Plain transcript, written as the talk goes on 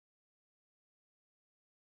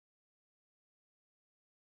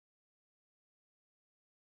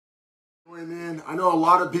I know a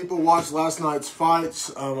lot of people watched last night's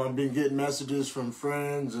fights. I've been getting messages from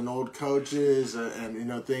friends and old coaches and you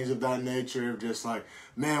know, things of that nature. Just like,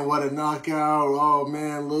 man, what a knockout. Oh,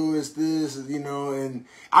 man, Lewis, this, you know, and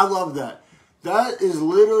I love that. That is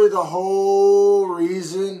literally the whole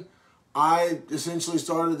reason I essentially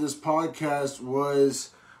started this podcast.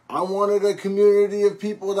 Was I wanted a community of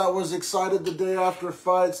people that was excited the day after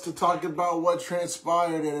fights to talk about what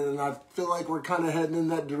transpired in it. And I feel like we're kind of heading in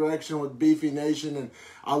that direction with Beefy Nation. And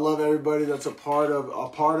I love everybody that's a part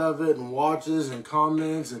of it and watches and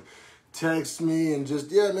comments and texts me. And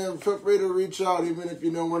just, yeah, man, feel free to reach out. Even if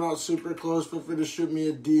you know we're not super close, feel free to shoot me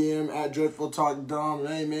a DM at Dreadful Talk Dom.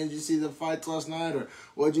 Hey, man, did you see the fights last night? Or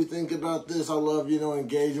what'd you think about this? I love, you know,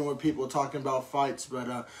 engaging with people talking about fights.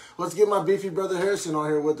 But let's get my beefy brother Harrison on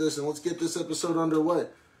here with us, and let's get this episode underway.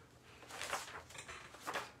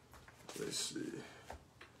 Let's see.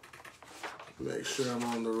 Make sure I'm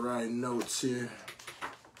on the right notes here.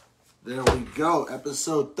 There we go.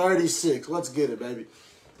 Episode 36. Let's get it, baby.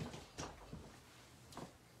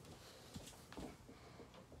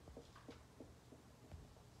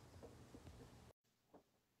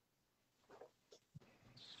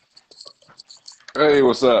 Hey,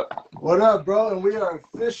 what's up? What up, bro? And we are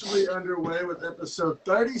officially underway with episode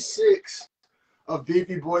 36 of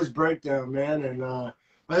Beefy Boys Breakdown, man. And like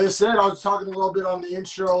I said, I was talking a little bit on the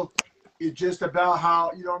intro. It's just about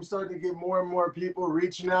how, you know, I'm starting to get more and more people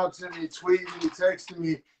reaching out to me, tweeting me, texting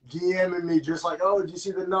me, DMing me, just like, oh, did you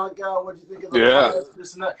see the knockout? What do you think of the fight?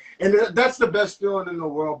 This and that. And that's the best feeling in the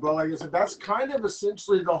world, bro. Like I said, that's kind of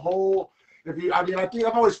essentially the whole, I think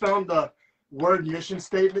I've always found the word mission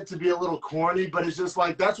statement to be a little corny, but it's just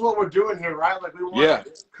like, that's what we're doing here, right? Like we want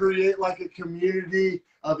to create like a community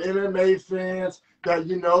of MMA fans that,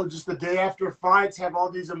 you know, just the day after fights have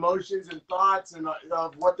all these emotions and thoughts and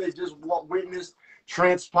of what they just witnessed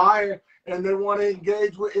transpire, and they want to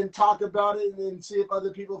engage with and talk about it and see if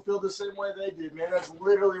other people feel the same way they did, man. That's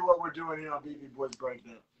literally what we're doing here on Beefy Boys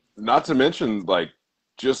Breakdown. Not to mention, like,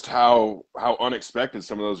 just how unexpected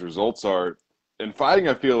some of those results are. In fighting,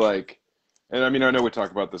 I feel like, and I mean, I know we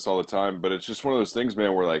talk about this all the time, but it's just one of those things,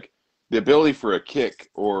 man, where like the ability for a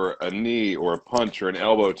kick or a knee or a punch or an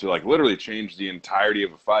elbow to like literally change the entirety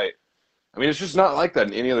of a fight. I mean, it's just not like that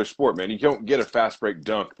in any other sport, man. You don't get a fast break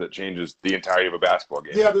dunk that changes the entirety of a basketball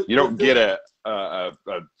game. Yeah, you don't get a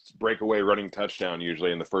breakaway running touchdown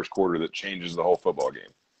usually in the first quarter that changes the whole football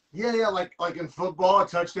game. Yeah, like in football, a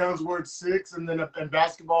touchdown's worth 6, and then in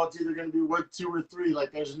basketball, it's either going to be worth 2 or 3.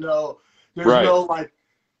 Like there's no the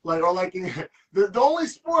only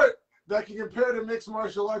sport that can compare to mixed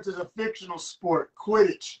martial arts is a fictional sport,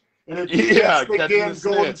 Quidditch. And if you stick in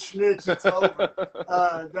golden snitch, it's over.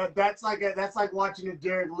 That's like watching a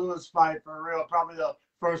Derek Lewis fight for real. Probably the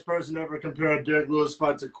first person to ever compare a Derek Lewis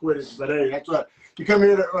fight to Quidditch. But hey, that's what you come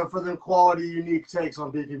here for the quality, unique takes on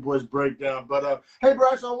Beefy Boys Breakdown. But hey,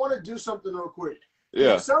 Bryce, I want to do something real quick.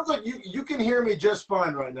 Yeah. It sounds like you can hear me just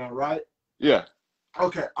fine right now, right? Yeah.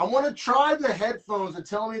 Okay, I want to try the headphones and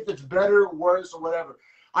tell me if it's better, worse, or whatever.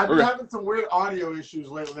 I've been having some weird audio issues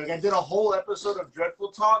lately. Like I did a whole episode of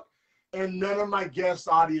Dreadful Talk, and none of my guest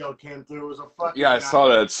audio came through. It was a fucking I saw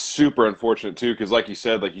that. It's super unfortunate too, because like you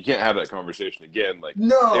said, like you can't have that conversation again. Like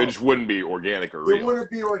no, it just wouldn't be organic or real. It wouldn't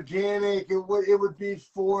be organic. It would be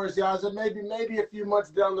forced. Yeah, I said maybe a few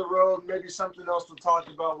months down the road, maybe something else to talk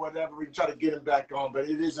about, whatever. We try to get him back on, but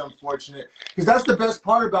it is unfortunate because that's the best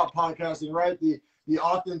part about podcasting, right? The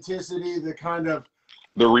authenticity, the kind of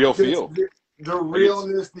the real feel. The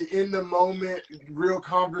realness, the in the moment, real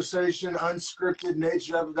conversation, unscripted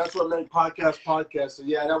nature of it. That's what made podcasts. So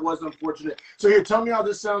yeah, that was unfortunate. So here, tell me how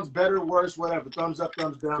this sounds, better, worse, whatever. Thumbs up,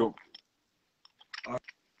 thumbs down. Cool.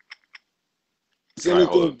 Is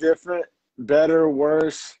anything different? Better,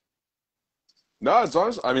 worse? No, it's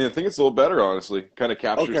honest. I mean, I think it's a little better, honestly. Kind of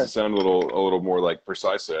captures the sound a little more like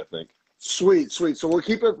precisely, I think. Sweet. So we'll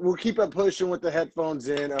keep it pushing with the headphones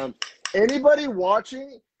in. Anybody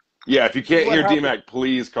watching? Yeah, if you can't hear D-Mac,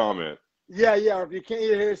 please comment. Yeah. If you can't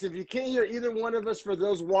hear Harrison, if you can't hear either one of us, for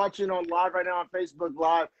those watching on live right now on Facebook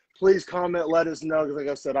Live, please comment, let us know. Because like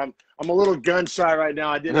I said, I'm a little gun shy right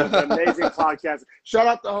now. I did an amazing podcast. Shout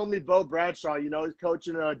out to homie Bo Bradshaw. You know, he's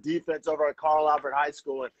coaching defense over at Carl Albert High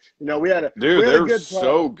School, and you know they're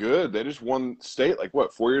so good. They just won state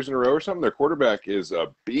 4 years in a row or something. Their quarterback is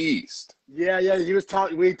a beast. Yeah. He was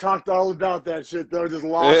talking. We talked all about that shit though. Just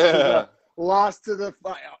lost to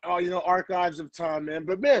the archives of time, man.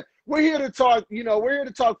 But man, we're here to talk. You know, we're here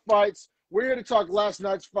to talk fights. We're here to talk last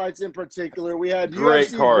night's fights in particular. We had great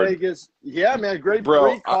UFC card. Vegas. Yeah, man, great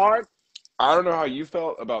card. I don't know how you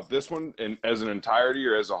felt about this one as an entirety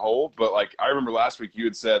or as a whole, but like I remember last week you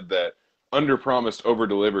had said that under-promised,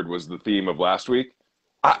 over-delivered was the theme of last week.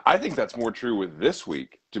 I think that's more true with this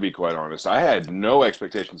week, to be quite honest. I had no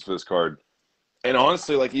expectations for this card. And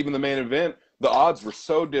honestly, like even the main event, the odds were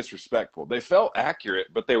so disrespectful. They felt accurate,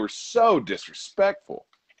 but they were so disrespectful.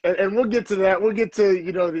 And we'll get to that. We'll get to,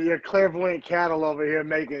 your clairvoyant cattle over here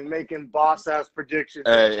making boss-ass predictions.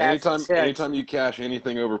 Hey, anytime you cash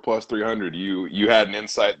anything over plus 300, you had an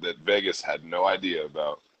insight that Vegas had no idea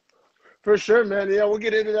about. For sure, man. Yeah, we'll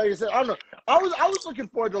get into that. Like I said, I don't know. I was looking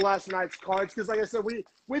forward to last night's cards because, like I said,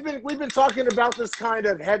 we've been talking about this kind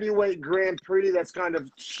of heavyweight Grand Prix that's kind of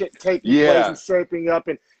taking place and shaping up,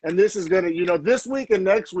 and this is gonna, this week and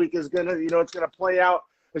next week is gonna, it's gonna play out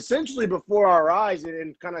essentially before our eyes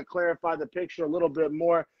and kind of clarify the picture a little bit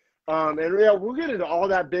more. And yeah, we'll get into all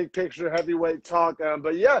that big picture heavyweight talk.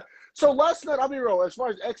 But yeah, so last night, I'll be real. As far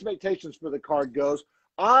as expectations for the card goes,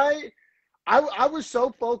 I was so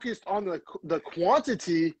focused on the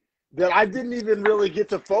quantity that I didn't even really get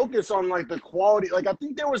to focus on like the quality. Like I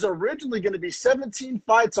think there was originally going to be 17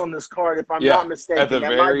 fights on this card, if I'm not mistaken. At the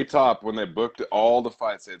very top, when they booked all the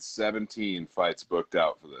fights, they had 17 fights booked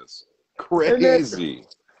out for this. Crazy.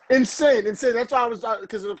 Insane. That's why I was,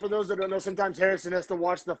 because for those that don't know, sometimes Harrison has to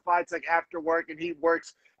watch the fights like after work, and he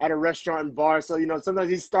works at a restaurant and bar. So, sometimes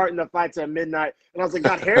he's starting the fights at midnight. And I was like,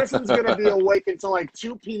 God, Harrison's going to be awake until like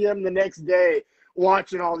 2 p.m. the next day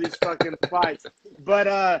watching all these fucking fights.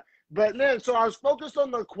 But man, so I was focused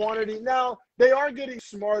on the quantity. Now, they are getting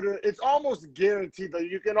smarter. It's almost guaranteed that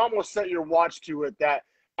you can almost set your watch to it that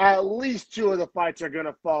at least 2 of the fights are going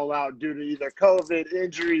to fall out due to either COVID,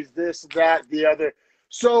 injuries, this, that, the other.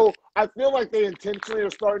 So I feel like they intentionally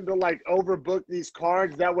are starting to like overbook these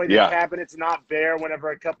cards. That way the cabinet's not bare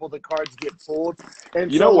whenever a couple of the cards get pulled.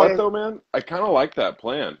 And you know what though, man? I kind of like that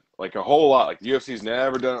plan. Like a whole lot. Like the UFC's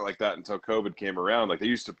never done it like that until COVID came around. Like they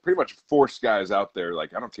used to pretty much force guys out there.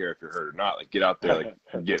 Like I don't care if you're hurt or not. Like get out there.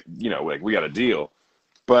 Like get like we got a deal.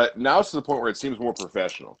 But now it's to the point where it seems more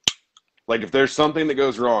professional. Like if there's something that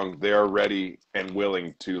goes wrong, they are ready and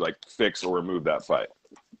willing to like fix or remove that fight.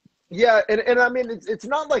 Yeah, and I mean, it's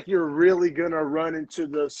not like you're really going to run into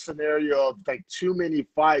the scenario of, like, too many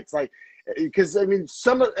fights. Like, because, I mean,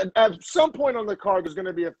 at some point on the card, there's going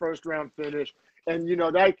to be a first-round finish. And,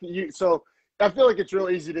 so I feel like it's real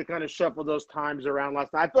easy to kind of shuffle those times around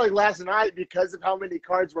last night. I feel like last night, because of how many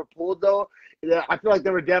cards were pulled, though, I feel like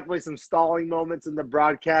there were definitely some stalling moments in the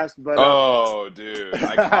broadcast. But oh, dude,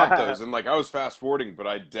 I caught those. And, like, I was fast-forwarding, but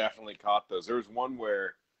I definitely caught those. There was one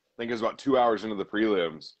where I think it was about 2 hours into the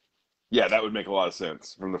prelims. Yeah, that would make a lot of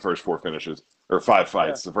sense from the first 4 finishes or 5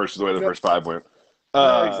 fights. The way the first 5 went.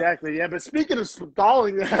 No, exactly. Yeah, but speaking of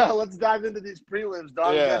stalling, let's dive into these prelims,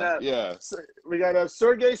 dog. We got a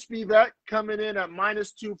Sergey Spivak coming in at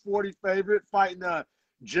 -240 favorite, fighting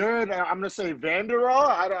Jared. I'm gonna say Vanderall.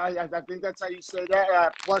 I think that's how you say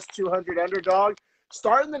that. +200 underdog.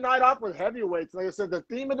 Starting the night off with heavyweights. Like I said, the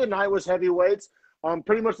theme of the night was heavyweights.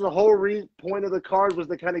 Pretty much the whole point of the card was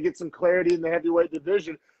to kind of get some clarity in the heavyweight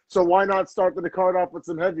division. So why not start the card off with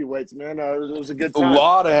some heavyweights, man? It was a good time. A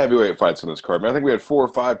lot of heavyweight fights on this card, man. I think we had 4 or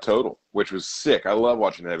 5 total, which was sick. I love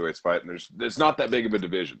watching the heavyweights fight, and it's not that big of a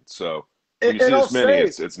division. So when you see this many,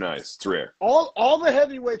 it's nice. It's rare. All the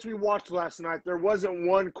heavyweights we watched last night, there wasn't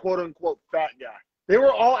one quote-unquote fat guy. They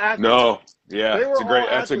were all athletes. No, yeah,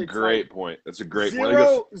 that's a great point. That's a great point.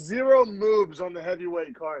 Zero moves on the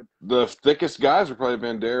heavyweight card. The thickest guys were probably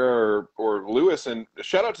Bandera or Lewis, and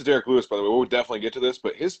shout out to Derek Lewis, by the way. We'll definitely get to this,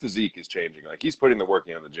 but his physique is changing. Like he's putting the work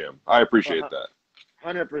in the gym. I appreciate that.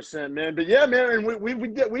 100%, man. But yeah, man, and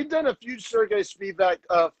we've done a few Sergey Spivak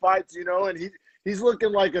fights, and he's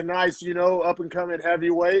looking like a nice, up and coming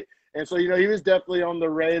heavyweight, and so he was definitely on the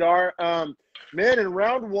radar. Man, in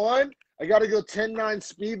round 1. I got to go 10-9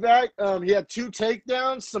 Spivak. He had 2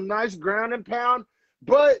 takedowns, some nice ground and pound.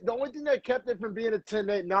 But the only thing that kept it from being a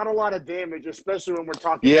 10-8, not a lot of damage, especially when we're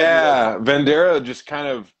talking. Yeah, Bandera just kind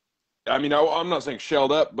of, I mean, I'm not saying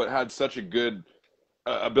shelled up, but had such a good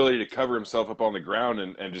ability to cover himself up on the ground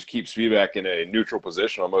and just keep Spivak in a neutral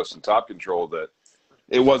position, almost in top control, that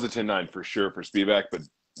it was a 10-9 for sure for Spivak, but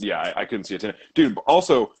yeah, I couldn't see a 10. Dude,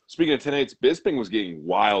 also, speaking of 10-8s, Bisping was getting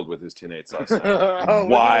wild with his 10-8s last night.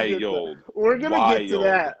 Wild. We're going to get to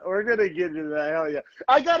that. We're going to get to that. Hell yeah.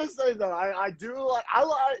 I got to say, though,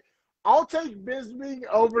 I'll take Bisping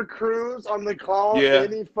over Cruz on the call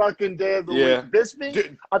any fucking day of the week. Bisping,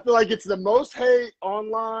 dude, I feel like it's the most hate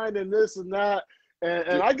online and this and that.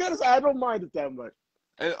 And I got to say, I don't mind it that much.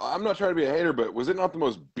 And I'm not trying to be a hater, but was it not the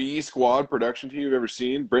most B squad production team you've ever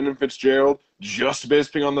seen? Brendan Fitzgerald, just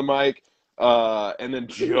Bisping on the mic, and then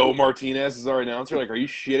Joe Martinez is our announcer. Like, are you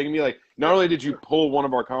shitting me? Like, not only did you pull one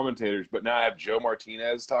of our commentators, but now I have Joe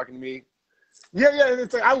Martinez talking to me. Yeah, and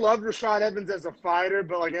it's like I love Rashad Evans as a fighter,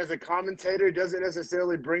 but like as a commentator, he doesn't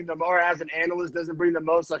necessarily bring them, or as an analyst, doesn't bring the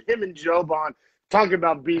most. So him and Joban talking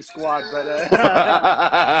about B Squad, but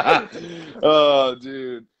Oh,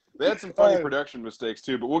 dude. They had some funny uh, production mistakes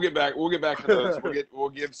too, but we'll get back to those. We'll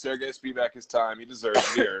give Sergey Spivak his time. He deserves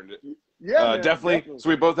it. He earned it. yeah, man, Definitely. So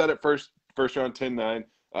we both had it first round 10-9.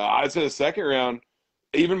 I'd say the second round,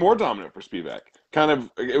 even more dominant for Spivak. Kind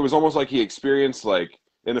of, it was almost like he experienced like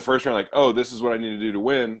in the first round, like, oh, this is what I need to do to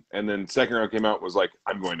win, and then second round came out was like,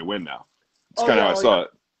 I'm going to win now. It's kind of how I saw it.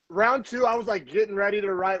 Round 2, I was like getting ready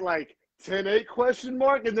to write like 10-8 question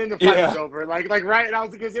mark, and then the fight was over. Like right, and I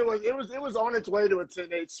was because it was on its way to a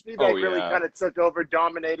 10-8. Spivak really kind of took over,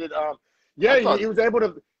 dominated. He was able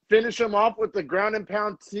to finish him off with the ground and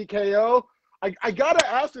pound TKO. I gotta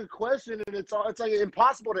ask a question, and it's like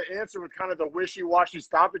impossible to answer with kind of the wishy-washy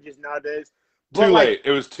stoppages nowadays. But too late.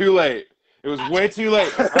 It was too late. It was way too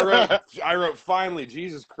late. I wrote finally.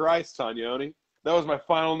 Jesus Christ, Tognoni. That was my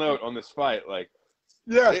final note on this fight. Like,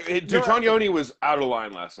 yeah, Tognoni was out of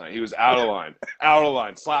line last night. He was out of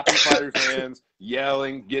line, slapping fighters' hands,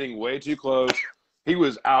 yelling, getting way too close. He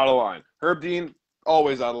was out of line. Herb Dean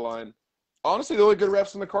always out of line. Honestly, the only good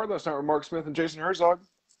refs in the card last night were Mark Smith and Jason Herzog.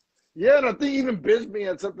 Yeah, and I think even Bisping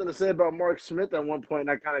had something to say about Mark Smith at one point, and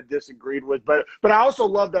I kind of disagreed with. But I also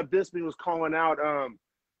love that Bisping was calling out.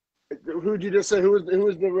 Who'd you just say? Who was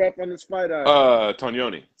the ref on this fight?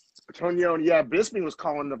 Tognoni. Tognoni. Yeah, Bisping was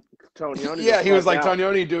calling the Tognoni. Yeah, he was like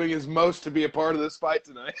Tognoni doing his most to be a part of this fight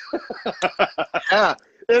tonight. Yeah,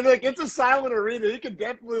 and like it's a silent arena. You can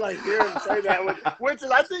definitely like hear him say that, which is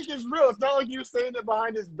I think is real. It's not like you saying it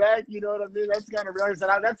behind his back. You know what I mean? That's kind of real.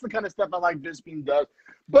 That's the kind of stuff I like Bisping does.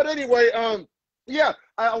 But anyway, yeah,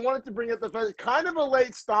 I wanted to bring up the fact kind of a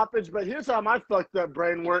late stoppage, but here's how my fucked up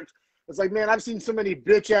brain works. It's like, man, I've seen so many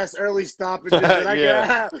bitch-ass early stoppages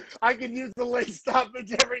that I could use the late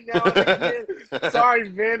stoppage every now and again. Sorry,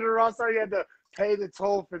 Vander Ross. Sorry you had to pay the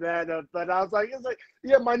toll for that. But I was like,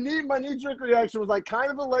 yeah, my knee-jerk reaction was like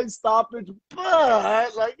kind of a late stoppage,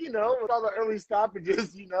 but like, you know, with all the early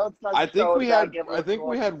stoppages, you know, it's not. I think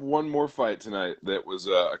we had one more fight tonight that was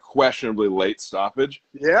a questionably late stoppage.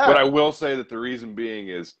 Yeah. But I will say that the reason being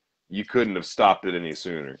is you couldn't have stopped it any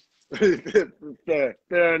sooner.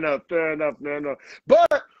 Fair enough.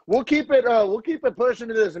 But we'll keep it pushing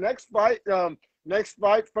to this next fight.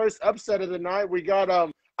 First upset of the night. We got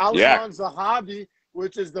Alman Zahabi,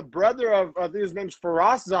 which is the brother of I think his name's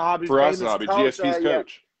Faraz Zahabi. GSP's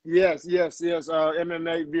coach. Yes.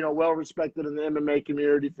 MMA, you know, well respected in the MMA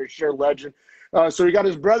community for sure, legend. So we got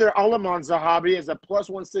his brother Alman Zahabi as a plus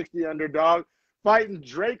 160 underdog, fighting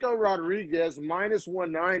Draco Rodriguez minus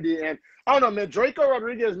 190. And I don't know, man, Draco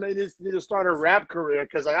Rodriguez may need to start a rap career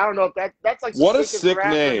because like, I don't know if that's like what a sick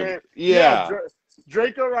name. Yeah.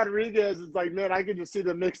 Draco Rodriguez is like, man, I can just see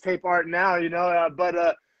the mixtape art now, you know. But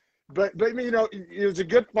you know, it was a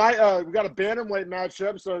good fight. We got a bantamweight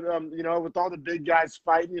matchup, so you know, with all the big guys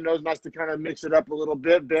fighting, you know, it's nice to kind of mix it up a little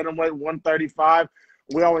bit. Bantamweight 135.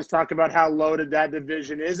 We always talk about how loaded that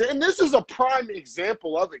division is, and this is a prime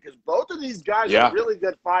example of it because both of these guys are really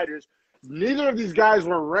good fighters. Neither of these guys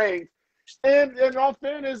were ranked. And in all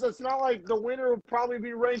fairness, it's not like the winner will probably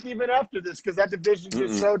be ranked even after this because that division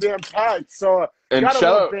is so damn packed. So, gotta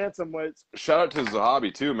love bantamweights. Shout out to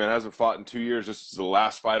Zahabi too, man. Hasn't fought in 2 years. This is the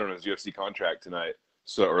last fight on his UFC contract tonight,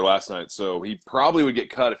 or last night. So he probably would get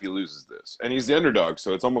cut if he loses this. And he's the underdog,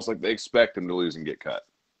 so it's almost like they expect him to lose and get cut.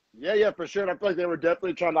 Yeah, for sure. And I feel like they were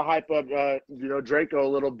definitely trying to hype up, you know, Draco a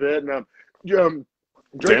little bit. And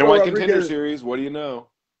Dana White Contender Series. What do you know?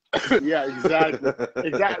 Yeah, exactly.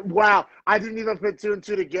 Wow, I didn't even put 2 and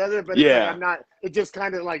 2 together, but like, I'm not. It just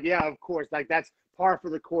kind of like, yeah, of course, like that's par for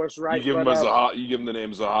the course, right? You give him the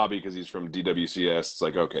name Zahabi because he's from DWCS. It's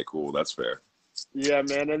like, okay, cool, that's fair. Yeah,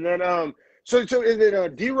 man. And then so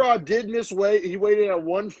D-Rod did miss weight. He weighed in at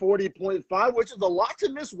 140.5, which is a lot to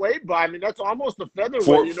miss weight by. I mean, that's almost a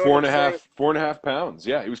featherweight. You know, 4.5 pounds.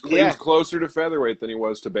 Yeah, he was closer to featherweight than he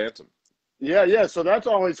was to bantam. Yeah. So that's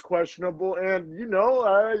always questionable, and you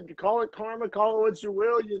know, call it karma, call it what you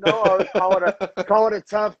will. You know, call it a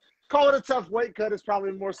tough weight cut is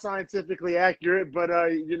probably more scientifically accurate. But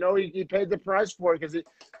you know, he paid the price for it because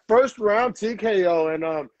first round TKO,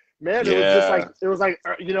 and man, it was like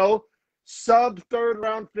you know, sub third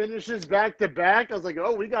round finishes back to back. I was like,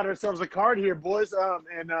 oh, we got ourselves a card here, boys.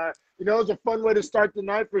 And you know, it was a fun way to start the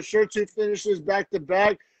night for sure. 2 finishes back to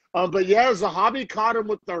back. But yeah, Zahabi caught him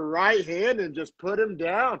with the right hand and just put him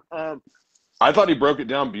down. I thought he broke it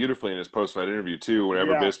down beautifully in his post-fight interview, too,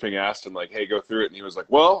 whenever Bisping asked him, like, hey, go through it. And he was like,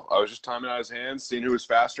 well, I was just timing out his hands, seeing who was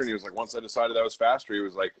faster. And he was like, once I decided I was faster, he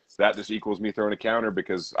was like, that just equals me throwing a counter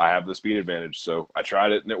because I have the speed advantage. So I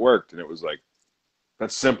tried it, and it worked. And it was like,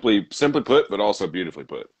 that's simply put, but also beautifully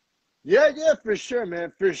put. Yeah, for sure,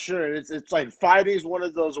 man, for sure. It's like fighting is one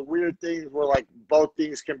of those weird things where, like, both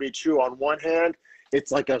things can be true. On one hand,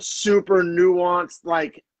 it's like a super nuanced,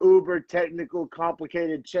 like, uber technical,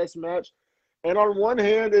 complicated chess match. And on one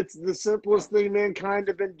hand, it's the simplest thing mankind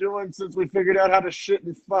have been doing since we figured out how to shit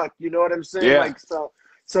and fuck. You know what I'm saying? Yeah. Like, so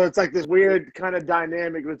it's like this weird kind of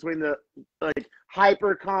dynamic between the, like,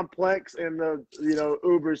 hyper complex and the, you know,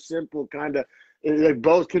 uber simple kind of. They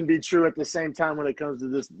both can be true at the same time when it comes to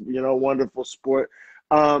this, you know, wonderful sport.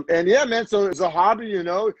 And yeah, man, so it's a hobby, you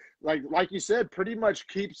know, like you said, pretty much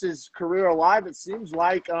keeps his career alive. It seems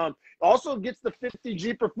like also gets the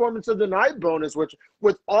 50G performance of the night bonus, which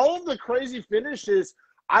with all of the crazy finishes,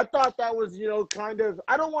 I thought that was, you know, kind of,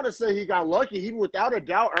 I don't want to say he got lucky. He without a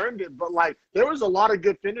doubt earned it, but like there was a lot of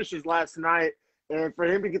good finishes last night. And for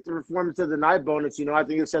him to get the performance of the night bonus, you know, I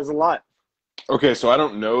think it says a lot. Okay, so I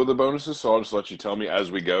don't know the bonuses, so I'll just let you tell me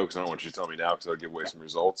as we go because I don't want you to tell me now because I'll give away some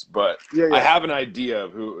results. But I have an idea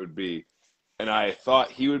of who it would be, and I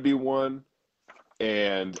thought he would be one.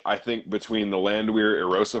 And I think between the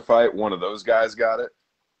Landwehr-Erosa fight, one of those guys got it.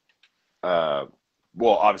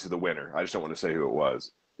 Well, obviously the winner. I just don't want to say who it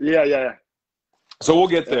was. Yeah. So we'll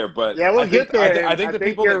get there, but we'll get there. I think the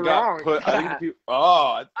people that got put. I think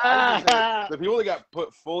the people that got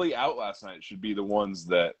put fully out last night should be the ones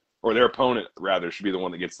that. Or their opponent, rather, should be the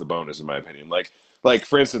one that gets the bonus, in my opinion. Like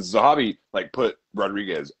for instance, Zahabi, like, put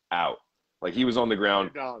Rodriguez out. Like, he was on the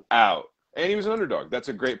ground out. And he was an underdog. That's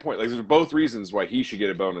a great point. Like, there's both reasons why he should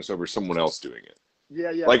get a bonus over someone else doing it.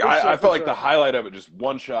 Yeah. Like, I felt like the highlight of it, just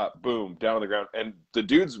one shot, boom, down on the ground. And the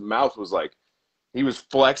dude's mouth was like, he was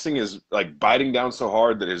flexing his, like, biting down so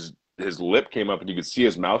hard that his lip came up and you could see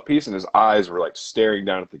his mouthpiece and his eyes were, like, staring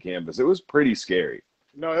down at the canvas. It was pretty scary.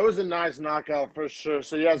 No, it was a nice knockout for sure.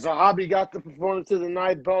 So, yeah, Zahabi got the performance of the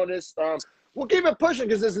night bonus. We'll keep it pushing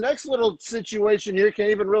because this next little situation here, can't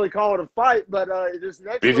even really call it a fight, but this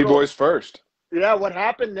next Beefy Boys first. Yeah, what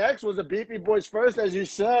happened next was a Beefy Boys first, as you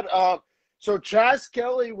said. So Chas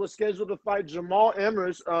Kelly was scheduled to fight Jamal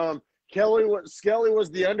Emmers. Skelly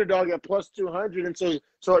was the underdog at plus 200, and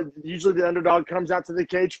so usually the underdog comes out to the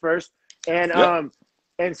cage first. And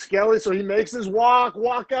And Skelly, so he makes his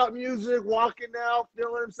walkout music, walking out,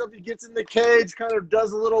 feeling himself. He gets in the cage, kind of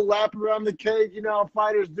does a little lap around the cage. You know how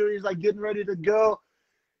fighters do. He's like getting ready to go.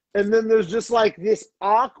 And then there's just like this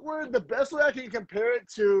awkward, the best way I can compare it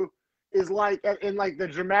to is like in like the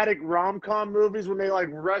dramatic rom-com movies when they like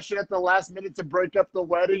rush at the last minute to break up the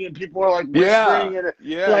wedding and people are like whispering.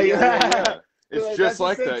 Yeah. It's just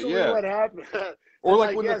like that, what happened. Or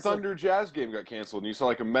like when the Thunder Jazz game got canceled and you saw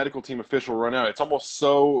like a medical team official run out. It's almost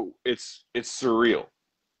so it's surreal.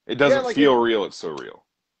 It doesn't feel real. It's so real.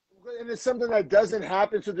 And it's something that doesn't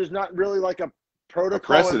happen, so there's not really like a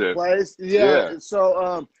protocol in place. Yeah.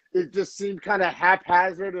 So it just seemed kind of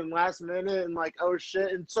haphazard and last minute and like, oh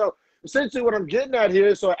shit. And so essentially what I'm getting at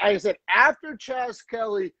here, so like I said, after Chas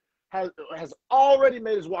Kelly has already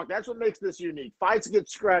made his walk, that's what makes this unique. Fights get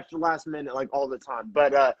scratched the last minute like all the time.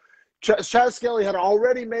 But Chas Kelly had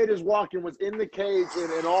already made his walk and was in the cage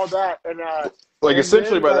and all that. And like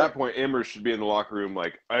essentially by that point, Emmers should be in the locker room,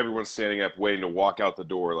 like everyone's standing up waiting to walk out the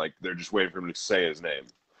door, like they're just waiting for him to say his name.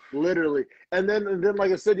 Literally. And then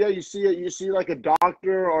like I said, yeah, you see like a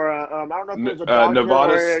doctor or I don't know if it was a doctor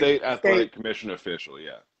Nevada State Athletic Commission official,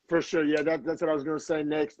 yeah. For sure, yeah, that's what I was gonna say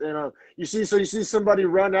next. And you see somebody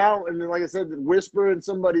run out and then like I said, whisper in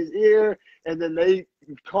somebody's ear, and then they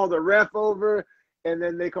call the ref over. And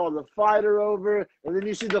then they call the fighter over, and then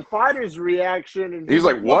you see the fighter's reaction, and he's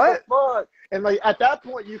like, "What the fuck?" And like at that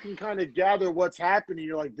point, you can kind of gather what's happening.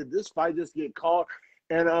 You're like, "Did this fight just get caught?"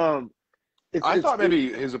 And I thought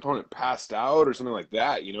maybe his opponent passed out or something like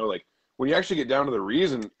that. You know, like when you actually get down to the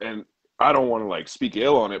reason, and I don't want to like speak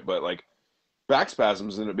ill on it, but like back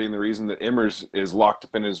spasms ended up being the reason that Emmers is locked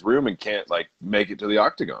up in his room and can't like make it to the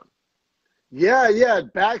octagon. Yeah,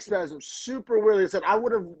 back spasm, super weird. I said I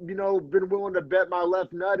would have, been willing to bet my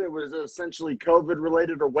left nut it was essentially COVID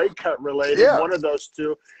related or weight cut related, one of those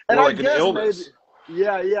two. And or like an illness. Maybe,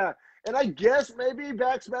 yeah. And I guess maybe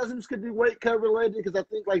back spasms could be weight cut related because I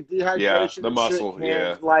think like dehydration, the muscle,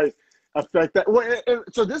 can, like affect that. Well, and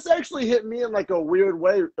so this actually hit me in like a weird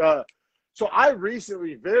way. So I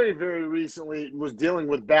recently, very, very recently, was dealing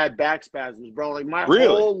with bad back spasms, bro. Like my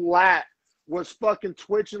whole lat was fucking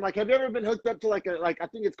twitching. Like, have you ever been hooked up to like I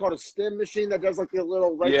think it's called a stim machine that does like a little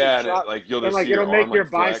electric Yeah, and shock, like you'll and just like see it'll your make arm your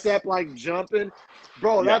like flex. bicep like jumping.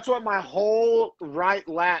 Bro, Yeah. that's what my whole right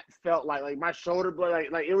lat felt like. Like my shoulder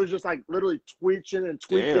blade, like it was just like literally twitching and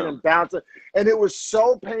tweaking Damn. and bouncing, and it was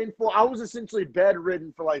so painful. I was essentially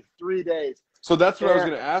bedridden for like 3 days. So that's what I was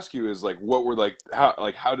going to ask you is like, what were like, how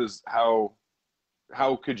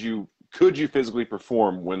could you physically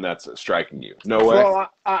perform when that's striking you? No way. Bro,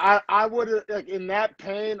 I would have, like, in that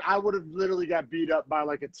pain, I would have literally got beat up by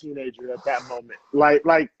like a teenager at that moment.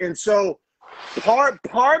 And so part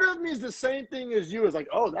of me is the same thing as you. Is like,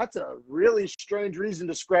 oh, that's a really strange reason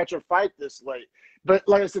to scratch a fight this late. But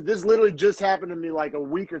like I said, this literally just happened to me like a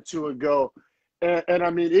week or two ago, and I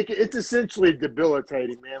mean, it's essentially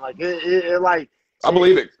debilitating, man. Like I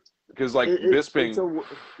believe it because like Bisping,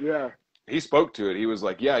 yeah. He spoke to it. He was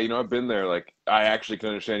like, yeah, I've been there. Like, I actually can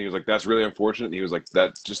understand. He was like, that's really unfortunate. And he was like,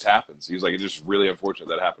 that just happens. He was like, it's just really unfortunate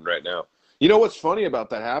that happened right now. You know what's funny about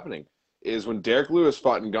that happening is when Derek Lewis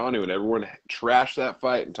fought Ngannou and everyone trashed that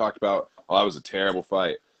fight and talked about, oh, that was a terrible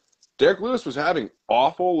fight. Derek Lewis was having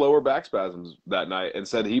awful lower back spasms that night and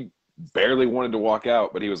said he barely wanted to walk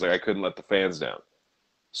out, but he was like, I couldn't let the fans down.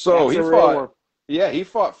 So he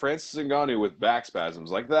fought Francis Ngannou with back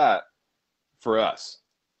spasms like that for us.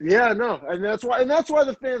 Yeah, no, and that's why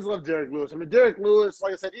the fans love Derek Lewis. I mean, Derek Lewis,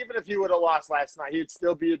 like I said, even if he would have lost last night, he'd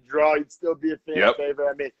still be a draw. He'd still be a fan favorite.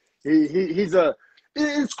 I mean,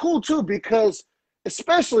 it's cool too because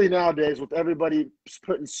especially nowadays with everybody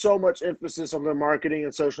putting so much emphasis on their marketing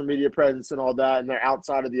and social media presence and all that, and they're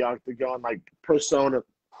outside of the octagon like persona,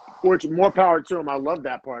 which more power to them. I love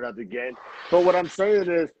that part of the game. But what I'm saying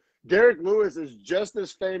is, Derek Lewis is just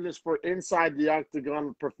as famous for inside the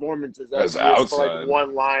octagon performances as outside. For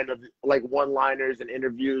like one-liners and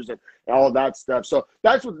interviews and all of that stuff. So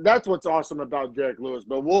that's what's awesome about Derek Lewis.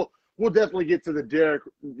 But we'll definitely get to the Derek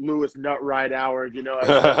Lewis nut ride hour, as we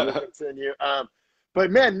continue.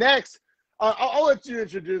 But man, next I'll let you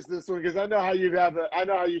introduce this one because I know how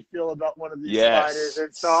you feel about one of these fighters,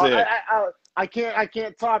 and so I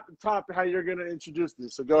can't top how you're gonna introduce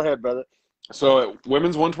this. So go ahead, brother. So at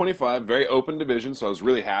women's 125, very open division, so I was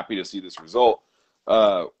really happy to see this result.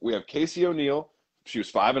 We have Casey O'Neill. She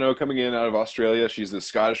was 5-0 coming in out of Australia. She's the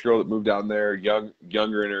Scottish girl that moved down there,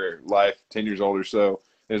 younger in her life, 10 years old or so,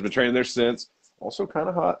 and has been training there since. Also kind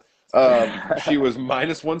of hot. She was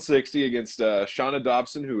minus 160 against Shauna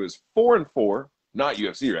Dobson, who is 4-4, not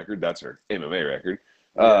UFC record. That's her MMA record.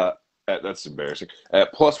 That's embarrassing.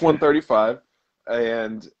 At plus 135,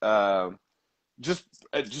 and just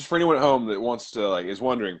for anyone at home that wants to is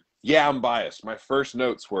wondering, yeah, I'm biased. My first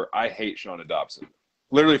notes were I hate Shauna Dobson.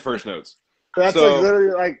 Literally first notes. That's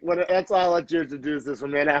literally that's why I let you introduce this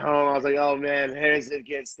one, man. At home, I was like, oh man, Harrison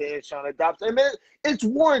can't stand Shauna Dobson. I mean, it's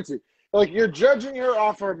warranted. Like, you're judging her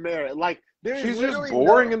off her merit. Like, she's just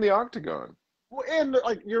boring in the octagon. Well, and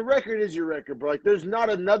your record is your record, bro. Like, there's not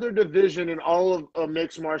another division in all of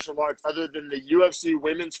mixed martial arts other than the UFC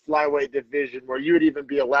women's flyweight division where you would even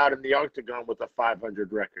be allowed in the octagon with a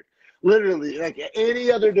 500 record. Literally, like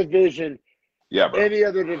any other division. Yeah, bro. Any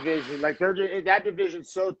other division, like that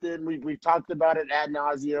division's so thin. We've talked about it ad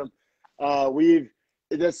nauseum. The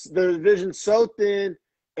division's so thin.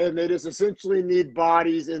 And they just essentially need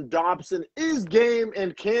bodies. And Dobson is game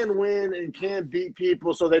and can win and can beat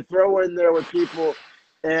people. So they throw her in there with people.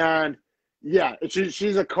 And, yeah,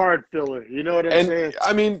 she's a card filler. You know what I'm saying?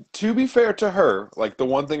 I mean, to be fair to her, like, the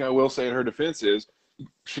one thing I will say in her defense is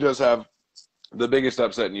she does have the biggest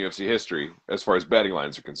upset in UFC history as far as betting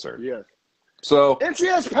lines are concerned. Yeah. So, and she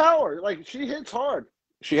has power. Like, she hits hard.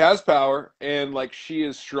 She has power. And, she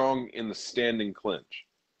is strong in the standing clinch.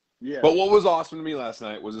 Yeah. But what was awesome to me last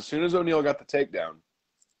night was as soon as O'Neill got the takedown,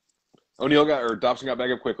 Dobson got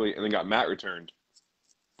back up quickly and then got mat returned.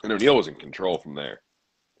 And O'Neill was in control from there.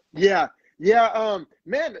 Yeah. Yeah.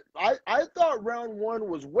 Man, I thought round one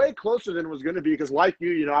was way closer than it was going to be because, like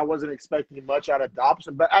you, I wasn't expecting much out of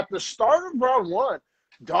Dobson. But at the start of round one,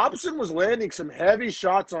 Dobson was landing some heavy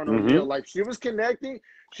shots on O'Neill. Like, she was connecting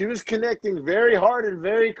very hard and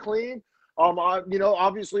very clean.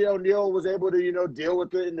 Obviously O'Neill was able to, deal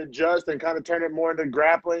with it and adjust and kind of turn it more into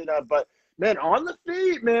grappling. But man, on the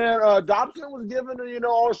feet, man, Dobson was giving her,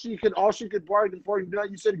 all she could bargain for.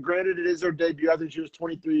 You said, granted, it is her debut. I think she was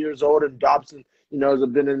 23 years old, and Dobson, has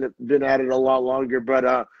been at it a lot longer.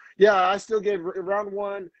 But yeah, I still gave round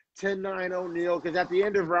one 10-9 O'Neill because at the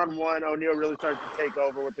end of round one, O'Neill really started to take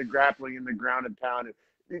over with the grappling and the ground and pound.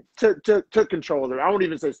 And took control of the round. I won't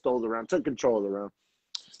even say stole the round. Took control of the round.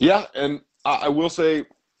 Yeah, and I will say,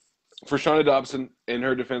 for Shauna Dobson, in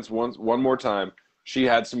her defense, one more time, she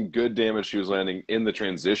had some good damage she was landing in the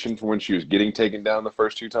transition from when she was getting taken down the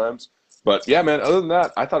first 2 times. But yeah, man, other than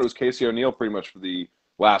that, I thought it was Casey O'Neill pretty much for the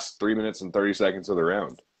last 3 minutes and 30 seconds of the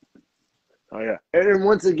round. Oh, yeah. And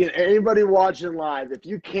once again, anybody watching live, if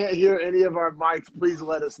you can't hear any of our mics, please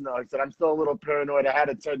let us know. I said I'm still a little paranoid. I had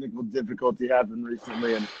a technical difficulty happen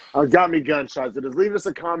recently, and it got me gunshots. So just leave us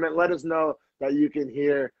a comment. Let us know that you can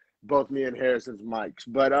hear both me and Harrison's mics.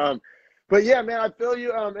 But yeah, man, I feel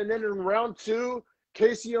you. And then in round 2,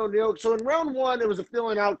 Casey O'Neill. So in round 1, it was a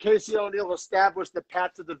filling out. Casey O'Neill established the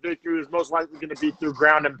path to the victory was most likely going to be through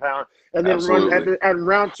ground and pound. And then in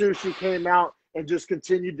round 2, she came out and just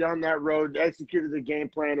continued down that road, executed the game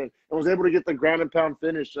plan, and was able to get the ground and pound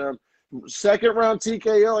finish. Second round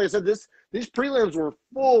TKO, like I said, these prelims were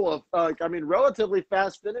full of, relatively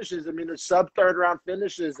fast finishes. I mean, the sub-third round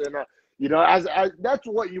finishes, and as that's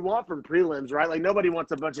what you want from prelims, right? Like nobody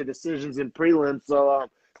wants a bunch of decisions in prelims, so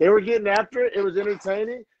they were getting after it. It was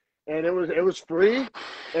entertaining, and it was free,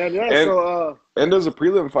 and yeah. And as a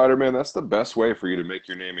prelim fighter, man, that's the best way for you to make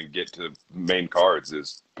your name and get to main cards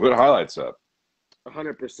is put highlights up.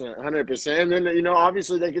 100%. And then,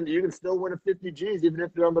 obviously you can still win a 50 G's even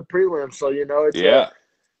if you're on the prelim. So, it's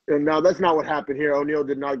and now that's not what happened here. O'Neill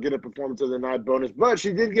did not get a performance of the night bonus, but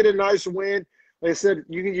she did get a nice win. Like I said,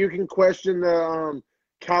 you can question the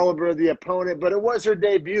caliber of the opponent, but it was her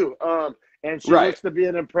debut. And she looks to be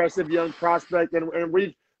an impressive young prospect. And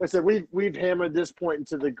we've hammered this point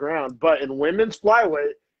into the ground. But in women's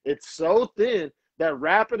flyweight, it's so thin that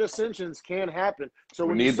rapid ascensions can happen. So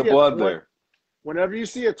we need the blood there. Whenever you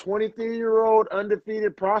see a 23-year-old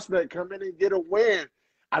undefeated prospect come in and get a win,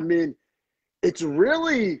 I mean, it's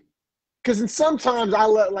really – because sometimes I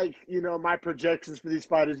let, my projections for these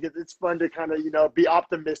fighters get – it's fun to kind of, be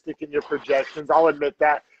optimistic in your projections. I'll admit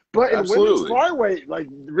that. But in women's flyweight,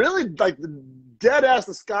 really, the dead-ass,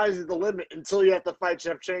 the sky's the limit until you have to fight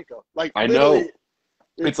Shevchenko. I know.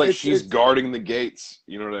 It's like she's guarding the gates.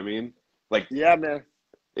 You know what I mean? Yeah, man.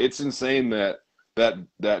 It's insane that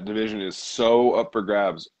division is so up for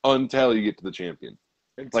grabs until you get to the champion.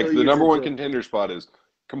 The number one contender spot is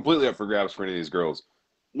completely up for grabs for any of these girls.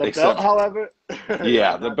 The belt, however,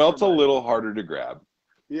 yeah, the belt's a little harder to grab.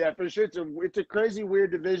 Yeah, for sure. It's a crazy,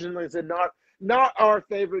 weird division. Like I said, not our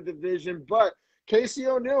favorite division, but Casey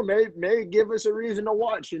O'Neill may give us a reason to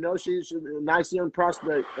watch. She's a nice young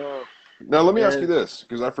prospect. Now, let me ask you this,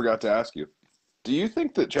 because I forgot to ask you. Do you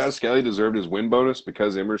think that Chaz Skelly deserved his win bonus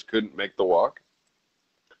because Immers couldn't make the walk?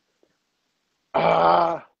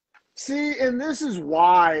 See, and this is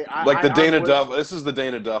why this is the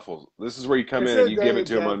Dana Duffel. This is where you come in and you give it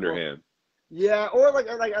to him underhand. Yeah, or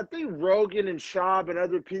I think Rogan and Schaub and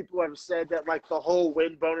other people have said that the whole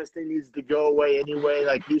win bonus thing needs to go away anyway.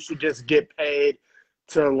 You should just get paid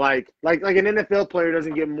to like an NFL player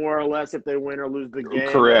doesn't get more or less if they win or lose the game.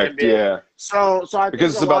 Correct. Yeah. So I think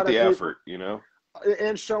because it's about the effort,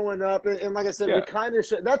 and showing up, and like I said, we kind of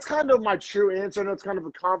that's kind of my true answer. I know it's kind of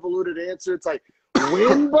a convoluted answer. It's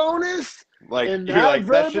win bonus.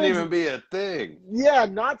 That shouldn't even be a thing. Yeah,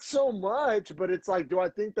 not so much, but it's do I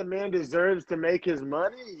think the man deserves to make his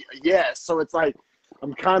money? Yes. So it's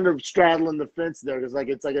I'm kind of straddling the fence there because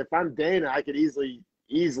if I'm Dana, I could easily.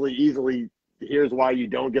 Here's why you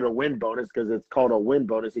don't get a win bonus because it's called a win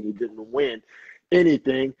bonus and you didn't win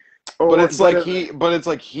anything. But it's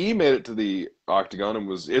he made it to the octagon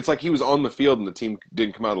and it's like he was on the field and the team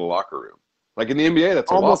didn't come out of the locker room. In the NBA,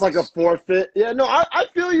 that's almost like a forfeit. Yeah, no, I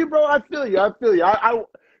feel you, bro. I feel you.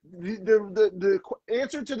 The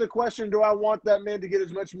answer to the question, do I want that man to get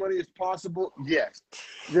as much money as possible? Yes.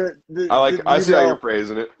 I see how you're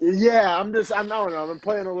phrasing it. Yeah, I'm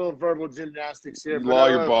playing a little verbal gymnastics here.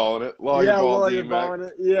 You're balling it. You're balling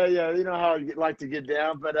it. Yeah. You know how I like to get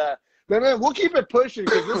down, but man, we'll keep it pushing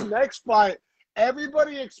because this next fight.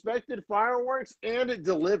 Everybody expected fireworks, and it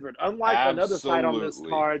delivered. Unlike another fight on this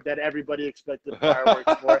card that everybody expected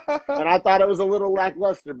fireworks for, and I thought it was a little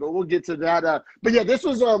lackluster. But we'll get to that. But yeah, this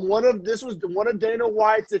was one of Dana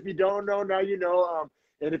White's. If you don't know, now you know.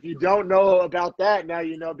 And if you don't know about that, now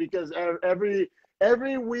you know because every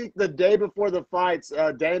week, the day before the fights,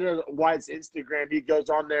 Dana White's Instagram, he goes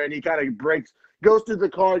on there and he kind of goes through the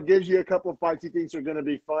card, gives you a couple of fights he thinks are going to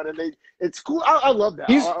be fun, and it's cool. I love that.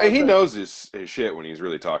 He knows his shit when he's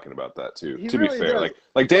really talking about that too. To really be fair,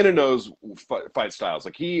 does. Dana knows fight styles.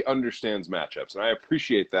 He understands matchups, and I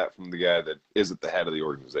appreciate that from the guy that is at the head of the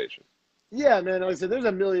organization. Yeah, man. Like I said, there's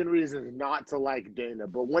a million reasons not to like Dana,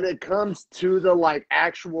 but when it comes to the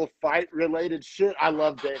actual fight related shit, I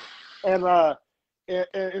love Dana,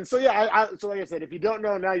 and so yeah, so like I said, if you don't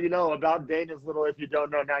know now, you know about Dana's little. If you don't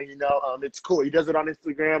know now, you know. It's cool. He does it on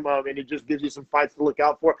Instagram, and he just gives you some fights to look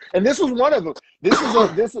out for. And this was one of them. this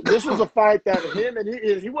was a fight that him and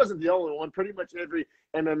he wasn't the only one. Pretty much every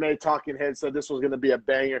MMA talking head said this was going to be a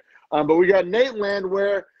banger. But we got Nate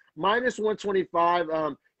Landwehr minus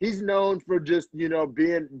 125. He's known for just being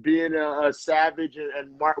a savage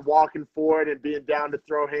and walking forward and being down to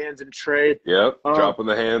throw hands and trade. Yep, dropping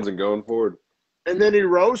the hands and going forward. And then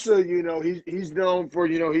Erosa, he's known for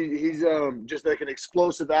he's just like an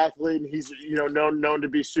explosive athlete, and he's known to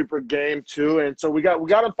be super game too. And so we got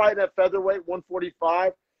him fighting at featherweight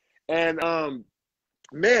 145, and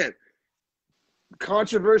man,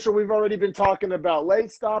 controversial. We've already been talking about late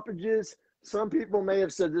stoppages. Some people may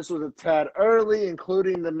have said this was a tad early,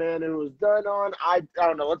 including the man who was done on. I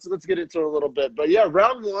don't know. Let's get into it a little bit. But yeah,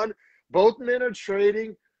 round one, both men are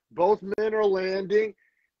trading, both men are landing.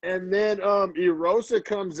 And then Erosa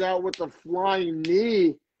comes out with a flying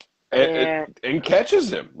knee and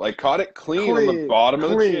catches him. Like, caught it clean on the bottom of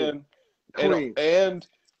the chin. And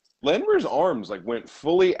Landwehr's arms, like, went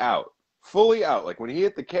fully out. Fully out. Like, when he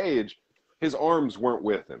hit the cage, his arms weren't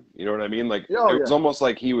with him. You know what I mean? Like, it was almost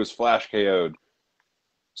like he was flash KO'd.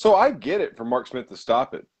 So I get it for Mark Smith to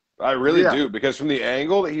stop it. I really do. Because from the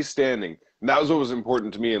angle that he's standing, and that was what was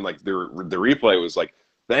important to me in, like, the replay was, like,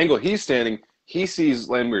 the angle he's standing – he sees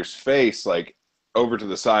Landwehr's face, like, over to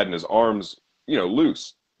the side and his arms,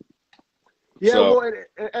 loose. Yeah, so,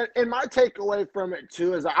 and my takeaway from it,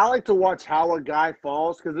 too, is I like to watch how a guy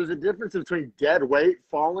falls because there's a difference between dead weight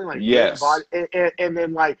falling, like, yes, body, and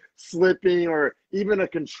then, like, slipping or even a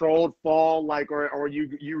controlled fall, like, or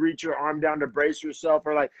you reach your arm down to brace yourself,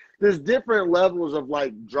 or, like, there's different levels of,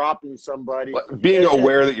 like, dropping somebody. Being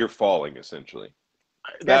aware that you're falling, essentially.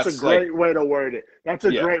 That's a great way to word it. That's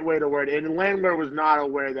a great way to word it. And Landwehr was not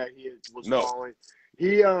aware that he was falling.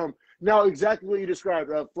 He now exactly what you described,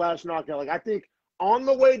 a flash knockout. Like, I think on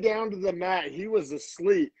the way down to the mat, he was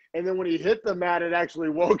asleep, and then when he hit the mat, it actually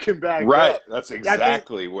woke him back right. up. That's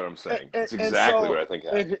exactly what I'm saying. That's exactly what I think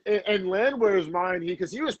happened. And Landwehr's mind,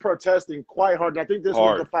 because he was protesting quite hard. And I think this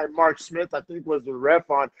was the fight Mark Smith, I think, was the ref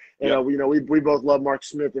on. And we both love Mark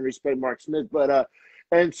Smith and respect Mark Smith, but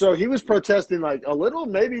and so he was protesting like a little,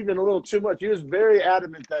 maybe even a little too much. He was very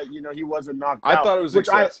adamant that, he wasn't knocked out. I thought it was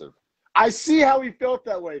excessive. I see how he felt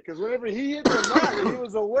that way because whenever he hit the mat, he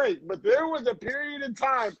was awake. But there was a period in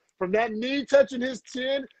time from that knee touching his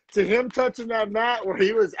chin to him touching that mat where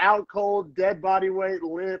he was out cold, dead body weight,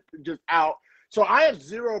 limp, just out. So I have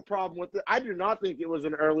zero problem with it. I do not think it was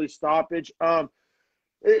an early stoppage. But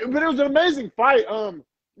it was an amazing fight.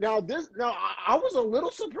 Now I was a little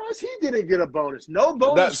surprised he didn't get a bonus. No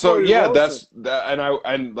bonus. And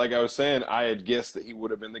like I was saying, I had guessed that he would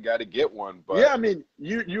have been the guy to get one. But yeah, I mean,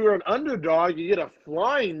 you were an underdog. You get a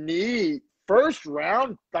flying knee first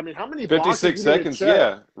round. I mean, how many 56 seconds?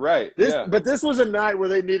 Yeah, right. But this was a night where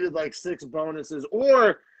they needed like 6 bonuses,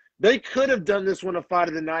 or they could have done this one a fight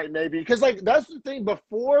of the night maybe. Because like that's the thing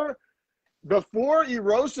before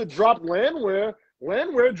Erosa dropped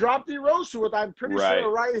Landwehr dropped Erosa with, I'm pretty sure, a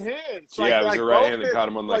right hand. So it was a right hand that caught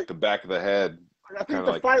him on like the back of the head. I think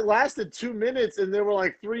the fight lasted 2 minutes, and there were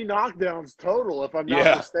like 3 knockdowns total, if I'm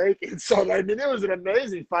not mistaken. So, I mean, it was an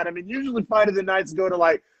amazing fight. I mean, usually fight of the nights go to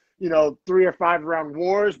like, 3 or 5 round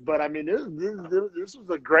wars, but I mean, this was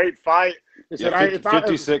a great fight.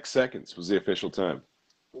 56 seconds was the official time.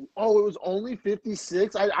 Oh, it was only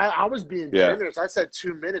 56? I was being generous. I said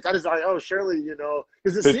 2 minutes. I was like, oh, surely,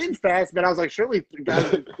 because it seemed fast, but I was like, surely guys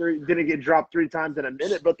didn't get dropped 3 times in a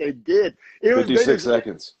minute, but they did. 56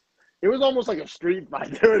 seconds. It was almost like a street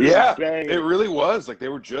fight. It really was. Like, they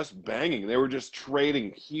were just banging. They were just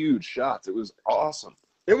trading huge shots. It was awesome.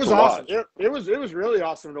 It was awesome. It was really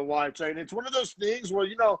awesome to watch. And it's one of those things where,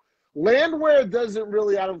 Landwehr doesn't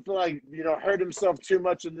really, I don't feel like, hurt himself too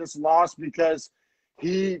much in this loss because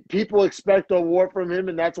people expect a war from him,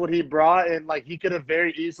 and that's what he brought. And like he could have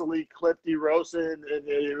very easily clipped Erosa, and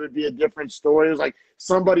it would be a different story. It was like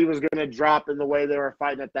somebody was going to drop in the way they were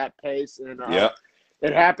fighting at that pace, and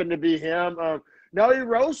it happened to be him. Now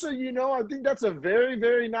Erosa, I think that's a very,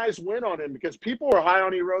 very nice win on him because people were high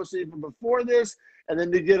on Erosa even before this, and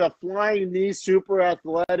then to get a flying knee, super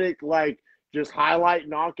athletic, like just highlight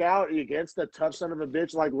knockout against a tough son of a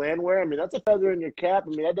bitch like Landwehr. I mean, that's a feather in your cap. I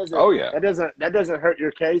mean, that doesn't hurt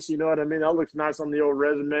your case. You know what I mean? That looks nice on the old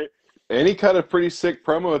resume. And he cut a pretty sick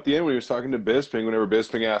promo at the end when he was talking to Bisping. Whenever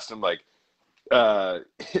Bisping asked him, like,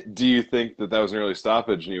 do you think that was an early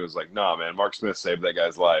stoppage? And he was like, nah, man, Mark Smith saved that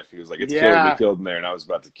guy's life. He was like, we killed him there, and I was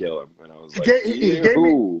about to kill him. And I was like, he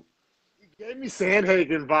gave me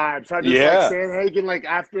Sandhagen vibes. I just like Sandhagen, like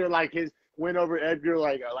after like his win over Edgar,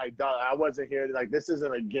 like I wasn't here. Like this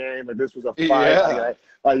isn't a game, but this was a fight.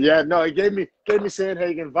 It gave me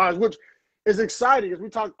Sandhagen vibes, which is exciting because we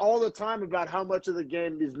talk all the time about how much of the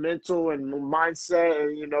game is mental and mindset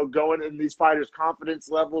and, you know, going in these fighters' confidence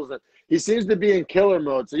levels. And he seems to be in killer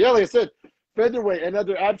mode. So, yeah, like I said, featherweight,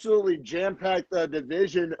 another absolutely jam-packed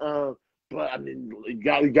division. But, I mean, we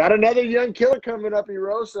got another young killer coming up,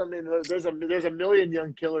 Erosa. I mean, there's a million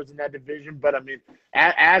young killers in that division. But, I mean,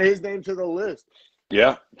 add his name to the list.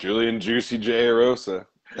 Yeah, Julian Juicy J. Erosa.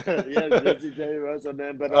 Yeah, Juicy J. Erosa,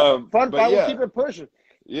 man. But fun fight. We'll keep it pushing.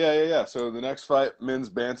 Yeah. So the next fight, men's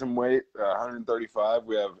bantamweight, 135.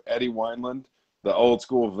 We have Eddie Wineland, the old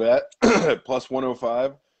school vet, at plus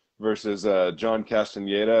 105 versus John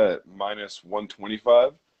Castaneda at minus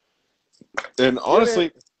 125. And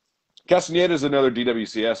honestly, Castaneda is another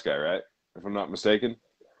DWCS guy, right? If I'm not mistaken.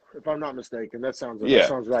 If I'm not mistaken, that sounds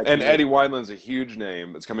right. And Eddie Wineland's a huge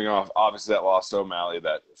name. It's coming off, obviously, that loss to O'Malley,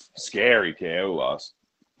 that scary KO loss.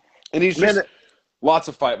 And he's just lots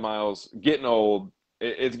of fight miles, getting old.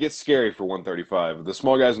 It gets scary for 135. The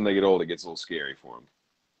small guys, when they get old, it gets a little scary for them.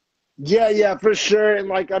 Yeah, for sure. And,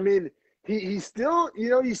 like, I mean, he's still, you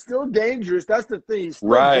know, he's still dangerous. That's the thing. He's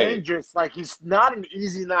still dangerous. Like, he's not an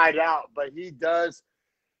easy night out, but he does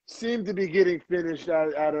seem to be getting finished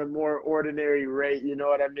at a more ordinary rate. You know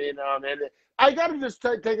what I mean? And I got to just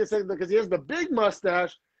take a second because he has the big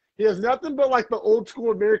mustache. He has nothing but, like, the old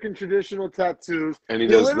school American traditional tattoos. And he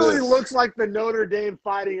literally looks like the Notre Dame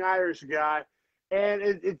Fighting Irish guy. And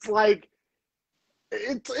it's like,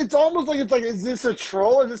 it's almost like, is this a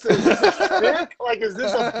troll? Is this a stick? Like, is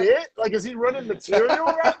this a bit? Like, is he running material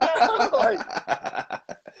right now? Like,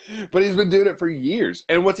 but he's been doing it for years.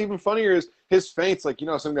 And what's even funnier is his feints. Like, you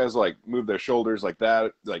know, some guys like move their shoulders like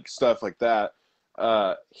that, like stuff like that.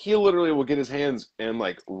 He literally will get his hands and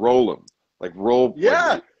like roll them, like roll. Yeah.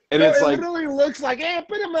 Like, and it's like, it literally looks like, hey,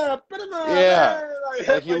 put him up. Yeah.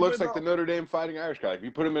 Like he looks like the Notre Dame Fighting Irish guy. If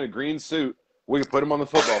you put him in a green suit, we could put him on the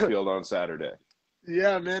football field on Saturday.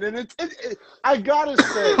 Yeah, man, and I gotta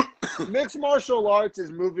say, mixed martial arts is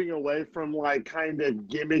moving away from like kind of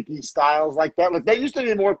gimmicky styles like that. Like, they used to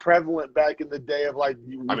be more prevalent back in the day of like.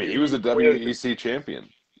 I mean, he was a WEC champion.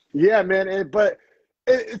 Yeah, man, but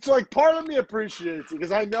it's like part of me appreciates it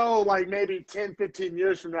because I know like maybe 10, 15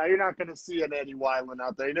 years from now, you're not going to see an Eddie Wineland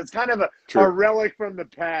out there, and it's kind of a relic from the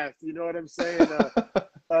past. You know what I'm saying?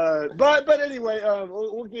 But anyway,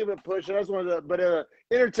 we'll give it a push. I just wanted to,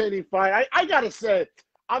 entertaining fight. I gotta say,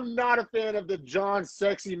 I'm not a fan of the John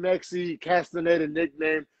Sexy Mexy Castaneda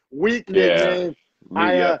nickname. Weak nickname.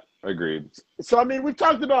 Agreed. So I mean, we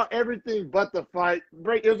talked about everything but the fight.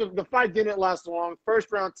 The fight didn't last long.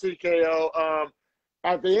 First round TKO.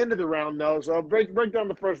 At the end of the round, though. So break down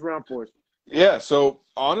the first round for us. Yeah. So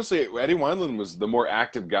honestly, Eddie Wineland was the more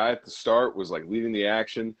active guy at the start. Was like leading the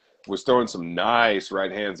action. Was throwing some nice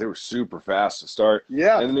right hands. They were super fast to start.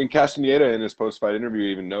 Yeah. And then Castaneda in his post-fight interview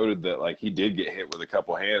even noted that like he did get hit with a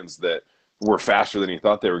couple hands that were faster than he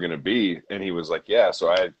thought they were going to be. And he was like, yeah, so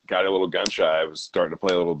I got a little gun shy. I was starting to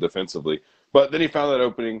play a little defensively. But then he found that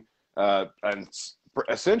opening and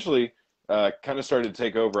essentially kind of started to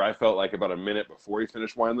take over. I felt like about a minute before he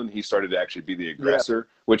finished Wineland, he started to actually be the aggressor,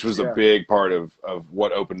 which was a big part of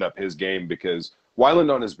what opened up his game because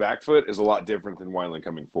Wineland on his back foot is a lot different than Wineland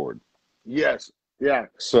coming forward. Yes. Yeah.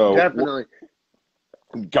 So definitely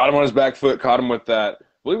got him on his back foot, caught him with that. I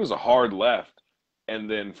believe it was a hard left.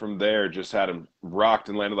 And then from there, just had him rocked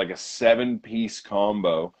and landed like a 7-piece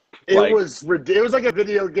combo. It was like a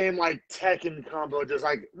video game, like Tekken combo, just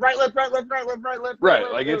like right, left, right, left, right, left, right, left. Right.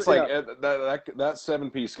 Right, like left, it's like that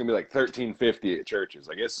 7-piece can be like $13.50 at churches.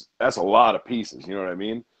 I guess that's a lot of pieces. You know what I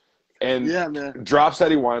mean? And yeah, man. Drops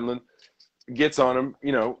Eddie Wineland. Gets on him,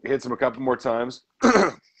 you know, hits him a couple more times,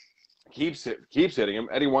 keeps hitting him.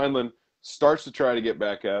 Eddie Wineland starts to try to get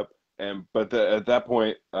back up, but at that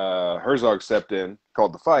point, Herzog stepped in,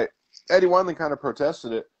 called the fight. Eddie Wineland kind of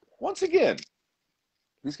protested it. Once again,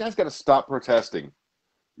 these guys got to stop protesting.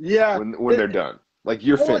 Yeah, when they're done, like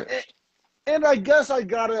you're finished. And I guess I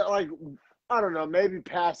gotta I don't know, maybe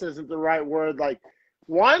pass isn't the right word. Like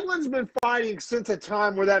Wineland's been fighting since a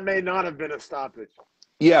time where that may not have been a stoppage.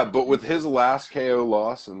 Yeah, but with his last KO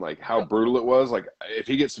loss and like how brutal it was, like if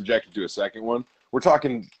he gets subjected to a second one, we're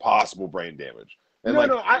talking possible brain damage. And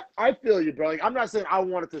I feel you, bro. Like, I'm not saying I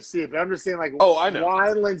wanted to see it, but I'm just saying like I know.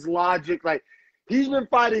 Wineland's logic, like he's been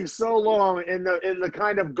fighting so long in the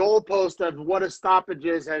kind of goalpost of what a stoppage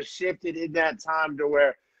is has shifted in that time to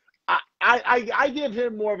where I give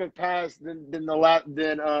him more of a pass than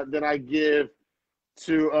I give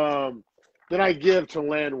to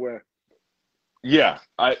Landwehr. Yeah,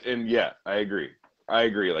 I agree.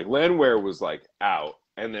 Like Landwehr was like out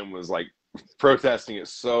and then was like protesting it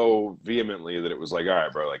so vehemently that it was like, all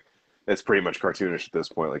right, bro, like it's pretty much cartoonish at this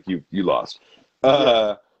point. Like you lost.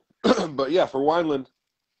 Yeah. But yeah, for Wineland,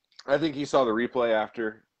 I think he saw the replay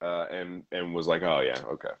after and was like, oh yeah,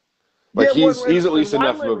 okay. Like Yeah, he's at when least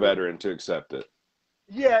enough of a Wineland, veteran to accept it.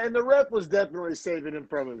 yeah, and the rep was definitely saving him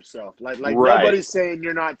from himself. Like Right. nobody's saying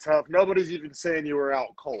you're not tough. Nobody's even saying you were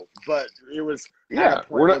out cold. But it was at Yeah, a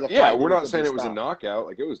point we're where not. the Yeah, fight we're needed not to saying be it was a stopped. knockout.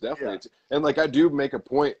 Like it was definitely, Yeah. and like I do make a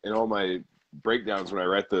point in all my breakdowns when I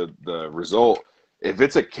write the result. If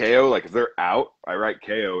it's a KO, like if they're out, I write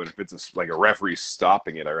KO, and if it's like a referee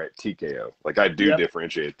stopping it, I write TKO. Like I do Yep.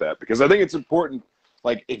 differentiate that because I think it's important.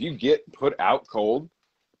 Like if you get put out cold,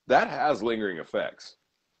 that has lingering effects.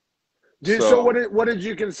 Dude, so what did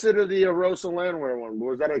you consider the Rosa Landwehr one?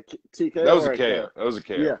 Was that a TKO that was or a a KO. KO? That was a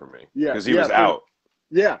KO Yeah. for me Yeah. because he was out.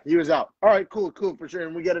 Yeah, he was out. All right, cool, for sure.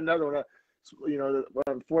 And we get another one.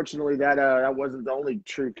 Unfortunately, that wasn't the only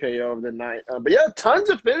true KO of the night. But yeah, tons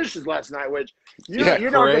of finishes last night, which you're not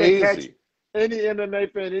going to catch any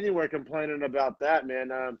MMA fan anywhere complaining about that,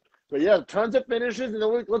 man. But yeah, tons of finishes. And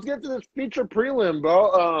then let's get to this feature prelim,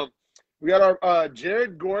 bro. We got our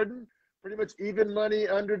Jared Gordon, pretty much even money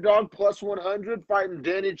underdog, plus 100, fighting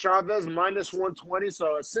Danny Chavez, minus 120.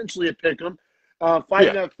 So essentially a pick 'em.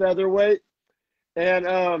 Fighting at featherweight.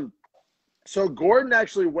 And so Gordon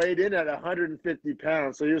actually weighed in at 150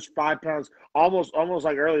 pounds. So he was 5 pounds, almost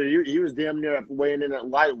like earlier. He was damn near weighing in at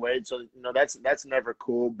lightweight. So that's never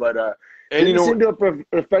cool. But And didn't seem to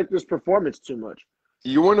affect his performance too much.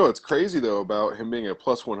 You want to know what's crazy though about him being a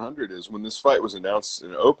plus 100 is when this fight was announced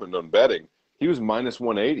and opened on betting, he was minus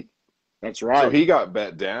 180. That's right. So he got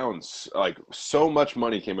bet down. Like so much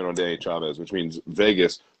money came in on Danny Chavez, which means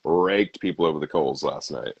Vegas raked people over the coals last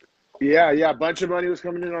night. Yeah, a bunch of money was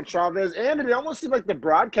coming in on Chavez, and it almost seemed like the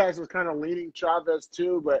broadcast was kind of leaning Chavez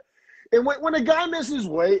too. But when a guy misses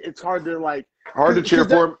weight, it's hard to cheer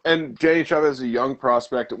for him. And Danny Chavez is a young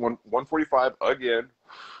prospect at 145 again.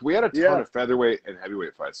 We had a ton of featherweight and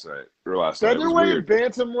heavyweight fights tonight or last night. It was weird.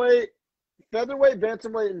 Featherweight,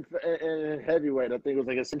 bantamweight, and heavyweight. I think it was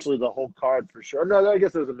like essentially the whole card for sure. No, I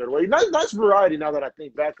guess it was a middleweight. Nice variety now that I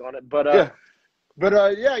think back on it. But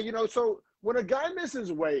so when a guy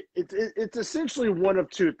misses weight, it's essentially one of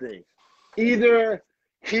two things. Either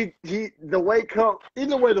the weight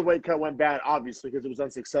cut went bad, obviously, because it was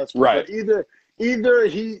unsuccessful. Right. But either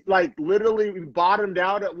he like literally bottomed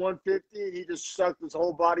out at 150 and he just sucked his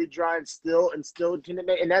whole body dry and still didn't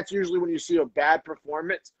make, and that's usually when you see a bad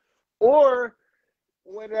performance, or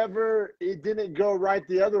whenever it didn't go right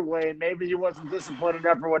the other way and maybe he wasn't disciplined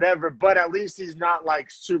enough or whatever, but at least he's not like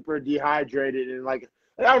super dehydrated and like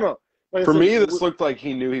I don't know. Like For me, this looked like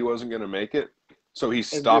he knew he wasn't going to make it, so he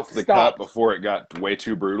stopped the cut before it got way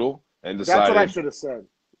too brutal and decided. That's what I should have said.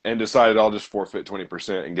 And decided I'll just forfeit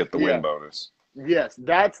 20% and get the win bonus. Yes,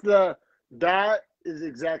 that is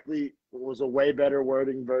exactly was a way better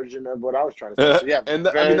wording version of what I was trying to say. So, yeah, and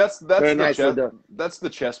that's the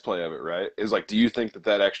chess play of it, right? Is like, do you think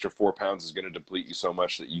that extra 4 pounds is going to deplete you so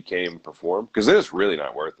much that you can't even perform? Because then it's really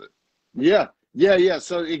not worth it. Yeah.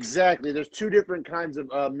 So exactly, there's two different kinds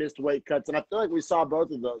of missed weight cuts, and I feel like we saw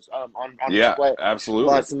both of those on display absolutely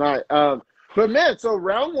last night. But man, so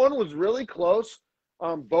round one was really close.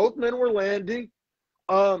 Both men were landing.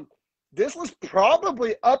 This was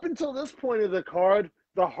probably, up until this point of the card,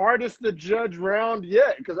 the hardest to judge round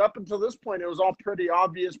yet, because up until this point, it was all pretty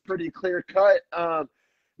obvious, pretty clear cut.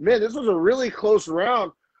 Man, this was a really close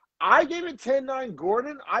round. I gave it 10-9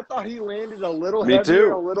 Gordon. I thought he landed a little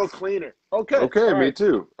heavier, a little cleaner. Okay, me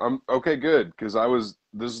too. I'm okay, good, because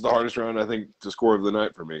this is the hardest round, I think, to score of the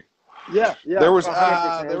night for me. Yeah. There was a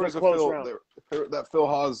close round. That Phil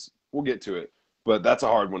Haas, we'll get to it, but that's a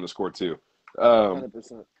hard one to score too.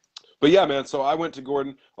 100%. But yeah, man, so I went to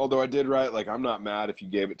Gordon, although I did write, like, I'm not mad if you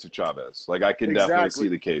gave it to Chavez. Like, I can definitely see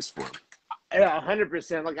the case for him. Yeah,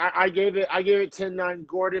 100%. Like, I gave it 10-9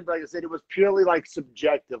 Gordon, but like I said, it was purely, like,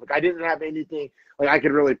 subjective. Like, I didn't have anything, like, I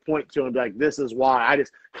could really point to and be like, this is why. I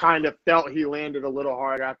just kind of felt he landed a little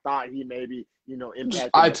harder. I thought he maybe, impacted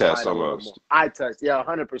eye test almost. Eye test, yeah,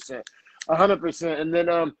 100%. 100%. And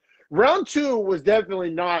then round two was definitely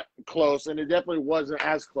not close, and it definitely wasn't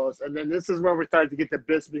as close. And then this is where we started to get the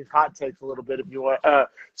Bisping's hot takes a little bit, if you want.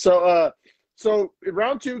 So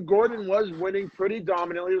round two, Gordon was winning pretty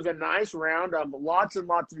dominantly. It was a nice round. Lots and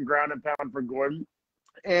lots of ground and pound for Gordon.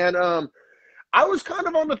 And I was kind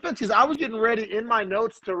of on the fence because I was getting ready in my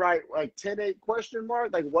notes to write like 10-8 question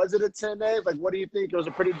mark. Like, was it a 10-8? Like, what do you think? It was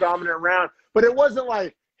a pretty dominant round. But it wasn't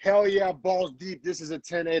like, hell yeah, balls deep, this is a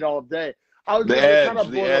 10-8 all day. I was the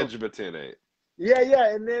edge of a 10-8.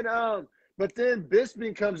 Yeah. And then but then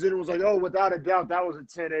Bisping comes in and was like, oh, without a doubt, that was a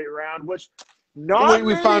 10-8 round, which Not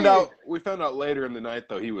We found many. out later in the night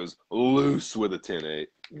though he was loose with a 10-8.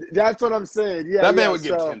 That's what I'm saying. Yeah, That man yeah. would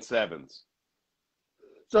give 10-7s.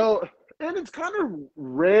 So, and it's kind of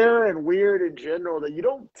rare and weird in general that you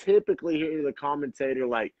don't typically hear the commentator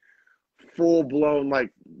like full blown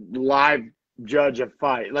like live judge a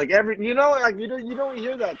fight. Like you don't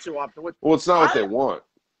hear that too often. Well, it's not what they want.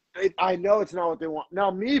 I know it's not what they want.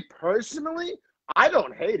 Now, me personally, I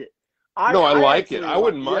don't hate it. I I like it. actually I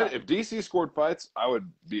wouldn't mind yeah. if DC scored fights. I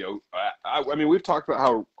would be. I mean, we've talked about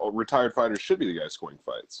how retired fighters should be the guys scoring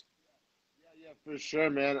fights. Yeah, for sure,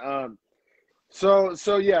 man. So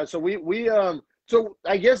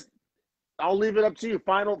I guess I'll leave it up to you.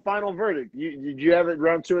 Final verdict. Did you have it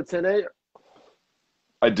round 2 at 10-8?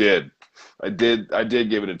 I did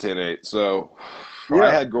give it a 10-8. So yeah.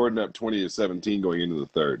 I had Gordon up 20-17 going into the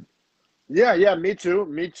third. Yeah, me too.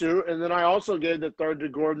 And then I also gave the third to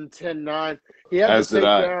Gordon 10-9. He had the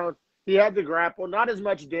takedown. He had the grapple. Not as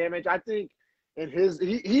much damage. I think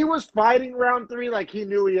he was fighting round 3 like he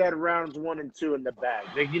knew he had rounds 1 and 2 in the bag.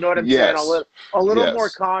 Like, you know what I'm saying? A little more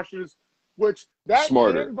cautious, which that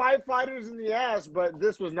can bite fighters in the ass, but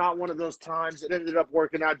this was not one of those times. It ended up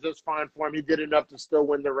working out just fine for him. He did enough to still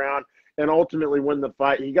win the round and ultimately win the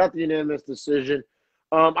fight. He got the unanimous decision.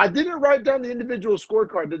 I didn't write down the individual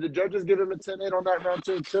scorecard. Did the judges give him a 10-8 on that round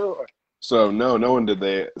 2 too? So no one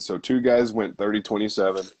did. So 2 guys went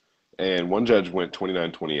 30-27, and 1 judge went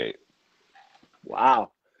 29-28. Wow.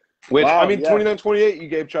 Which, I mean, 29-28, you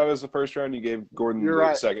gave Chavez the first round, you gave Gordon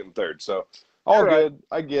the second and third. So all good.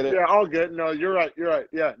 I get it. Yeah, all good. No, you're right.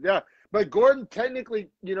 Yeah. But Gordon technically,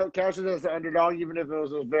 counted as the underdog, even if it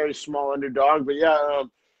was a very small underdog. But yeah,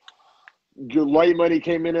 light money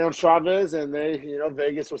came in on Chavez, and they,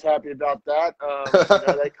 Vegas was happy about that.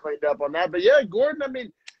 They cleaned up on that. But yeah, Gordon, I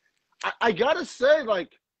mean, I gotta say,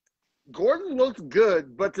 like, Gordon looked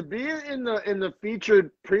good, but to be in the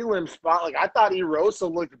featured prelim spot, like, I thought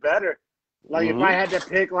Erosa looked better. Like, if I had to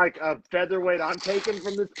pick like a featherweight I'm taking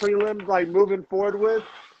from this prelim, like moving forward with,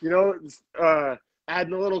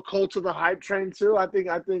 adding a little Colt to the hype train too. I think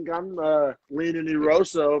I'm leaning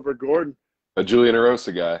Erosa over Gordon. A Julian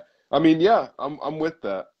Erosa guy. I mean, yeah, I'm with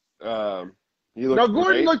that.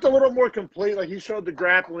 Gordon looked a little more complete. Like, he showed the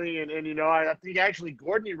grappling, and I think actually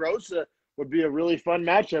Gordon Erosa would be a really fun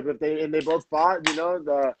matchup if they both fought.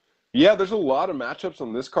 Yeah, there's a lot of matchups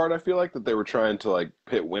on this card. I feel like that they were trying to like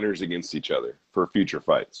pit winners against each other for future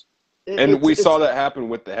fights, and we saw that happen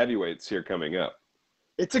with the heavyweights here coming up.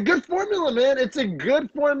 It's a good formula, man. It's a good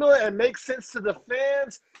formula. It makes sense to the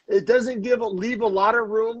fans. It doesn't leave a lot of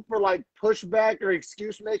room for like pushback or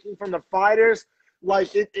excuse making from the fighters.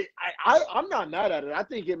 Like I'm not mad at it. I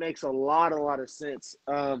think it makes a lot of sense.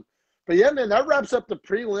 But yeah, man, that wraps up the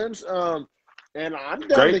prelims. And I'm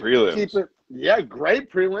down to keep it. Yeah,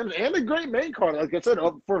 great prelims and a great main card. Like I said,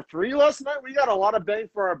 for 3 last night, we got a lot of bang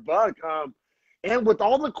for our buck. And with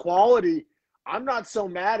all the quality, I'm not so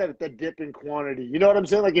mad at the dip in quantity. You know what I'm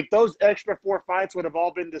saying? Like, if those extra 4 fights would have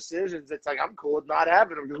all been decisions, it's like I'm cool with not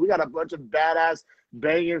having them because we got a bunch of badass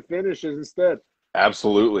banging finishes instead.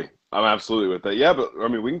 Absolutely. I'm absolutely with that. Yeah, but I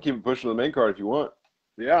mean, we can keep pushing the main card if you want.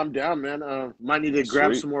 Yeah, I'm down, man. Might need to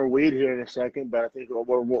grab some more weed here in a second, but I think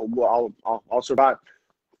I'll survive.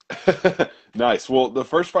 Nice. Well, the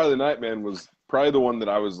first fight of the night, man, was probably the one that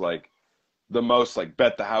I was like the most like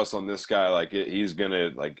bet the house on this guy. Like he's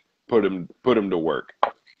gonna like put him to work.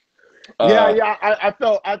 I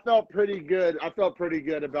felt pretty good. I felt pretty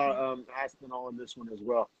good about Aspinall in this one as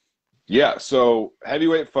well. Yeah. So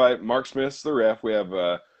heavyweight fight. Mark Smith's the ref. We have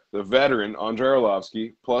the veteran Andrei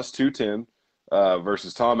Arlovsky plus 210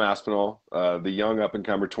 versus Tom Aspinall, the young up and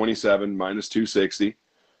comer 27 minus 260.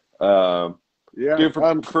 Dude,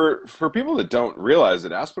 for people that don't realize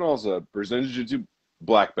it, Aspinall's a Brazilian Jiu-Jitsu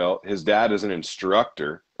black belt. His dad is an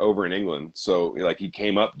instructor over in England, so like he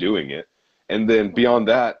came up doing it. And then beyond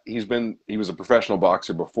that, he was a professional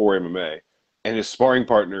boxer before MMA, and his sparring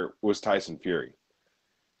partner was Tyson Fury.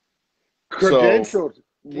 Credentialed.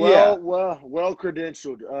 Well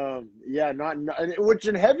credentialed. Which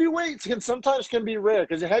in heavyweights sometimes can be rare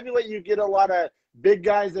because in heavyweight you get a lot of big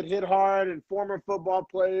guys that hit hard and former football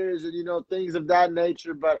players and things of that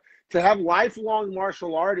nature. But to have lifelong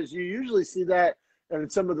martial artists, you usually see that in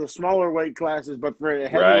some of the smaller weight classes. But for a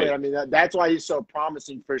heavyweight, I mean that's why he's so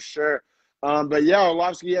promising for sure. But yeah,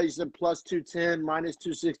 Arlovsky, you said plus 210, minus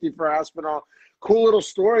 260 for Aspinall. Cool little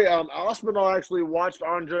story. Aspinall actually watched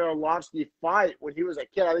Andrei Arlovsky fight when he was a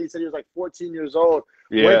kid. I think he said he was like 14 years old.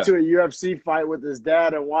 Yeah. Went to a UFC fight with his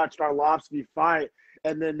dad and watched Arlovsky fight.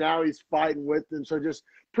 And then now he's fighting with him. So just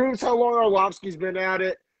proves how long Arlovsky's been at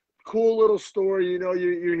it. cool little story. You know,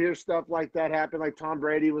 you hear stuff like that happen. Like Tom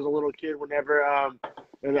Brady was a little kid whenever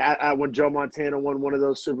when Joe Montana won one of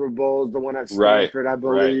those Super Bowls, the one at Stanford, I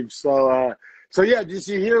believe. Right. So yeah, just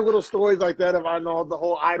you hear little stories like that of, I know, the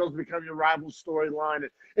whole idols become your rival storyline.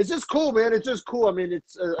 It's just cool, man. It's just cool. I mean,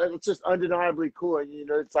 it's just undeniably cool. And, you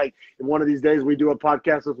know, it's like one of these days we do a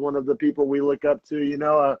podcast with one of the people we look up to, you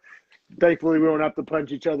know. Thankfully, we don't have to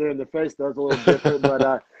punch each other in the face. That's a little different,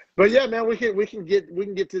 but yeah, man, we can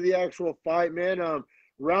get to the actual fight, man.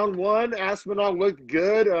 Round one, Aspinall looked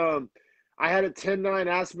good. I had a 10-9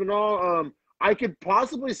 Aspinall. I could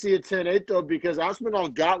possibly see a 10-8 though, because Aspinall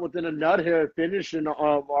got within a nut hair of finishing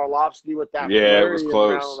Arlovsky with that. Yeah, it was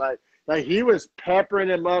close. Like he was peppering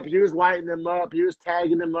him up, he was lighting him up, he was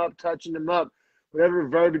tagging him up, touching him up. Whatever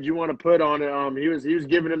verbiage you want to put on it, he was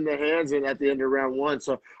giving him the hands in at the end of round one.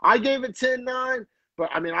 So I gave it 10-9, but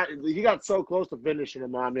I mean, he got so close to finishing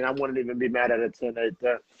him. I mean, I wouldn't even be mad at a 10-8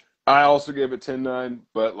 there. I also gave it 10-9,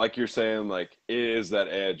 but like you're saying, like it is that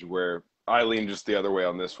edge where I lean just the other way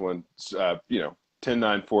on this one.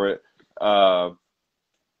 10-9 for it.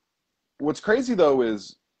 What's crazy though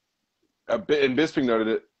is, and Bisping noted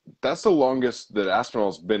it, that's the longest that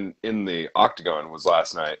Aspinall's been in the octagon was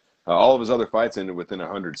last night. All of his other fights ended within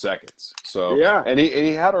 100 seconds. So yeah, and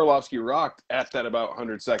he had Arlovsky rocked at that about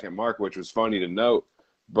 100-second mark, which was funny to note.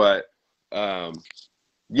 But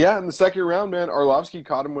yeah, in the second round, man, Arlovsky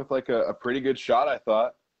caught him with like a pretty good shot, I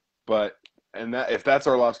thought. But if that's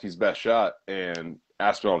Arlovsky's best shot and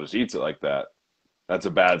Aspinall just eats it like that, that's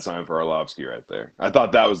a bad sign for Arlovsky right there. I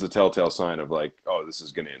thought that was the telltale sign of like, oh, this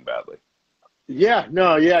is going to end badly. Yeah,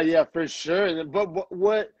 no, yeah, for sure. But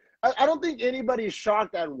what I don't think anybody's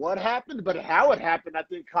shocked at what happened, but how it happened, I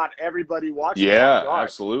think, caught everybody watching. Yeah,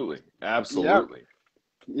 absolutely.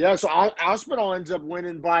 Yeah, so Aspinall ends up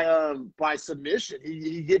winning by submission.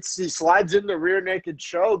 He slides in the rear naked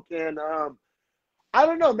choke, and I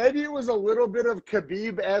don't know, maybe it was a little bit of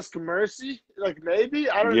Khabib-esque mercy, like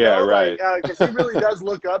maybe, I don't know, right. like because he really does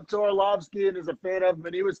look up to Arlovsky and is a fan of him,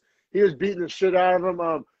 and he was beating the shit out of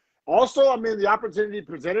him. Also, I mean, the opportunity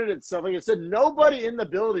presented itself. Like I said, nobody in the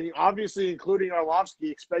building, obviously including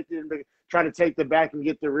Arlovsky, expected him to try to take the back and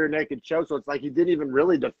get the rear naked choke. So it's like he didn't even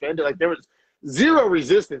really defend it. Like there was zero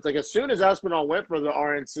resistance. Like as soon as Aspinall went for the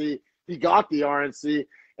RNC, he got the RNC,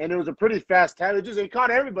 and it was a pretty fast tap. It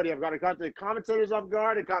caught everybody off guard. It caught the commentators off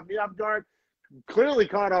guard. It caught me off guard. Clearly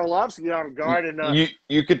caught Arlovsky off guard. And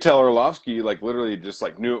you could tell Arlovsky like literally just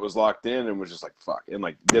like knew it was locked in and was just like fuck, and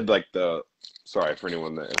like did like the sorry for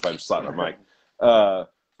anyone that if I just slapped my mic,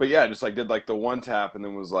 but yeah, just like did like the one tap and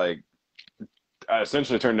then was like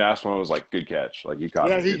essentially turned to Aspinall and was like good catch, like you caught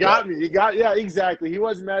me. Yeah, he got me. Yeah, exactly. He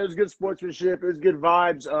wasn't mad. It was good sportsmanship. It was good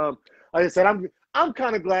vibes. Like I said, I'm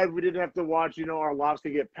kind of glad we didn't have to watch,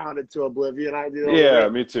 Arlovsky get pounded to oblivion.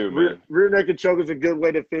 Me too, man. Rear naked choke is a good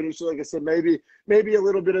way to finish. Like I said, maybe a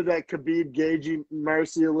little bit of that Khabib gauging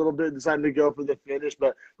mercy a little bit, deciding to go for the finish.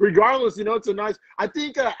 But regardless, it's a nice. I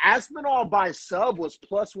think Aspinall by sub was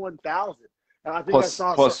plus 1,000. I think I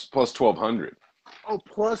saw plus 1,200. Oh,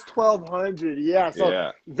 plus 1,200. Yeah. So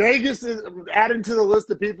yeah. Vegas is adding to the list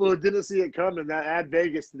of people who didn't see it coming. That add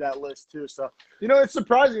Vegas to that list too. So, it's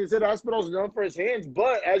surprising. You said Aspinall's known for his hands,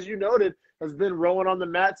 but as you noted, has been rolling on the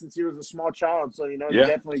mat since he was a small child. So, he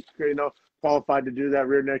definitely, qualified to do that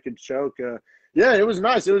rear naked choke. Yeah, it was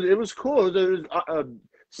nice. It was cool. It was a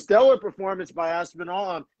stellar performance by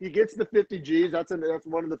Aspinall. He gets the 50 Gs. That's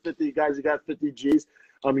one of the 50 guys who got 50 Gs.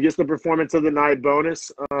 He gets the performance of the night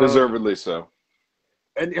bonus. Deservedly so.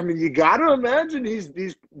 And I mean, you got to imagine he's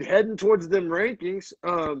heading towards them rankings.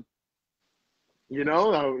 He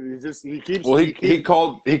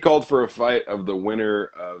called for a fight of the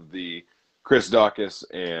winner of the Chris Daukaus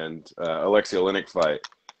and Alexei Oleinik fight.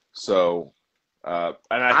 So, and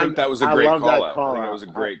I think that was a great call out. I think it was a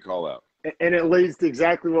great call out. And it leads to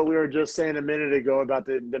exactly what we were just saying a minute ago about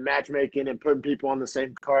the matchmaking and putting people on the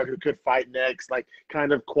same card who could fight next, like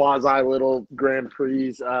kind of quasi little Grand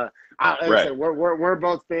Prix. Right. Said, we're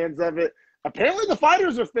both fans of it. Apparently the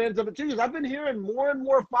fighters are fans of it too, because I've been hearing more and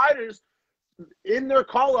more fighters in their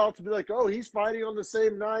call out to be like, oh, he's fighting on the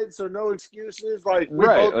same night, so no excuses. Like, we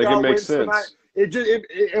both got it makes sense. Tonight.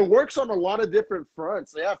 It works on a lot of different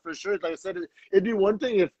fronts. Yeah, for sure. Like I said, it'd be one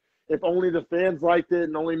thing if only the fans liked it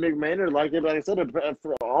and only Mick Maynard liked it. But like I said,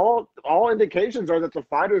 for all indications are that the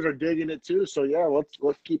fighters are digging it too. So yeah,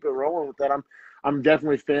 let's keep it rolling with that. I'm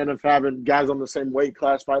definitely a fan of having guys on the same weight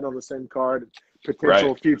class fighting on the same card,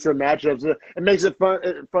 potential future matchups. It makes it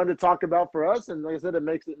fun to talk about for us, and like I said, it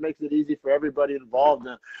makes it easy for everybody involved.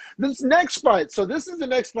 This next fight, so this is the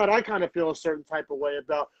next fight I kind of feel a certain type of way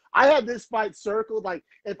about. I had this fight circled. Like,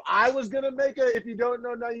 if I was going to make if you don't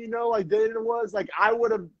know, now you know, like Dana was, like, I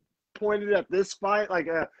would have pointed at this fight. Like,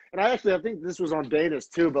 and I think this was on Dana's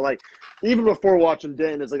too, but like, even before watching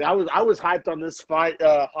Dana's, like, I was hyped on this fight,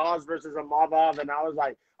 Haas versus Imavov, and I was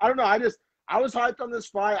like, I don't know, I was hyped on this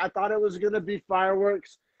fight. I thought it was going to be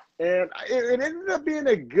fireworks, and it ended up being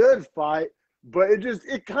a good fight. But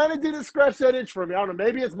it kind of didn't scratch that itch for me. I don't know.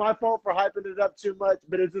 Maybe it's my fault for hyping it up too much,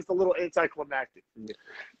 but it's just a little anticlimactic for me.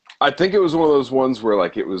 I think it was one of those ones where,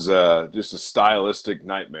 like, it was just a stylistic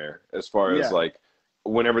nightmare as far as, like,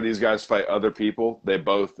 whenever these guys fight other people, they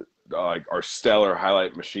both are stellar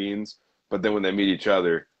highlight machines. But then when they meet each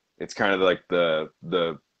other, it's kind of like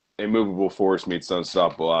the immovable force meets the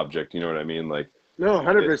unstoppable object. You know what I mean? Like, no,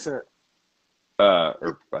 100%.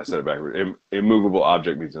 Or I said it backwards. Immovable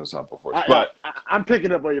object meets unstoppable force. But I'm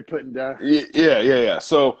picking up what you're putting down. Yeah.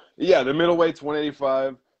 So the middleweight's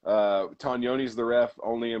 185. Tanyoni's the ref.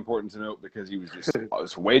 Only important to note because he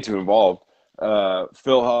was way too involved.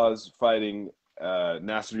 Phil Haas fighting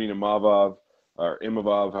Nasruddin Imavov, or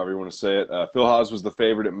Imavov, however you want to say it. Phil Haas was the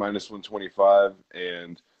favorite at -125,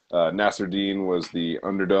 and Nasruddin was the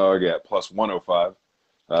underdog at +105.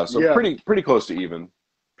 So pretty close to even.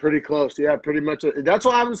 Pretty close, yeah, pretty much. That's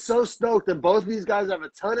why I was so stoked. And both these guys have a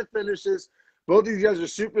ton of finishes. Both these guys are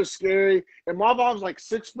super scary. And Mavov's like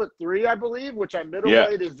 6'3", I believe, which at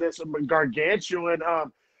middleweight is this gargantuan.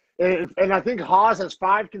 And I think Haas has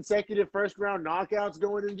 5 consecutive first-round knockouts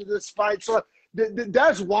going into this fight. So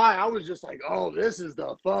that's why I was just like, oh, this is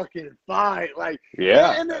the fucking fight. Like,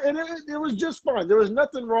 and it was just fun. There was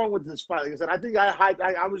nothing wrong with this fight. Like I said, I think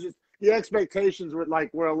I was just, the expectations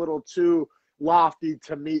were a little too lofty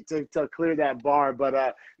to clear that bar,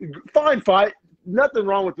 but fine fight. Nothing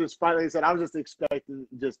wrong with this fight. Like I said, I was just expecting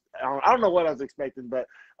I don't know what I was expecting, but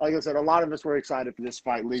like I said, a lot of us were excited for this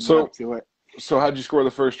fight leading up to it. So how'd you score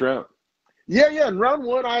the first round? Yeah. In round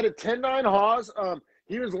 1, I had a 10-9 Haas.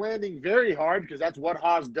 He was landing very hard because that's what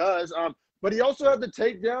Haas does. But he also had the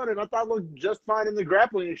takedown, and I thought looked just fine in the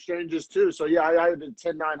grappling exchanges too. So yeah, I had a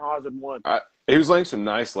 10-9 Haas in 1. He was laying some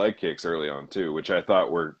nice leg kicks early on too, which I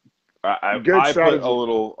thought were. I put a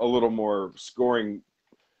little more scoring.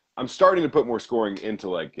 I'm starting to put more scoring into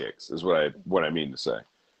leg kicks, is what I mean to say,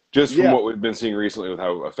 just from what we've been seeing recently with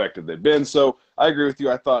how effective they've been. So I agree with you.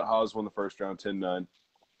 I thought Haas won the first round 10-9.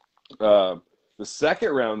 The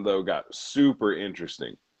second round though got super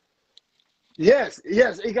interesting. Yes,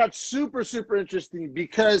 it got super interesting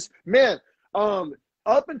because man,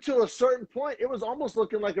 up until a certain point, it was almost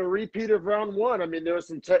looking like a repeat of round 1. I mean, there was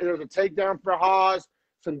a takedown for Haas.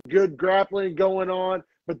 Some good grappling going on.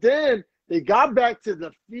 But then they got back to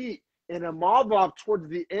the feet, and Imavov towards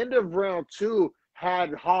the end of round 2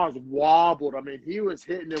 had Haas wobbled. I mean, he was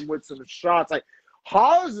hitting him with some shots. Like,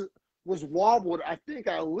 Haas was wobbled, I think,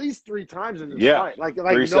 at least 3 times in this fight. Like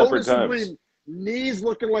 3 separate times. Knees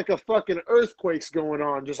looking like a fucking earthquake's going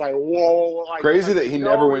on. Just like, whoa. Like, crazy that he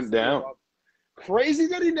never went down. Crazy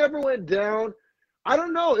that he never went down. I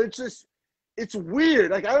don't know. It's just... It's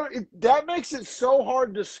weird. Like that makes it so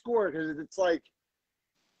hard to score because it's like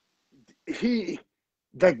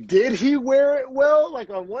did he wear it well? Like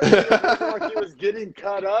on one hand, it looked like he was getting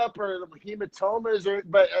cut up or hematomas,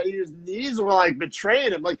 but his knees were like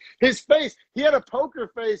betraying him. Like his face, he had a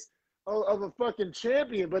poker face of a fucking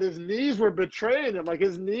champion, but his knees were betraying him. Like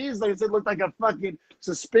his knees, like I said, looked like a fucking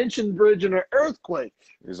suspension bridge in an earthquake.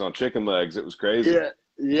 He was on chicken legs. It was crazy.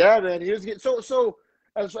 Yeah, man. He was getting so.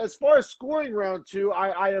 As far as scoring round 2,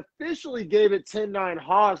 I officially gave it 10-9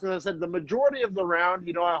 Haas. And I said the majority of the round,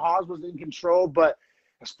 Haas was in control. But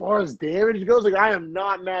as far as damage goes, like I am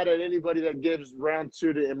not mad at anybody that gives round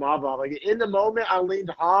 2 to Imavov. Like in the moment, I leaned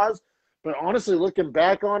Haas. But honestly, looking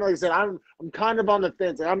back on it, like I said, I'm kind of on the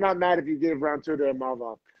fence. Like, I'm not mad if you give round 2 to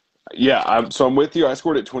Imavov. Yeah, I'm with you. I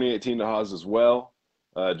scored it 2018 to Haas as well,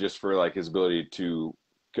 just for like his ability to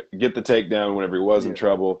get the takedown whenever he was in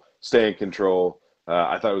trouble, stay in control.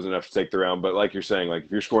 I thought it was enough to take the round, but like you're saying, like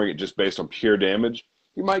if you're scoring it just based on pure damage,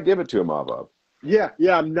 you might give it to Imavov. Yeah,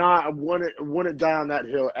 I'm not. I wouldn't die on that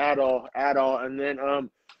hill at all. And then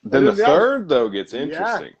the third though gets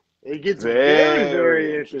interesting. Yeah, it gets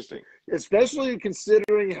very interesting, especially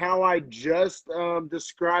considering how I just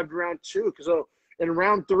described round 2. So in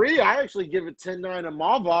round 3, I actually give it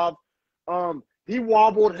 10-9 Imavov. He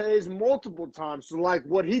wobbled Hayes multiple times. So like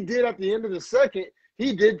what he did at the end of the second,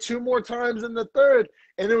 he did 2 more times in the third,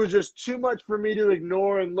 and it was just too much for me to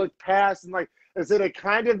ignore and look past. And like I said, I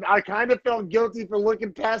kind of felt guilty for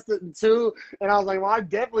looking past it in 2, and I was like, well, I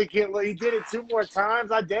definitely can't look. He did it 2 more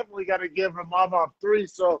times. I definitely got to give him off 3.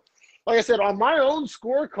 So, like I said, on my own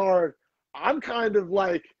scorecard, I'm kind of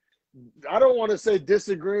like I don't want to say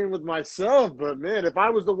disagreeing with myself, but man, if I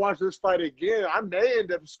was to watch this fight again, I may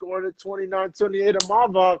end up scoring it 29-28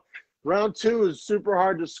 Amavov. Round 2 is super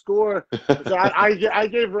hard to score. So I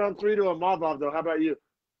gave round 3 to Amavov, though. How about you?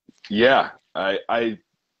 Yeah, I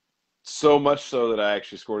so much so that I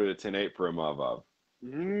actually scored it at 10-8 for Amavov.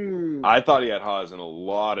 I thought he had Haas in a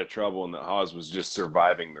lot of trouble and that Haas was just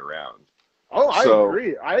surviving the round. Oh, I So,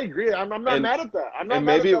 agree. I agree. I'm not mad at that. I'm not and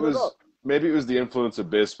mad maybe at it that at all. maybe it was the influence of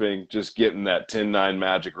Bisping just getting that 10-9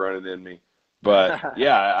 magic running in me. But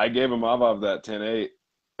yeah, I gave Amavov that 10-8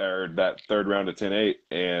 or that third round of 10-8,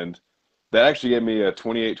 and that actually gave me a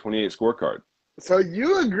 28-28 scorecard. So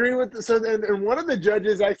you agree with this? And one of the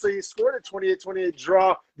judges actually scored a 28-28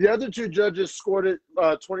 draw. The other two judges scored it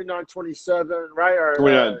 29-27, right? Or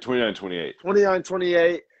 29-28.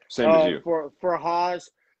 29-28. Same as you. For Haas.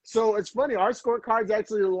 So it's funny. Our scorecards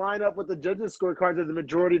actually line up with the judges' scorecards of the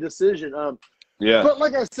majority decision. Yeah. But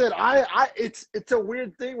like I said, it's a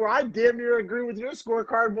weird thing where I damn near agree with your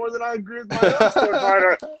scorecard more than I agree with my own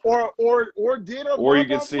scorecard, or did a or you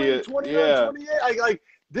can see it. 29-28. Like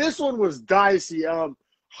this one was dicey.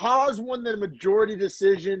 Haas won the majority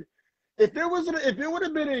decision. If it would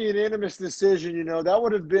have been a unanimous decision, you know, that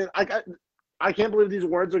would have been. I can't believe these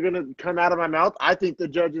words are going to come out of my mouth. I think the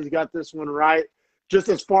judges got this one right, just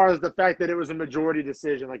as far as the fact that it was a majority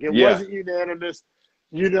decision. Like it wasn't unanimous.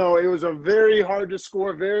 You know, it was a very hard to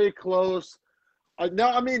score, very close. If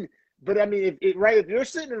you're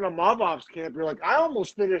sitting in Amavov's camp, you're like, I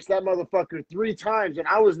almost finished that motherfucker 3 times, and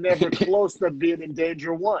I was never close to being in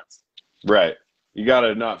danger once. Right. You got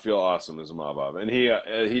to not feel awesome as Amavov. And he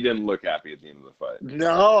didn't look happy at the end of the fight.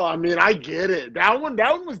 No, I mean, I get it. That one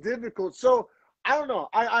was difficult. So, I don't know.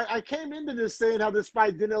 I came into this saying how this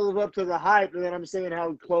fight didn't live up to the hype, and then I'm saying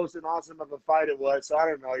how close and awesome of a fight it was. So, I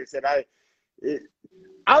don't know. Like I said,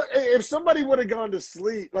 if somebody would have gone to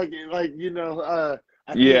sleep, I think it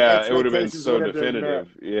would have been so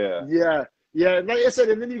definitive. Yeah. And like I said,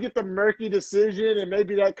 and then you get the murky decision, and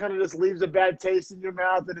maybe that kind of just leaves a bad taste in your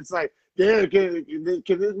mouth, and it's like, damn, can we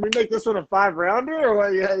make this one a 5-rounder? Or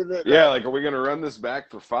what? Like, are we going to run this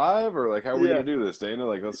back for 5? Or, like, how are we going to do this, Dana?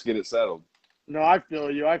 Like, let's get it settled. No, I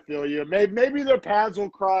feel you. Maybe their paths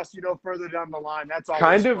will cross, further down the line. That's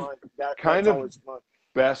always fun. That's always fun.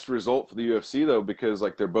 Best result for the UFC, though, because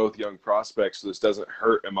like they're both young prospects, so this doesn't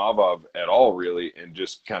hurt Imavov at all, really, and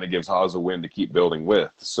just kind of gives Haas a win to keep building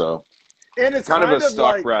with. So, and it's kind of a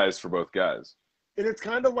stock rise for both guys. And it's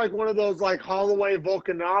kind of like one of those like Holloway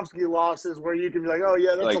Volkanovski losses where you can be like, oh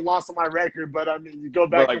yeah, that's a loss on my record, but I mean, you go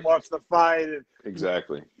back and watch the fight, and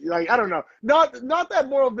exactly. Like I don't know, not that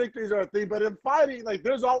moral victories are a thing, but in fighting, like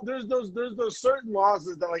there's those certain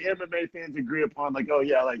losses that like MMA fans agree upon, like oh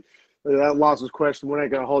yeah, like. That loss was questioned. We're not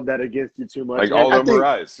going to hold that against you too much. Like all the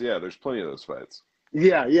Moraes. Yeah, there's plenty of those fights.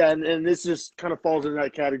 Yeah, and this just kind of falls in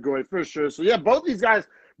that category for sure. So, yeah, both these guys,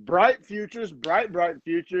 bright futures. And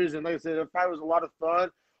like I said, the fight was a lot of fun.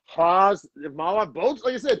 Haas, Imavov, both,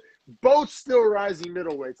 like I said, both still rising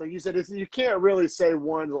middleweights. Like you said, you can't really say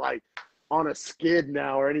one's like on a skid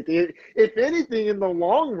now or anything. If anything, in the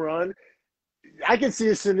long run, I can see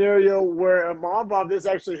a scenario where Imavov, this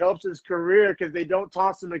actually helps his career because they don't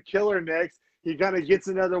toss him a killer next. He kind of gets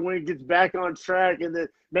another win, gets back on track, and then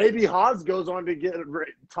maybe Haas goes on to get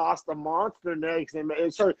tossed a monster next. And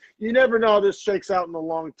so you never know how this shakes out in the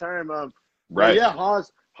long term. Right. Yeah,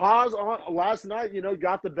 Haas on last night,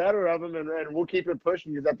 got the better of him, and we'll keep it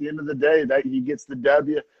pushing because at the end of the day, that he gets the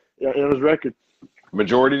W in his record.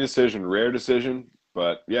 Majority decision, rare decision.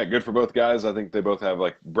 But, yeah, good for both guys. I think they both have,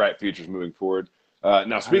 like, bright futures moving forward.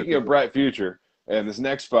 Now, speaking of bright future, and this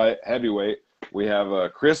next fight, heavyweight, we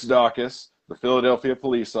have Chris Dawkins, the Philadelphia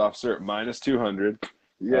police officer, at -200.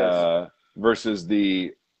 Yes. Versus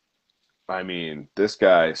this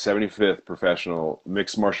guy, 75th professional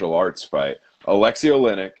mixed martial arts fight, Alexei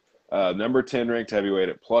Oleinik, number 10 ranked heavyweight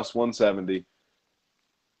at +170.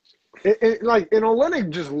 And Oleinik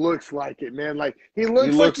just looks like it, man. Like he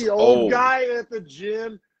looks like the old guy at the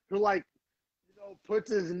gym who puts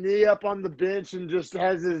his knee up on the bench and just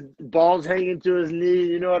has his balls hanging to his knee.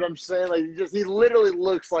 You know what I'm saying? Like he literally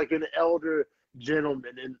looks like an elder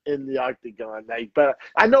gentleman in the octagon. But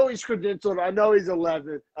I know he's credentialed. I know he's a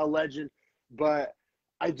legend. But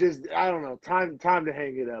I don't know. Time to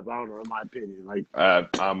hang it up. I don't know. In my opinion,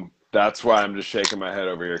 that's why I'm just shaking my head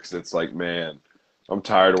over here because it's like, man. I'm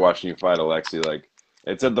tired of watching you fight, Alexei. Like,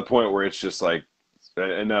 it's at the point where it's just like,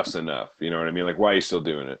 enough's enough. You know what I mean? Like, why are you still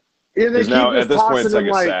doing it? Because now, at this point, it's like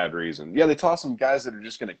a sad reason. Yeah, they toss some guys that are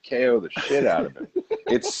just going to KO the shit out of him.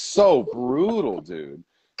 It's so brutal, dude.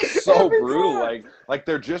 So brutal. Like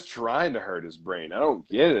they're just trying to hurt his brain. I don't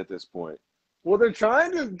get it at this point. Well, they're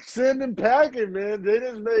trying to send him packing, man. They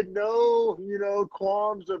just made no,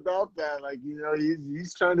 qualms about that. Like,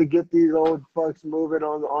 he's trying to get these old fucks moving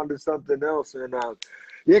onto something else. And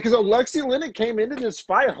yeah, because Alexei Oleinik came into this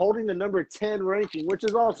fight holding the number 10 ranking, which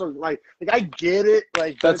is also like I get it.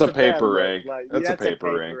 Like That's a paper rank. Like, that's yeah, a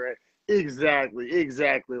paper rank.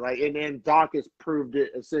 Exactly. Like, and Doc has proved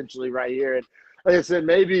it essentially right here. And like I said,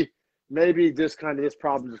 maybe this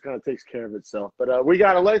problem just kind of takes care of itself. But we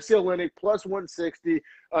got Alexei Oleinik plus 160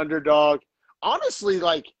 underdog. Honestly,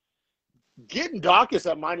 like getting Dawkins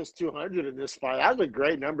at minus 200 in this fight, that was a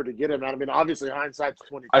great number to get him at. I mean, obviously hindsight's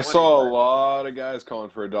 2020. I saw a lot of guys calling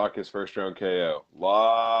for a Dawkins first round KO. A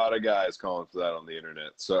lot of guys calling for that on the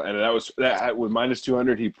internet. So, and that with minus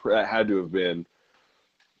 200, that had to have been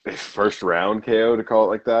a first round KO to call it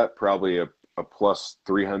like that. Probably a plus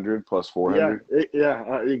 300, plus 400.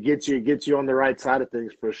 It gets you on the right side of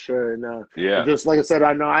things for sure. And just like I said,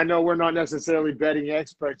 I know we're not necessarily betting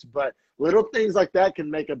experts, but little things like that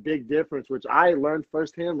can make a big difference, which I learned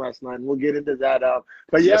firsthand last night, and we'll get into that.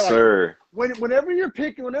 But yeah, yes, sir. Whenever you're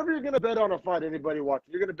going to bet on a fight, anybody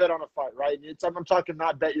watching, you're going to bet on a fight, right? I'm talking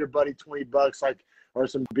not bet your buddy $20 or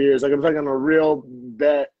some beers. Like I'm talking a real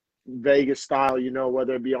bet, Vegas style,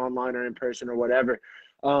 whether it be online or in person or whatever.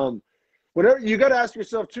 Whatever, you got to ask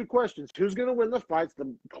yourself two questions: who's going to win the fights?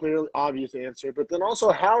 The clearly obvious answer, but then also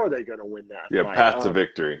how are they going to win that? Yeah, fight? path to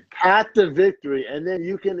victory. Path to victory, and then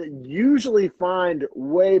you can usually find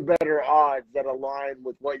way better odds that align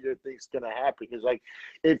with what you think's going to happen. Because like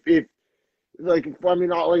like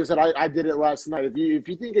I said, I did it last night. If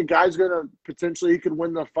you think a guy's going to potentially he could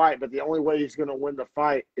win the fight, but the only way he's going to win the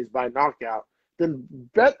fight is by knockout, then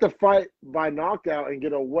bet the fight by knockout and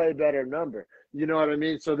get a way better number. You know what I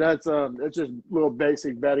mean? So that's just little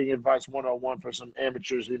basic betting advice 101 for some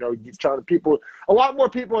amateurs. A lot more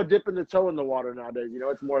people are dipping the toe in the water nowadays.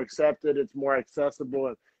 It's more accepted, it's more accessible,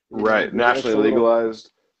 and right, nationally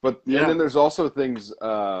legalized. But yeah. And then there's also things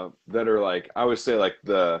that are like, I would say like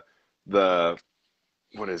the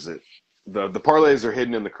what is it? The parlays are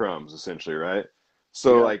hidden in the crumbs essentially, right?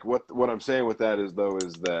 So like what I'm saying with that is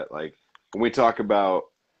that like when we talk about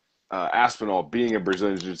Aspinall being a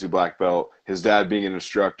Brazilian Jiu-Jitsu black belt, his dad being an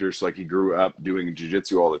instructor, so like he grew up doing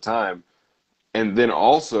Jiu-Jitsu all the time. And then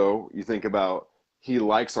also you think about he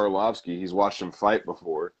likes Arlovsky. He's watched him fight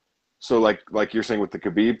before. So like you're saying with the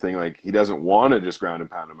Khabib thing, like he doesn't want to just ground and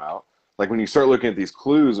pound him out. Like when you start looking at these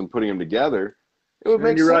clues and putting them together, it would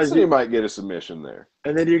make sense that he might get a submission there.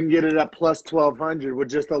 And then you can get it at plus 1,200 with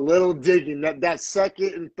just a little digging. That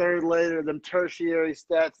second and third layer, them tertiary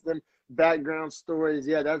stats, them background stories.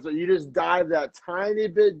 Yeah, that's what you just dive that tiny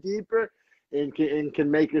bit deeper and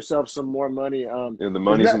can make yourself some more money. And the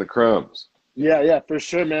money's in the crumbs. Yeah, for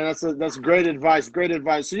sure, man. That's great advice. Great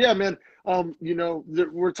advice. So yeah, man.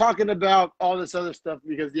 We're talking about all this other stuff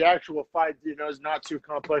because the actual fight, is not too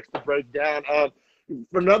complex to break down.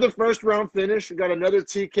 For another first round finish, we got another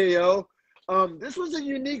TKO. This was a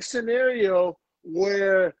unique scenario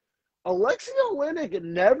where Alexei Oleinik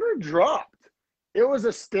never dropped. It was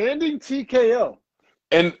a standing TKO.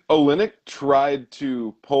 And Oleinik tried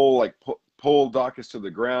to pull Dawkins to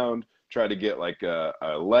the ground, try to get like a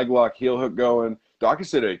leg lock, heel hook going.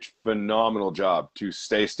 Dawkins did a phenomenal job to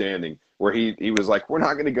stay standing, where he was like, we're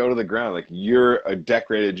not going to go to the ground. Like, you're a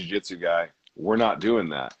decorated jiu-jitsu guy. We're not doing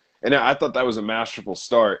that. And I thought that was a masterful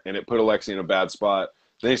start, and it put Alexei in a bad spot.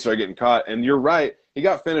 Then he started getting caught. And you're right. He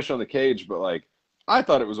got finished on the cage, but, like, I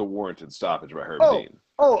thought it was a warranted stoppage by Herb Dean.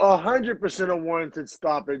 100% a warranted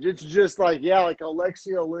stoppage. It's just like,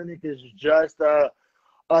 Alexei Oleinik is just a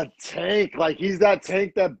tank. Like, he's that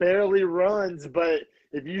tank that barely runs, but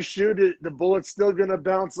if you shoot it, the bullet's still going to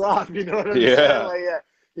bounce off. You know what I'm saying?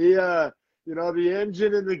 Like, the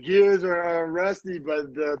engine and the gears are rusty,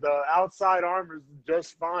 but the outside armor is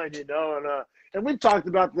just fine, and we've talked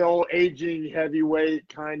about the old aging heavyweight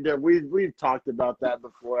kind of. We've talked about that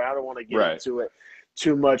before. I don't want to get into it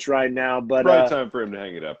too much right now, but probably time for him to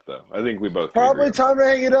hang it up, though. I think we both probably time to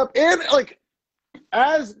hang it up. And like,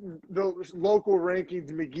 as the local rankings,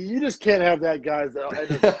 McGee, you just can't have that guy in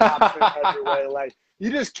the top 10 heavyweight. Like, you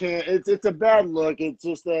just can't. It's a bad look. It's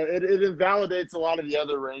just it invalidates a lot of the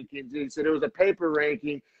other rankings. You said it was a paper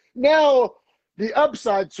ranking. Now, the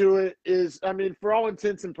upside to it is, I mean, for all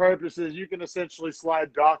intents and purposes, you can essentially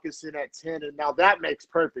slide Dawkins in at 10, and now that makes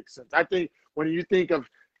perfect sense. I think when you think of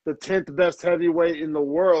the 10th best heavyweight in the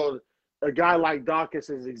world, a guy like Dawkins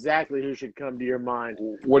is exactly who should come to your mind.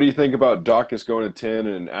 What do you think about Dawkins going to 10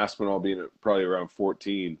 and Aspinall being probably around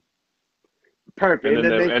 14? Perfect. And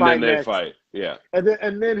then they fight. Yeah. And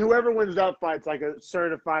then whoever wins that fight's like a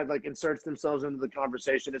certified, like, inserts themselves into the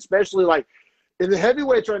conversation, especially like in the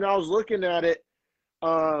heavyweights right now, I was looking at it.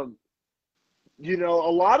 You know,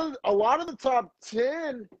 a lot of the top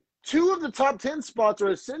 10, 2 of the top 10 spots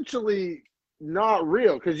are essentially not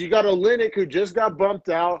real, because you got Olynyk, who just got bumped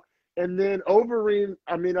out, and then Overeem.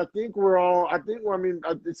 I mean,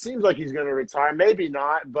 it seems like he's going to retire. Maybe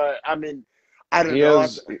not, but I mean, I don't know.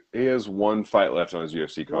 He has 1 fight left on his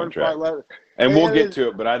UFC contract. 1 fight left. And we'll get to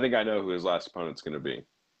it, but I think I know who his last opponent's going to be.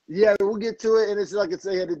 Yeah, we'll get to it, and it's like it's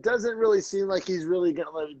saying, it doesn't really seem like he's really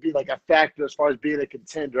going to be like a factor as far as being a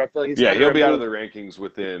contender. I feel like he'll be out of the rankings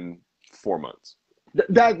within 4 months.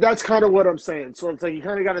 That's kind of what I'm saying. So it's like you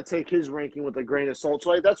kind of got to take his ranking with a grain of salt. So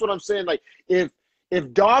like that's what I'm saying. Like if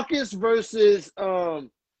Dawkins versus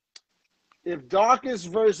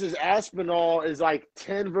Aspinall is like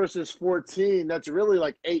 10 versus 14, that's really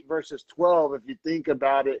like 8 versus 12 if you think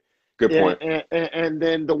about it. Good point. And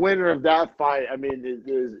then the winner of that fight, I mean,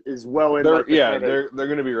 is well in. They're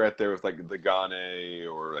going to be right there with like the Gane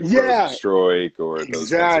or like Stroik or those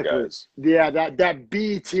kinds of guys. Yeah, that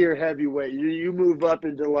B tier heavyweight. You move up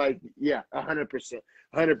into like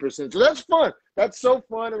 100%. So that's fun. That's so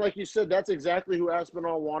fun. And like you said, that's exactly who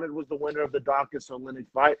Aspinall wanted, was the winner of the Dawkins Olynyk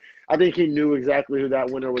fight. I think he knew exactly who that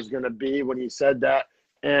winner was going to be when he said that.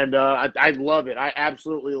 And I love it. I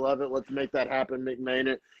absolutely love it. Let's make that happen,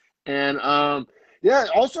 McMahon. And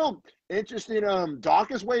also interesting.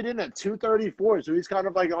 Dawkins weighed in at 234, so he's kind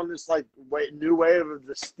of like on this like new wave of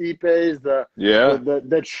the Stipes, the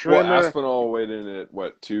Trimmer. Well, Aspinall weighed in at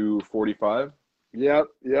what, 245? Yep.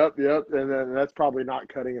 And then that's probably not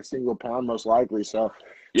cutting a single pound, most likely. So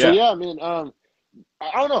I mean, I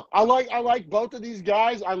don't know. I like both of these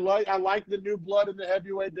guys. I like the new blood in the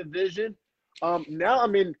heavyweight division. Now, I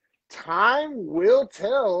mean, time will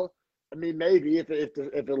tell. I mean, maybe if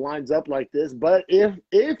it lines up like this, but if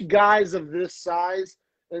guys of this size,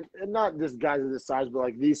 and not just guys of this size, but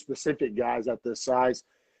like these specific guys at this size,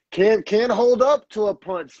 can hold up to a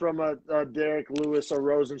punch from a Derek Lewis or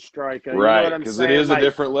Rosenstryker, right? Because it is a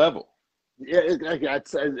different level. Yeah,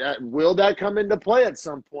 will that come into play at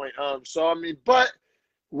some point? So I mean, but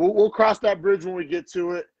we'll cross that bridge when we get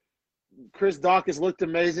to it. Chris Dawkins looked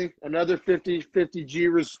amazing. Another 50-G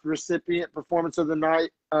recipient, performance of the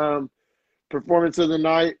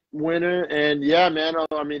night winner. And yeah, man,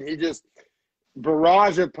 I mean, he just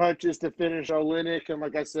barrage of punches to finish Olynyk. And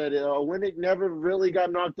like I said, Olynyk never really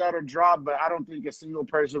got knocked out or dropped, but I don't think a single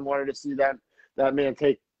person wanted to see that man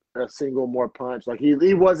take a single more punch. Like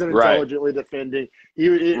he wasn't intelligently defending.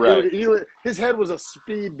 His head was a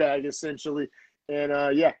speed bag essentially. And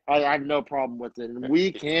I have no problem with it. And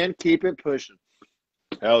we can keep it pushing.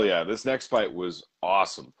 Hell yeah. This next fight was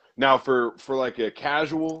awesome. Now, for like a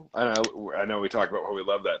casual, I know we talk about how we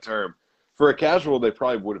love that term. For a casual, they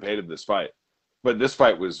probably would have hated this fight. But this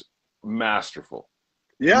fight was masterful.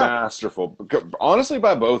 Yeah. Masterful. Honestly,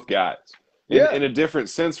 by both guys. In a different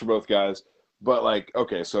sense for both guys. But, like,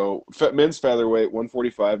 okay, so men's featherweight,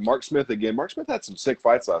 145. Mark Smith again. Mark Smith had some sick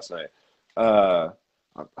fights last night. I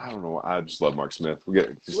don't know. I just love Mark Smith. We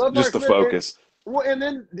get just the focus. Well, and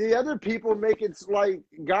then the other people make it like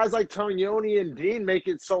guys like Tognoni and Dean make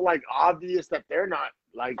it so like obvious that they're not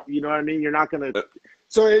like, you know what I mean? You're not gonna.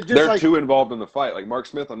 So it just they're too involved in the fight. Like Mark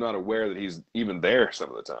Smith, I'm not aware that he's even there some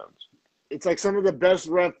of the times. It's like some of the best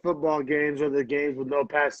ref football games are the games with no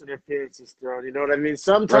pass interference is thrown. You know what I mean?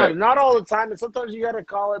 Sometimes, not all the time, and sometimes you got to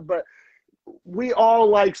call it, but we all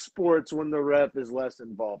like sports when the ref is less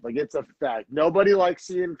involved. Like, it's a fact. Nobody likes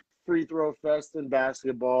seeing free throw fest in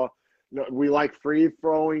basketball. No, we like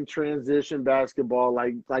free-throwing transition basketball.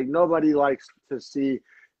 Like nobody likes to see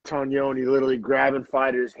Tognoni literally grabbing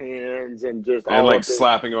fighters' hands and just and like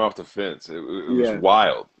slapping him off the fence. It was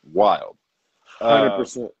wild.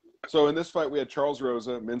 100%. So in this fight, we had Charles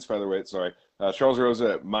Rosa, men's featherweight. Charles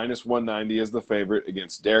Rosa at minus 190 as the favorite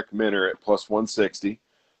against Derek Minner at plus 160.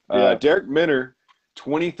 Derek Minner,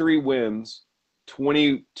 23 wins,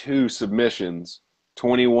 22 submissions,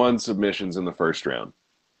 21 submissions in the first round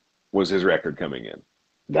was his record coming in.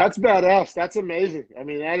 That's badass. That's amazing. I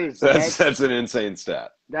mean, that's an insane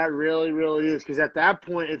stat. That really, really is, because at that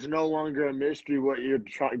point, it's no longer a mystery what you're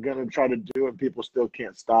going to try to do, and people still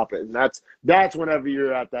can't stop it. And that's whenever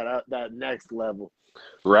you're at that next level.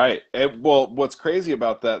 Right. Well, what's crazy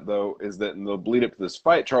about that, though, is that in the lead up to this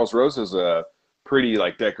fight, Charles Rosa's a pretty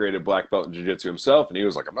decorated black belt in jiu-jitsu himself, and he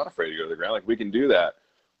was like, I'm not afraid to go to the ground. Like, we can do that.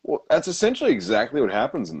 Well, that's essentially exactly what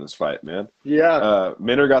happens in this fight, man. Yeah.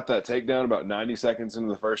 Minner got that takedown about 90 seconds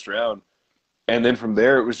into the first round. And then from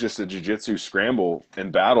there, it was just a jiu-jitsu scramble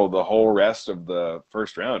and battle the whole rest of the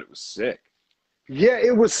first round. It was sick. Yeah,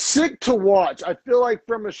 it was sick to watch. I feel like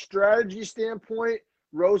from a strategy standpoint,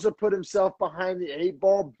 Rosa put himself behind the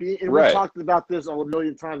 8-ball. And we Right. talked about this a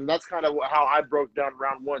million times, and that's kind of how I broke down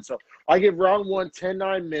round one. So I give round one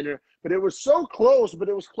 10-9 Minner, but it was so close, but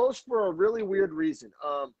it was close for a really weird reason.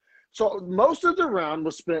 So most of the round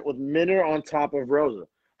was spent with Minner on top of Rosa.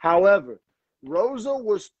 However, Rosa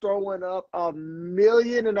was throwing up 1.5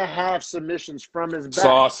 million submissions from his back.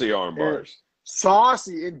 Saucy arm bars.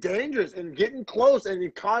 Saucy and dangerous and getting close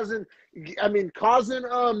and causing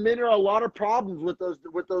Minner a lot of problems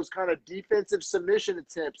with those kind of defensive submission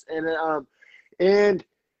attempts. And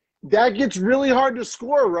that gets really hard to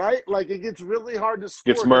score, right? Like, it gets really hard to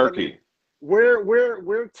score. Gets murky. I mean,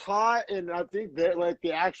 we're taught, and I think that, like,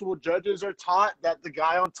 the actual judges are taught that the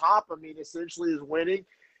guy on top, I mean, essentially is winning.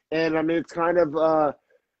 And I mean, it's kind of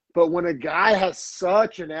but when a guy has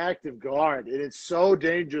such an active guard and it's so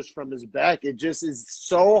dangerous from his back, it just is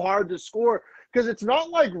so hard to score, because it's not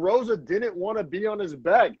like Rosa didn't want to be on his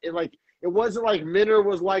back. It wasn't like Minner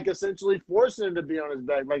was, like, essentially forcing him to be on his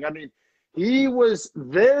back. Like, I mean, he was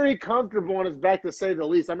very comfortable on his back, to say the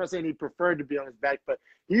least. I'm not saying he preferred to be on his back, but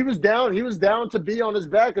he was down to be on his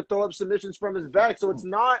back and throw up submissions from his back. So it's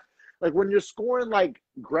not like when you're scoring like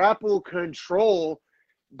grapple control,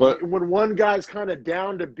 but when one guy's kind of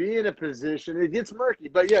down to be in a position, it gets murky.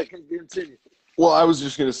 But yeah, continue. Well, I was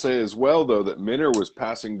just going to say as well, though, that Minner was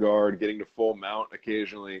passing guard, getting to full mount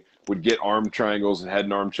occasionally, would get arm triangles and head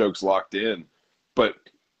and arm chokes locked in. But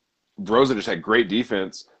Rosa just had great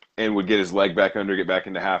defense and would get his leg back under, get back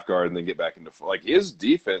into half guard, and then get back into full. Like, his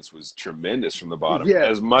defense was tremendous from the bottom,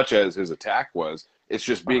 as much as his attack was. It's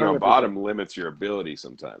just being 100%. On bottom limits your ability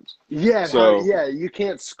sometimes. Yeah, so you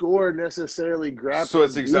can't score necessarily grappling. So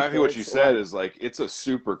it's exactly what you said, is like, it's a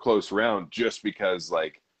super close round just because,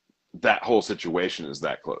 like, that whole situation is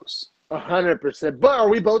that close. 100%. But are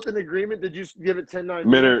we both in agreement? Did you give it 10-9?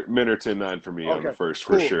 Minner 10-9 for me on the first,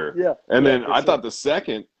 for sure. Yeah. And then I thought the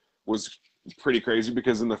second was pretty crazy,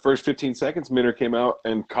 because in the first 15 seconds, Minner came out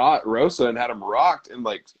and caught Rosa and had him rocked and,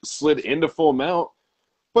 like, slid into full mount.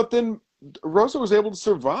 But then Rosa was able to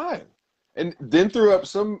survive, and then threw up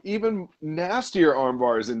some even nastier arm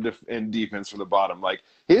bars in defense from the bottom. Like,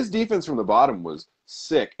 his defense from the bottom was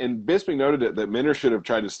sick. And Bisping noted it, that Minner should have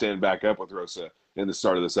tried to stand back up with Rosa in the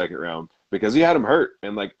start of the second round, because he had him hurt.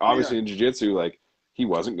 And, like, obviously in jiu-jitsu, like, he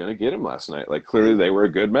wasn't going to get him last night. Like, clearly they were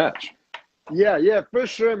a good match. Yeah, for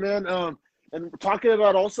sure, man. And talking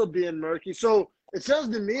about also being murky. So it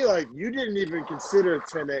sounds to me like you didn't even consider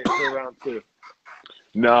 10-8 for round two.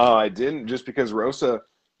 No, I didn't, just because Rosa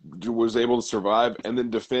was able to survive and then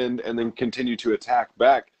defend and then continue to attack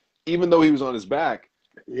back, even though he was on his back.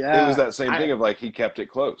 Yeah, it was that same thing of, like, he kept it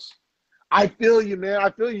close. I feel you, man. I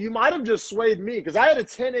feel you. You might have just swayed me, because I had a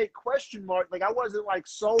 10-8 question mark. Like, I wasn't, like,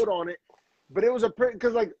 sold on it, but it was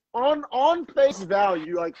because, like, on face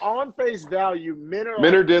value,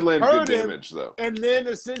 Minner did land good damage, though, and then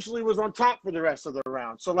essentially was on top for the rest of the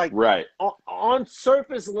round. So, like, right on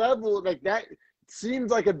surface level, like, that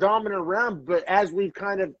seems like a dominant round, but as we've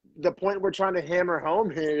kind of, the point we're trying to hammer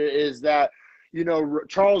home here is that, you know,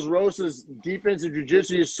 Charles Rosa's defensive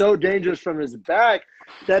jiu-jitsu is so dangerous from his back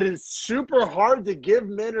that it's super hard to give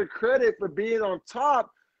Minner credit for being on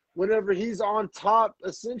top whenever he's on top,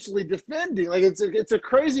 essentially defending. Like, it's a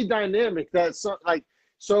crazy dynamic that's like,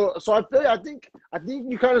 so I think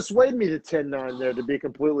you kind of swayed me to 10-9 there, to be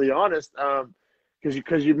completely honest.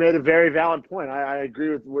 Because you made a very valid point. I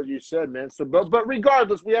agree with what you said, man. So, but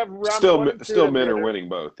regardless, we have round still Minner winning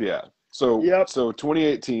both. Yeah. So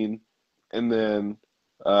 2018, and then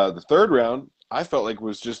the third round, I felt like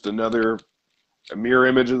was just a mirror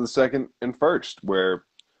image of the second and first, where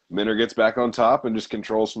Minner gets back on top and just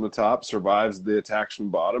controls from the top, survives the attacks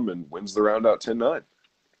from bottom, and wins the round out 10-9.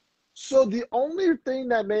 So the only thing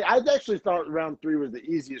that I actually thought round three was the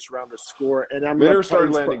easiest round to score, and Minner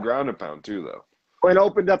started landing ground and pound too, though. And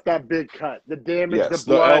opened up that big cut, the damage, yes,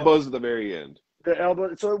 the blood. The elbows at the very end. The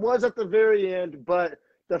elbow. So it was at the very end, but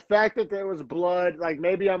the fact that there was blood, like,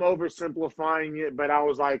 maybe I'm oversimplifying it, but I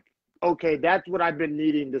was like, okay, that's what I've been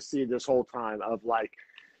needing to see this whole time. Of like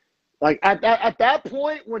at that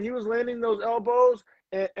point when he was landing those elbows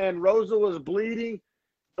and Rosa was bleeding,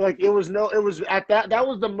 like, that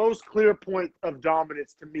was the most clear point of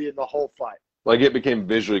dominance to me in the whole fight. Like, it became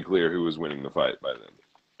visually clear who was winning the fight by then.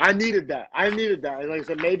 I needed that. Like I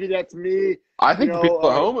said, maybe that's me. I think the people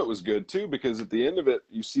at home, it was good too, because at the end of it,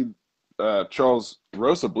 you see Charles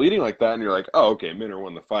Rosa bleeding like that, and you're like, oh, okay, Minner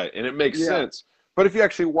won the fight. And it makes sense. But if you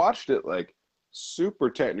actually watched it, like, super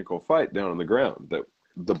technical fight down on the ground, that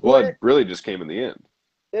the blood really just came in the end.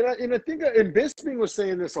 And I think, and Bisping was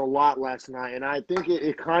saying this a lot last night, and I think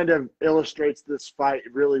it kind of illustrates this fight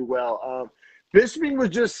really well. Bisping was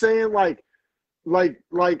just saying, like, like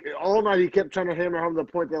all night he kept trying to hammer home the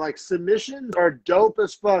point that like submissions are dope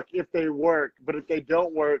as fuck if they work, but if they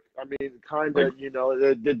don't work, I mean, kind Like, of,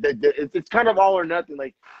 it's kind of all or nothing.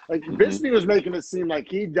 Like mhm. Bisping was making it seem like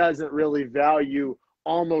he doesn't really value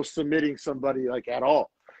almost submitting somebody like at all.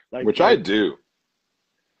 Which I do.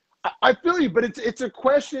 I feel you, but it's a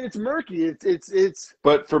question. It's murky. It's.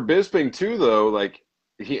 But for Bisping too, though, like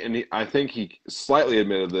I think he slightly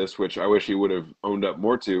admitted this, which I wish he would have owned up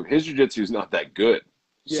more to. His jiu-jitsu is not that good,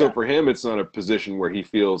 so Yeah. for him, it's not a position where he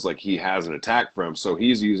feels like he has an attack from. So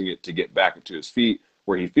he's using it to get back into his feet,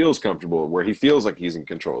 where he feels comfortable, where he feels like he's in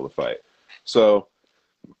control of the fight. So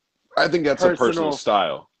I think that's a personal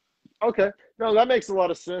style. Okay. No, that makes a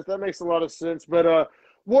lot of sense. That makes a lot of sense. But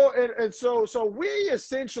well, and so we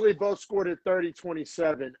essentially both scored at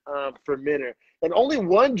 30-27 for Minner, and only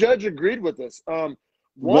one judge agreed with us.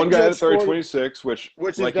 One One guy judge at scored, 30-26, which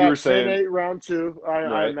which is like you were that saying, 10-8 round two, I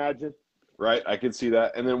right, imagine. right, I could see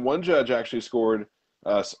that. And then one judge actually scored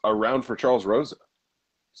a round for Charles Rosa.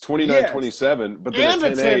 It's Yes. 29-27, but then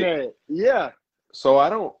at And a 10-8. 10-8. Yeah. So I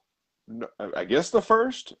don't know. I guess the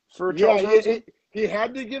first for Yeah. Charles Rosa? He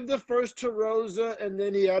had to give the first to Rosa, and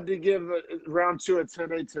then he had to give round two at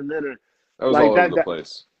 10-8 to Minner. That was Like all over the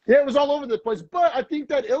place. Yeah, it was all over the place. But I think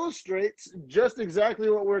that illustrates just exactly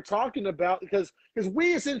what we're talking about because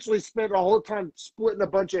we essentially spent a whole time splitting a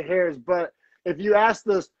bunch of hairs. But if you asked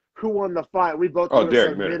us who won the fight, we both Oh, would have Derek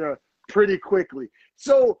said Minner. Minner pretty quickly.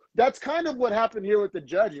 So that's kind of what happened here with the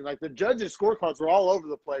judging. Like the judges' scorecards were all over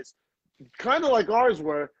the place, kind of like ours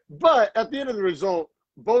were. But at the end of the result,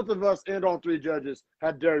 both of us and all three judges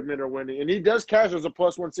had Derek Minner winning. And he does cash as a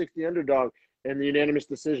plus 160 underdog in the unanimous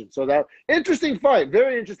decision. So that interesting fight,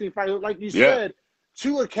 very interesting fight. Like you Yeah. said,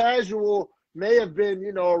 to a casual may have been,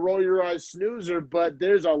 a roll your eyes snoozer, but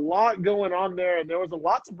there's a lot going on there, and there was a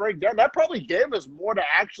lot to break down. That probably gave us more to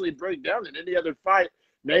actually break down than any other fight,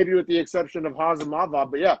 maybe with the exception of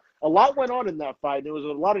Hazamava. But yeah, a lot went on in that fight. There was a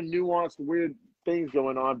lot of nuanced, weird things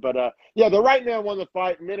going on. But yeah, the right man won the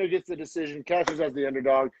fight. Minner gets the decision, cashes as the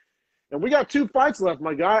underdog. And we got 2 fights left,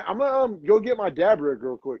 my guy. I'm going to go get my dab rig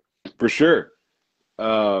real quick. For sure.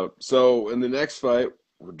 So in the next fight,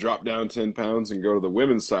 we'll drop down 10 pounds and go to the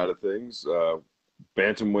women's side of things.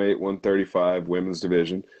 Bantamweight 135 women's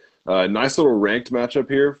division. Nice little ranked matchup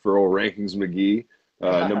here for old Rankings McGee.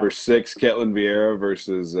 Number 6, Ketlin Vieira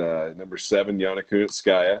versus number 7, Yana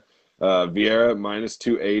Kunitskaya. Vieira minus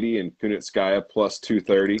 280 and Kunitskaya plus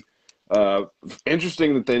 230.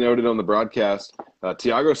 Interesting that they noted on the broadcast,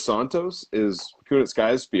 Thiago Santos is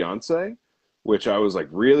Kunitskaya's fiance, which I was like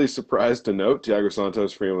really surprised to note. Thiago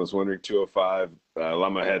Santos, for anyone that's wondering, 205, La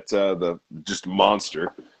Maheta, the just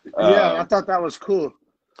monster. Yeah, I thought that was cool.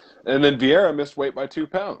 And then Vieira missed weight by 2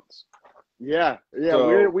 pounds. Yeah,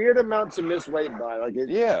 So, weird amount to miss weight by. Like it.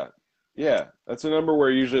 Yeah, that's a number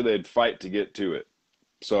where usually they'd fight to get to it.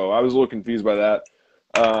 So I was a little confused by that.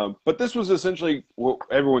 But this was essentially what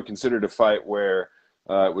everyone considered a fight where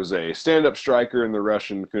it was a stand-up striker in the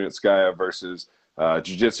Russian Kunitskaya versus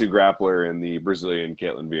jiu-jitsu grappler in the Brazilian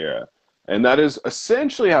Ketlin Vieira. And that is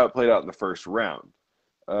essentially how it played out in the first round.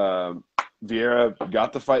 Vieira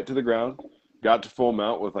got the fight to the ground, got to full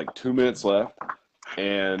mount with like 2 minutes left,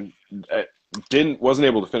 and wasn't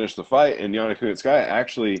able to finish the fight. And Yana Kunitskaya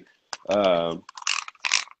actually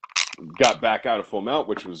got back out of full mount,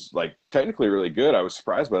 which was like technically really good. I was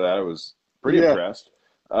surprised by that. I was pretty impressed.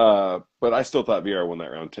 But I still thought Vieira won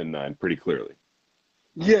that round 10-9 pretty clearly.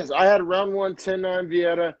 Yes, I had round 1, 10-9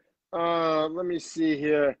 Vieira. Let me see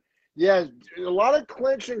here. Yeah, a lot of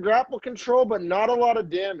clinch and grapple control, but not a lot of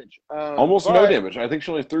damage. Almost no damage. I think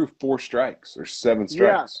she only threw 4 strikes or 7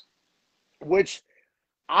 strikes. Yeah, which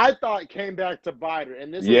I thought came back to bite her.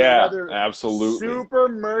 And this was another absolutely super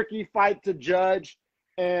murky fight to judge.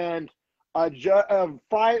 And a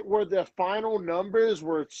fight where the final numbers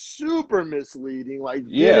were super misleading.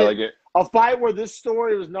 A fight where this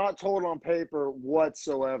story was not told on paper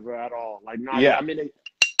whatsoever at all.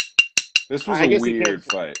 This was a weird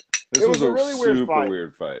fight. This was a really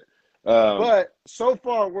weird fight. But so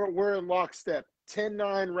far, we're in lockstep.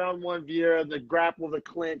 10-9, round 1 Vieira, the grapple, the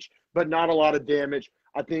clinch, but not a lot of damage.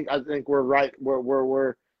 I think we're right.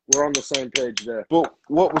 We're on the same page there. But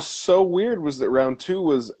what was so weird was that round 2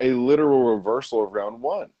 was a literal reversal of round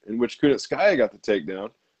 1, in which Kunitskaya got the takedown,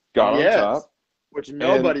 got on top, which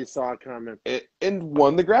nobody saw coming, and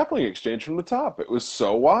won the grappling exchange from the top. It was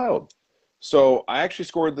so wild. So I actually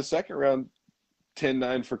scored the second round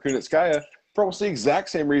 10-9 for Kunitskaya for almost the exact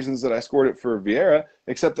same reasons that I scored it for Vieira,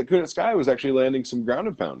 except that Kunitskaya was actually landing some ground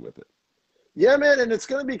and pound with it. Yeah, man, and it's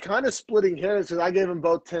going to be kind of splitting hairs because I gave them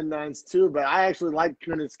both 10-9s too, but I actually like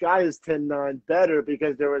Kunitskaya's 10-9 better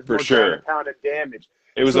because there was For more ground and sure. pound and damage.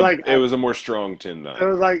 It was So a more strong 10-9. it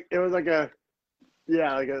was like a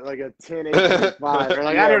yeah, like a 10-8.5 or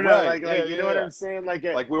like Yeah, I don't know, right. Yeah, you know yeah, what yeah. I'm saying? Like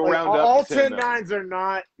we'll like round up all to 10-9s are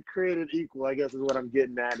not created equal, I guess is what I'm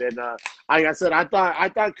getting at. And like I said, I thought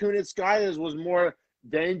Kunitskaya's was more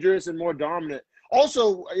dangerous and more dominant.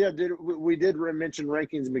 Also, yeah, we did mention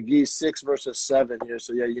rankings McGee 6 versus 7 here,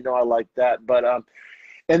 so yeah, you know I like that. But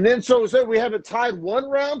and then so we have it tied 1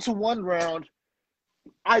 round to 1 round.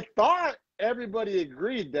 I thought everybody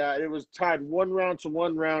agreed that it was tied 1 round to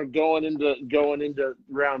 1 round going into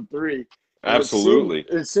round 3. And Absolutely.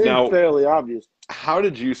 It seemed Now, fairly obvious. how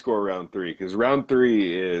did you score round 3? Because round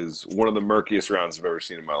 3 is one of the murkiest rounds I've ever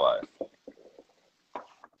seen in my life.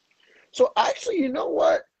 So actually, you know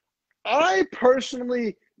what? I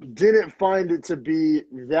personally didn't find it to be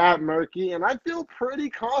that murky, and I feel pretty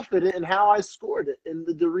confident in how I scored it and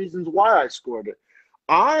the reasons why I scored it.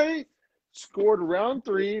 I scored round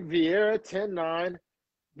 3, Vieira 10-9,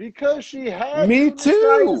 because she had Me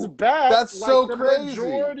Kunitskaya's too. back That's like so the crazy.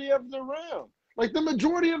 majority of the round. Like the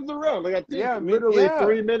majority of the round. Like I think Yeah, literally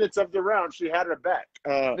 3 minutes of the round, she had her back.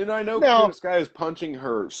 And I know Now, Kunitskaya is punching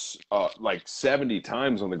her like 70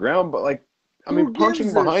 times on the ground, but like, I mean, who punching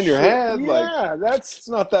gives a behind your shit? head, like, Yeah, it's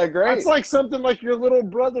not that that's great. like something like your little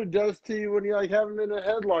brother does to you when you like have him in a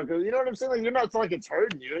headlock. You know what I'm saying? Like you're not, it's not like it's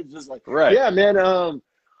hurting you. It's just like, Right. yeah, man.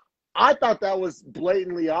 I thought that was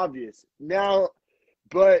blatantly obvious. Now,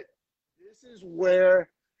 but this is where,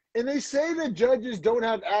 and they say that judges don't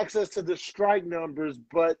have access to the strike numbers,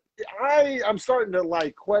 but I'm starting to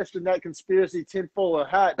like question that conspiracy tinfoil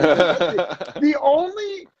hat. The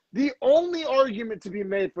only argument to be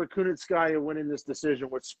made for Kunitskaya winning this decision,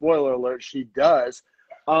 which spoiler alert, she does.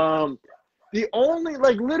 Literally the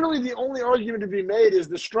only argument to be made is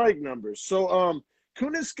the strike numbers. So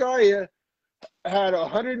Kunitskaya had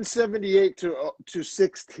 178 to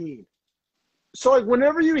 16. So like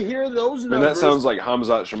whenever you hear those numbers, And that sounds like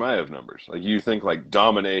Hamzat Shemaev numbers. Like you think like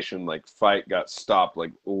domination, like fight got stopped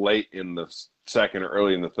like late in the second or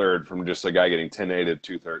early in the third from just a guy getting 10-8'd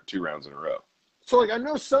 2 rounds in a row. So like I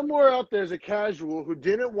know somewhere out there's a casual who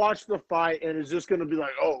didn't watch the fight and is just going to be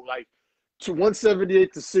like, oh, like to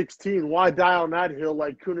 178 to 16, why die on that hill?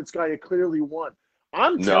 Like Kunitskaya clearly won.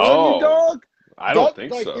 I'm telling you, dog. I don't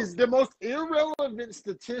think like so. is the most irrelevant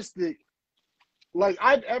statistic like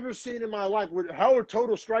I've ever seen in my life. How are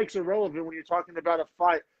total strikes irrelevant when you're talking about a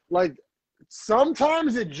fight? Like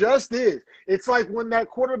sometimes it just is. It's like when that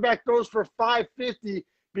quarterback throws for 550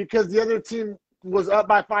 because the other team was up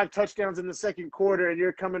by 5 touchdowns in the second quarter and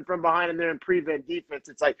you're coming from behind and they're in prevent defense.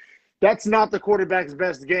 It's like that's not the quarterback's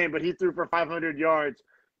best game, but he threw for 500 yards.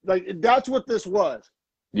 Like that's what this was.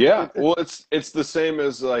 Yeah, well, it's the same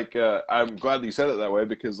as like I'm glad that you said it that way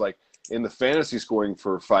because like in the fantasy scoring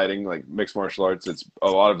for fighting, like mixed martial arts, it's a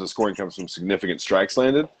lot of the scoring comes from significant strikes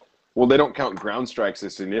landed. Well, they don't count ground strikes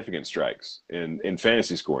as significant strikes in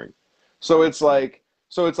fantasy scoring. So it's like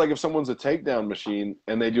if someone's a takedown machine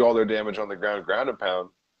and they do all their damage on the ground and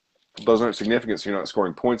pound, those aren't significant, so you're not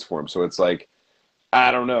scoring points for them. So it's like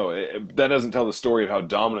I don't know. That doesn't tell the story of how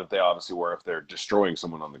dominant they obviously were if they're destroying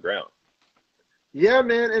someone on the ground. Yeah,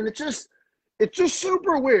 man, and it's just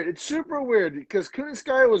super weird. It's super weird because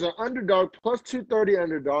Kunitskaya was an underdog, plus 230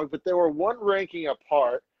 underdog, but they were one ranking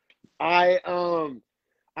apart. I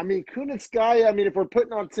mean, Kunitskaya, I mean, if we're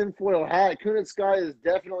putting on tinfoil hat, Kunitskaya is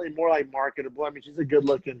definitely more like marketable. I mean, she's a good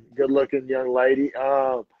looking young lady.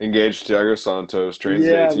 Engaged Thiago Santos, trains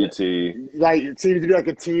at ATT. Like it seems to be like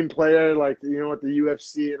a team player, like you know, with the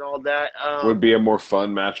UFC and all that. Would be a more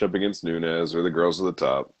fun matchup against Nunes or the girls at the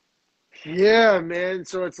top. Yeah, man.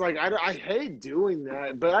 So it's like I hate doing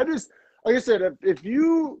that, but I just like I said, if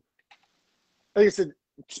you like I said,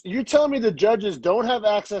 you telling me the judges don't have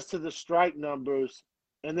access to the strike numbers,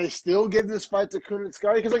 and they still give this fight to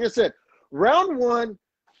Kunitskaya because, like I said, round 1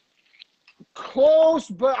 close,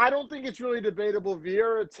 but I don't think it's really debatable.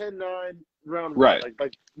 Vieira 10-9, round 1. Right.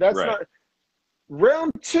 Like that's right. not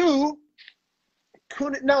round 2.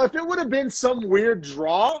 Now, if it would have been some weird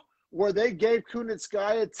draw where they gave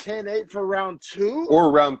Kunitskaya 10-8 for round 2. Or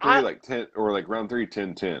round 3, like 10, or like round 3,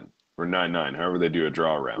 10-10, or 9-9, however they do a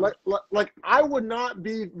draw round. Like I would not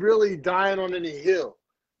be really dying on any hill.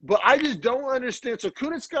 But I just don't understand. So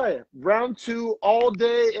Kunitskaya, round 2, all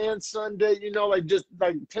day and Sunday, you know, like just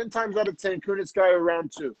like 10 times out of 10, Kunitskaya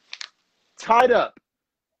round 2. Tied up.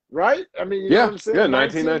 Right? I mean, you know what I'm saying? Yeah,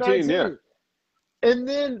 19-19, yeah. And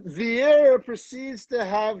then Vieira proceeds to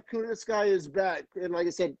have Kunitskaya's back. And like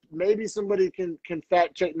I said, maybe somebody can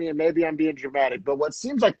fact check me, and maybe I'm being dramatic. But what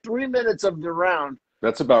seems like 3 minutes of the round,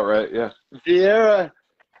 That's about right, yeah.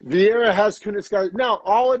 Vieira has Kunitskaya. Now,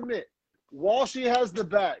 I'll admit, while she has the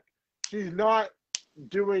back, she's not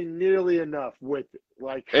doing nearly enough with it.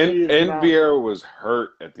 Like, And not, Vieira was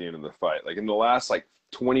hurt at the end of the fight. Like in the last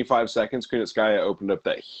 25 seconds, Kunitskaya opened up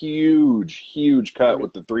that huge cut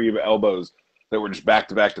with the 3 elbows that were just back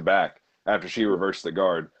to back to back after she reversed the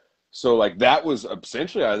guard. So that was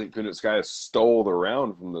essentially, I think Kunitskaya stole the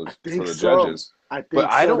round from the judges. I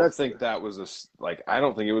don't think that was I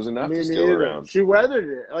don't think it was enough to steal the round. She weathered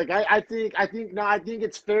it. I think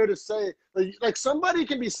it's fair to say like somebody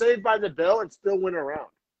can be saved by the bell and still win a round.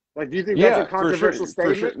 Like, do you think that's a controversial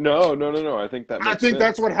statement? For sure. No. I think that makes sense.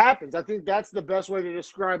 That's what happens. I think that's the best way to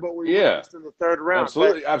describe what we witnessed in the third round.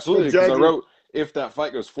 Absolutely. Because I wrote, if that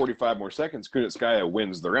fight goes 45 more seconds, Kunitskaya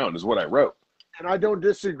wins the round, is what I wrote. And I don't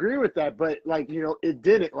disagree with that, but it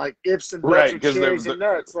didn't. Like ifs and buts and cherries and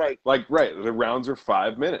nuts. The rounds are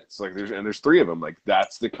 5 minutes. There's 3 of them.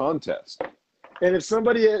 That's the contest. And if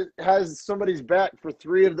somebody has somebody's back for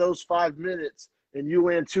 3 of those 5 minutes, and you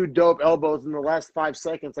land 2 dope elbows in the last 5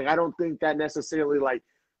 seconds, I don't think that necessarily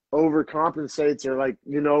overcompensates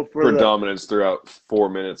or for dominance throughout 4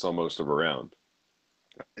 minutes almost of a round.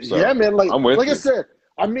 So, yeah, man. I'm with you. I said,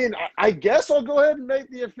 I guess I'll go ahead and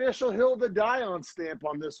make the official Hilda Dion stamp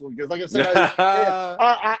on this one because, like I said,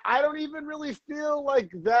 I don't even really feel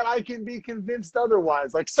like that I can be convinced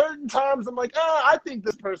otherwise. Like certain times, I'm like, I think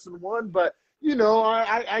this person won, but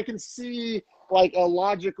I can see a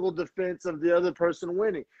logical defense of the other person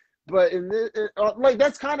winning. But in this,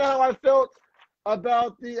 that's kind of how I felt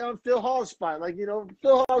about the Phil Hawes fight.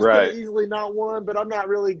 Phil Hawes could have easily not won, but I'm not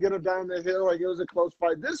really gonna down the hill. It was a close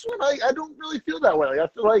fight. This one, I don't really feel that way. I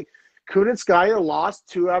feel like Kunitskaya lost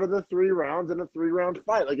 2 out of the 3 rounds in a 3-round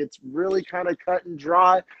fight. It's really kind of cut and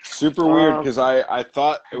dry. Super weird because I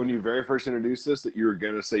thought when you very first introduced this that you were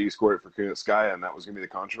gonna say you scored it for Kunitskaya and that was gonna be the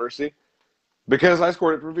controversy. Because I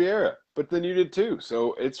scored it for Vieira, but then you did too.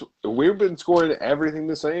 So we've been scoring everything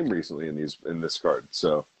the same recently in this card.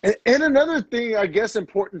 So and another thing I guess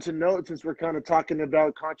important to note since we're kind of talking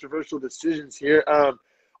about controversial decisions here,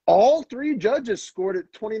 all 3 judges scored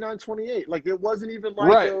it 29-28. It wasn't even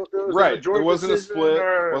It wasn't a split.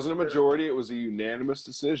 It wasn't a majority. It was a unanimous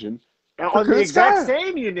decision. On the exact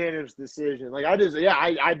same unanimous decision.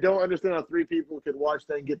 I don't understand how 3 people could watch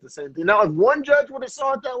that and get the same thing. Now, if one judge would have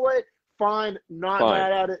saw it that way, fine, not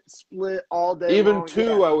mad at it, split all day Even long.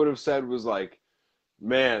 2, I would have said was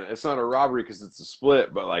man, it's not a robbery because it's a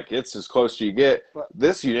split, but it's as close as you get. But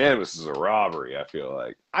this unanimous is a robbery, I feel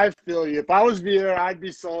like. I feel you. If I was Vieira, I'd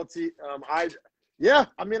be salty. I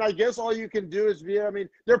guess all you can do is Vieira.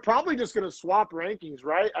 They're probably just going to swap rankings,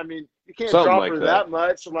 right? You can't drop her that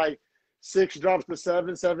much. 6 drops to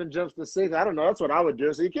 7, 7 jumps to 6. I don't know. That's what I would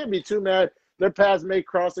do. So you can't be too mad. Their paths may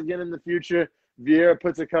cross again in the future. Vieira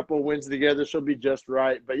puts a couple of wins together, she'll be just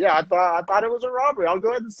right. But yeah, I thought it was a robbery. I'll go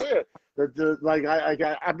ahead and say it.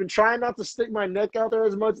 I've been trying not to stick my neck out there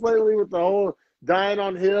as much lately with the whole dying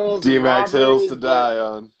on hills. D-Max hills to die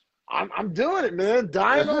on. I'm doing it, man.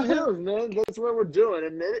 Dying on hills, man. That's what we're doing,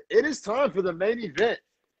 and it is time for the main event.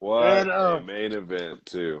 What a main event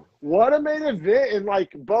too. What a main event,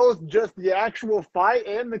 and both just the actual fight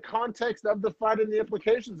and the context of the fight and the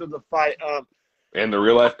implications of the fight. And the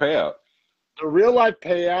real life payout. The real life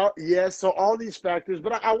payout, yes. So all these factors,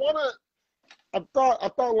 but I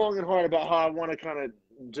thought long and hard about how I want to kind of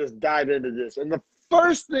just dive into this. And the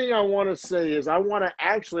first thing I want to say is I know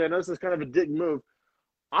this is kind of a dick move.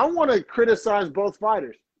 I want to criticize both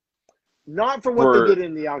fighters, not for what they did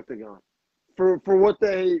in the octagon, for what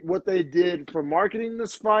they did for marketing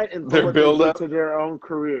this fight and for what they did to their own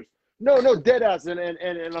careers. No, dead ass, and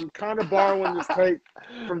I'm kind of borrowing this take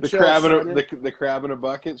from the crab in a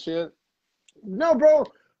bucket shit. No, bro.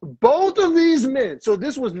 Both of these men. So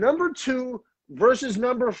this was number 2 versus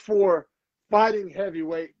number 4 fighting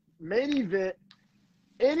heavyweight main event.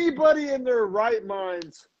 Anybody in their right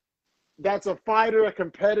minds that's a fighter, a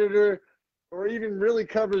competitor, or even really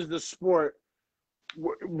covers the sport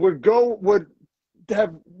would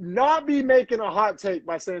have not be making a hot take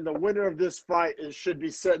by saying the winner of this fight should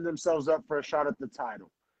be setting themselves up for a shot at the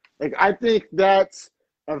title. I think that's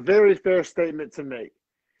a very fair statement to make.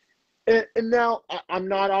 And now, I'm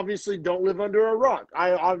not obviously don't live under a rock.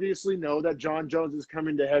 I obviously know that John Jones is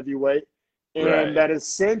coming to heavyweight and that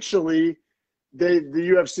essentially the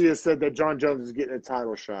UFC has said that John Jones is getting a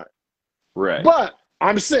title shot. Right. But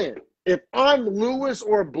I'm saying, if I'm Lewis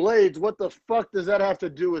or Blaydes, what the fuck does that have to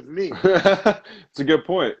do with me? It's a good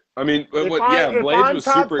point. I mean, If Blaydes I'm was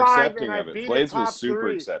top super 5 accepting and I of it. beat a Blaydes was top super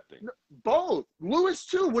 3, accepting. both. Lewis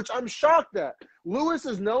too, which I'm shocked at. Lewis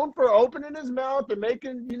is known for opening his mouth and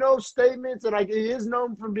making, statements, and he is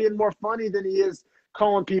known for being more funny than he is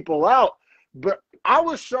calling people out. But I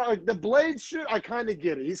was shocked. Like, the Blaydes shit, I kind of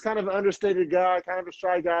get it. He's kind of an understated guy, kind of a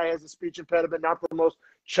shy guy, has a speech impediment, not the most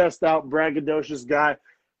chest out, braggadocious guy.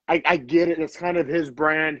 I get it. It's kind of his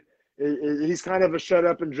brand. He's kind of a shut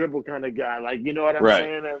up and dribble kind of guy. Like, you know what I'm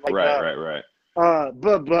saying? And like, Right.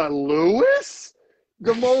 But Lewis,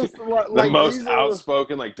 the most The most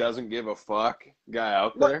outspoken, doesn't give a fuck guy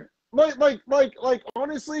out there.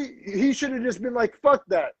 Honestly, he should have just been like, fuck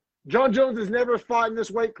that. John Jones has never fought in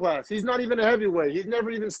this weight class. He's not even a heavyweight. He's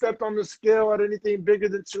never even stepped on the scale at anything bigger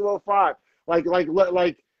than 205.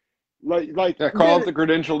 Call it the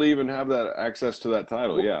credential to even have that access to that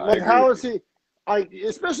title. Yeah, I agree how with is he?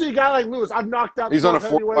 Especially a guy like Lewis. I've knocked out. He's on a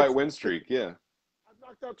 4-fight win streak. Yeah, I've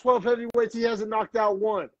knocked out 12 heavyweights. He hasn't knocked out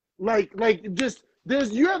one.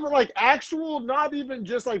 You have actual, not even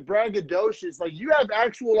just braggadocious. You have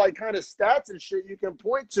actual kind of stats and shit you can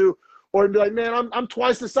point to, or be like, man, I'm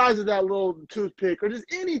twice the size of that little toothpick, or just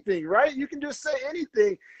anything, right? You can just say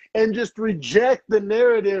anything and just reject the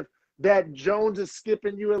narrative that Jones is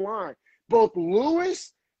skipping you in line. Both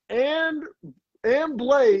Lewis and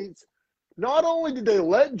Blaydes, not only did they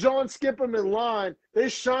let John skip him in line, they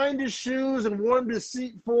shined his shoes and warmed his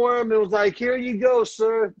seat for him. It was like, here you go,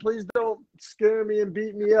 sir. Please don't scare me and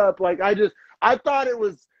beat me up. I thought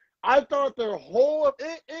their whole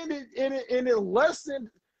and it lessened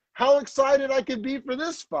how excited I could be for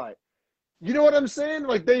this fight. You know what I'm saying?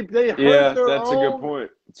 They hurt their that's own. a good point.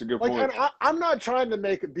 It's a good point. And I'm not trying to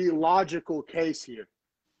make the logical case here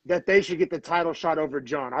that they should get the title shot over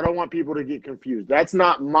John. I don't want people to get confused. That's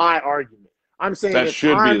not my argument. I'm saying that if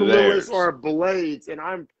I'm Lewis theirs. or Blaydes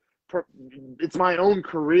and it's my own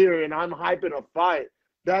career and I'm hyping a fight,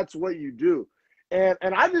 that's what you do. And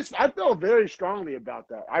I felt very strongly about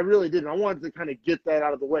that. I really did. I wanted to kind of get that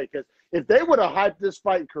out of the way, because if they would have hyped this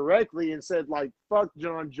fight correctly and said, fuck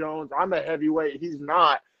John Jones, I'm a heavyweight, he's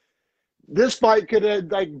not, this fight could have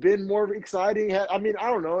been more exciting. I mean,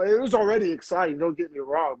 I don't know. It was already exciting, don't get me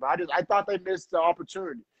wrong, but I thought they missed the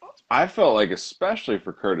opportunity. I felt especially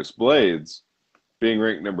for Curtis Blaydes, being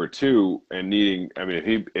ranked number 2 and needing, I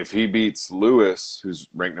mean, if he beats Lewis, who's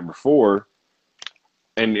ranked number 4,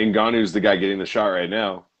 and Ngannou's the guy getting the shot right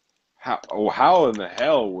now, how in the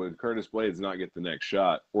hell would Curtis Blaydes not get the next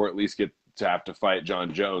shot, or at least get to have to fight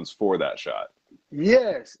John Jones for that shot?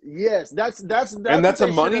 Yes. That's and that's a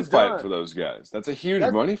money fight for those guys. That's a huge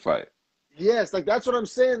money fight. Yes, that's what I'm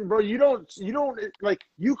saying, bro. You don't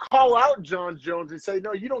you call out John Jones and say,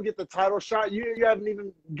 no, you don't get the title shot. You haven't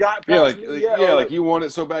even got past me yet. You want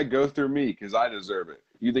it so bad, go through me because I deserve it.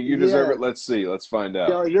 You think you deserve it? Let's see. Let's find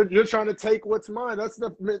out. You're trying to take what's mine. That's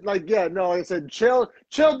like I said, Chill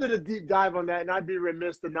did a deep dive on that, and I'd be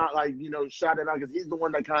remiss to not shout it out, because he's the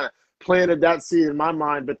one that kind of planted that seed in my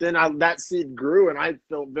mind. But then that seed grew, and I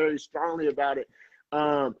felt very strongly about it.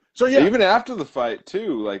 Even after the fight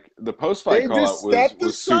too, the post-fight call out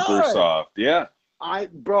was super soft. Yeah. I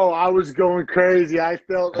was going crazy. I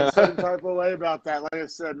felt a certain type of way about that. Like I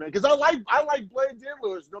said, man, because I like Blaydes and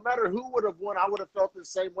Lewis. No matter who would have won, I would have felt the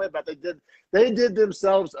same way. But they did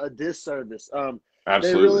themselves a disservice.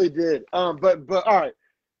 Absolutely. They really did. But all right,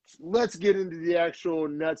 let's get into the actual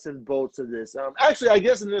nuts and bolts of this. Actually, I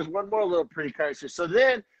guess there's one more little precursor. So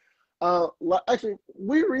then. Actually,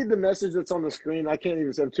 we read the message that's on the screen. I can't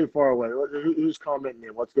even say I'm too far away. Who's commenting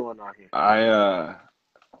in? What's going on here?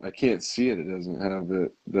 I can't see it. It doesn't have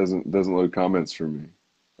it. Doesn't load comments for me.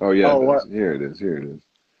 Oh yeah. Here it is.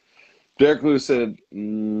 Derek Lewis said.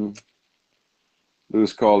 Lewis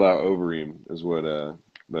called out Overeem is what that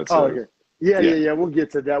says. Oh, okay. Yeah. We'll get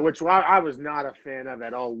to that, which I was not a fan of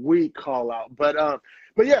at all. Weak call out, but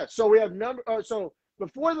yeah. So we have so.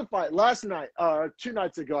 Before the fight, last night, 2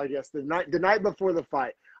 nights ago, I guess, the night before the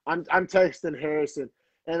fight, I'm texting Harrison,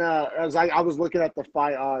 and as I was looking at the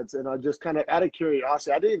fight odds, and I just kind of out of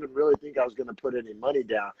curiosity, I didn't even really think I was going to put any money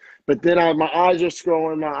down, but then my eyes are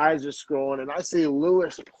scrolling, and I see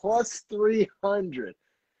Lewis plus 300,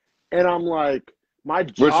 and I'm like, my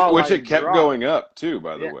jaw which it kept dropped. Going up too,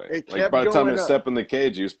 by the way. It kept by the time going it up. stepped in the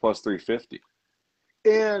cage, he was plus 350.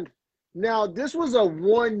 And now this was a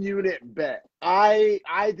 1-unit bet. I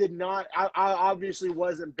obviously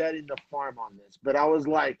wasn't betting the farm on this, but I was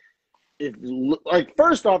like,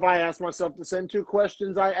 first off, I asked myself the same 2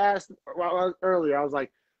 questions I asked earlier. I was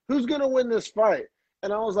like, who's gonna win this fight?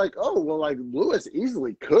 And I was like, oh well, Lewis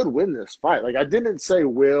easily could win this fight. I didn't say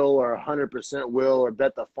will or 100% will or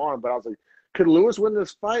bet the farm, but I was like, could Lewis win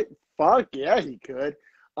this fight? Fuck yeah, he could.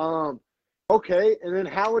 Okay, and then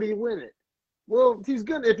how would he win it? Well,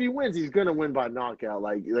 if he wins, he's gonna win by knockout.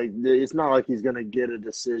 Like it's not like he's gonna get a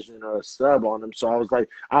decision or a sub on him. So I was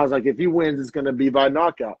like, if he wins, it's gonna be by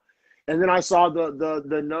knockout. And then I saw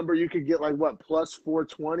the number you could get, like what, plus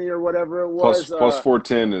 420 or whatever it was. Plus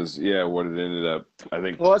 410 is what it ended up. I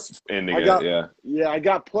think Plus ending I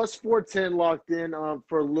got plus 410 locked in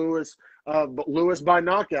for Lewis, Lewis by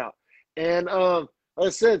knockout. And like I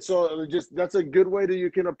said, so that's a good way you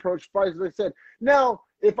can approach fights. Like I said, now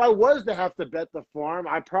if I was to have to bet the farm,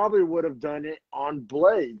 I probably would have done it on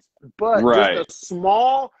Blaydes. But just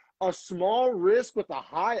a small risk with a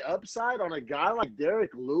high upside on a guy like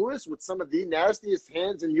Derek Lewis with some of the nastiest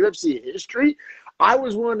hands in UFC history, I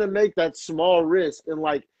was willing to make that small risk. And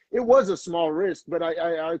like, it was a small risk, but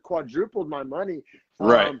I quadrupled my money.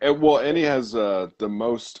 Right. And he has the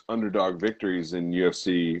most underdog victories in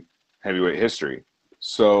UFC heavyweight history.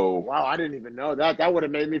 So wow, I didn't even know that. That would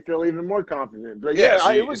have made me feel even more confident. But so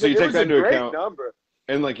you take that into account. Number.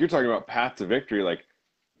 And like you're talking about path to victory, like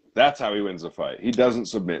that's how he wins the fight. He doesn't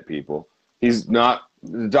submit people. He's not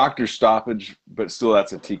the doctor's stoppage, but still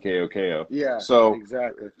that's a TKO KO. Yeah. So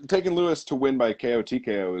exactly. Taking Lewis to win by KO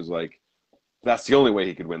TKO is like that's the only way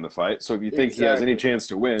he could win the fight. So if you think he has any chance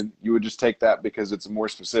to win, you would just take that because it's a more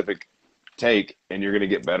specific take and you're going to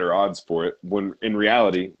get better odds for it. When in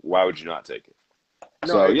reality, why would you not take it?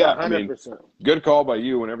 No, so yeah, 100%. I mean, good call by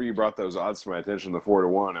you. Whenever you brought those odds to my attention, the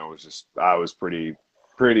 4-1, I was pretty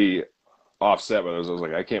offset by those. I was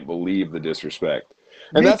like, I can't believe the disrespect.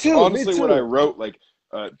 And that's honestly what I wrote, like,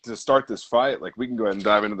 to start this fight. Like, we can go ahead and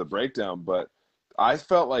dive into the breakdown, but I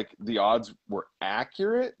felt like the odds were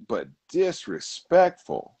accurate but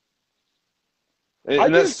disrespectful.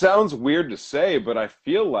 And that sounds weird to say, but I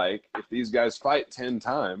feel like if these guys fight 10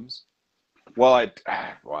 times, I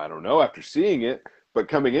don't know after seeing it, but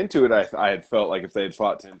coming into it, I had felt like if they had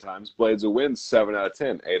fought 10 times, Blaydes would win 7 out of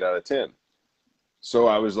 10, 8 out of 10. So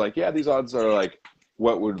I was like, yeah, these odds are like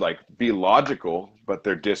what would like be logical, but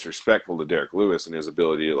they're disrespectful to Derek Lewis and his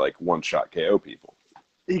ability to like one-shot KO people.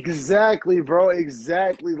 Exactly, bro.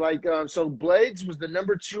 Exactly. Like, so Blaydes was the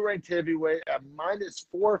number 2 ranked heavyweight at minus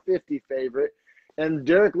 450 favorite. And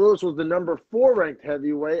Derek Lewis was the number 4 ranked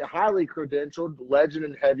heavyweight, highly credentialed, legend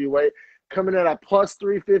in heavyweight, coming in at plus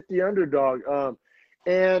 350 underdog.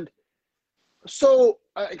 And so,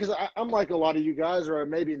 because I'm like a lot of you guys, or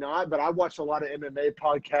maybe not, but I watch a lot of MMA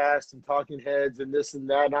podcasts and talking heads and this and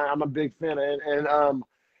that, and I'm a big fan.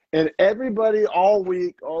 And everybody all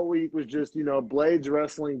week was just, Blaydes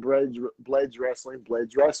wrestling, Blaydes wrestling,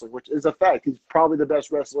 Blaydes wrestling, which is a fact. He's probably the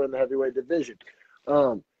best wrestler in the heavyweight division.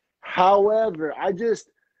 However,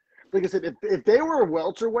 like I said, if they were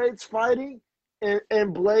welterweights fighting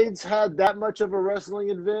and Blaydes had that much of a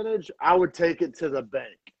wrestling advantage, I would take it to the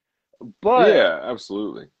bank. But yeah,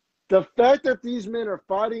 absolutely. The fact that these men are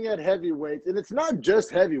fighting at heavyweights, and it's not just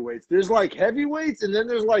heavyweights. There's like heavyweights, and then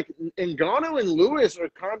there's like Ngannou and Lewis are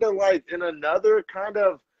kind of like in another kind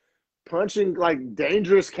of punching like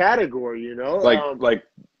dangerous category, Like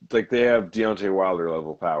they have Deontay Wilder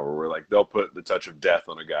level power, where like they'll put the touch of death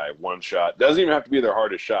on a guy, one shot. Doesn't even have to be their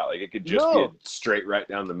hardest shot. Like it could just be straight right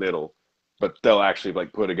down the middle, but they'll actually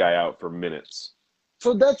like put a guy out for minutes.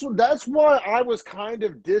 So that's why I was kind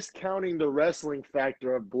of discounting the wrestling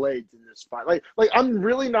factor of Blaydes in this fight. Like I'm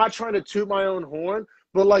really not trying to toot my own horn,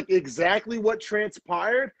 but like exactly what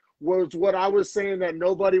transpired was what I was saying that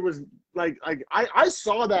nobody was like I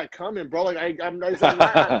saw that coming, bro. Like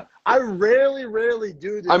I rarely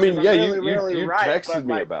do this. I mean, yeah, you texted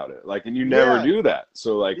me about it, like, and you never do that.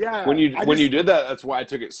 So like when you did that, that's why I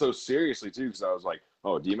took it so seriously too, because I was like,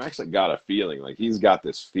 oh, DMX like got a feeling, like he's got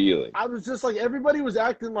this feeling. I was just like, everybody was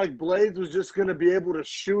acting like Blaydes was just gonna be able to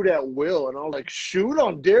shoot at will, and I was like, shoot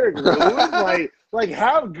on Derek Lewis, like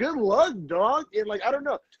have good luck, dog. And like I don't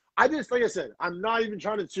know, I just like I said, I'm not even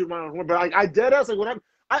trying to toot my own horn, but I dead ass like when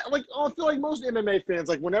I feel like most MMA fans,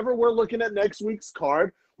 like whenever we're looking at next week's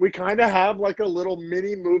card, we kind of have like a little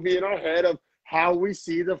mini movie in our head of how we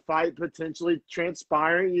see the fight potentially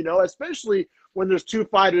transpiring, especially when there's two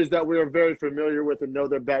fighters that we are very familiar with and know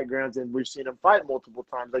their backgrounds and we've seen them fight multiple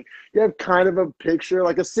times. Like you have kind of a picture,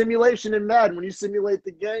 like a simulation in Madden when you simulate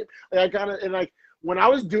the game. Like when I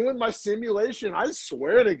was doing my simulation, I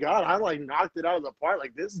swear to God, I like knocked it out of the park.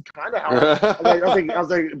 Like this is kind of how I was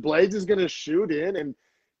like, Blaydes is gonna shoot in and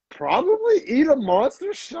probably eat a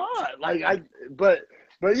monster shot.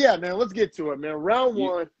 But yeah, man, let's get to it, man. Round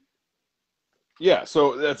one. Yeah,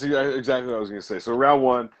 so that's exactly what I was gonna say. So round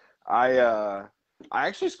one, I I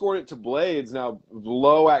actually scored it to Blaydes. Now,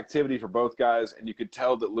 low activity for both guys, and you could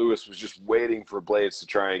tell that Lewis was just waiting for Blaydes to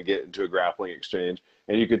try and get into a grappling exchange.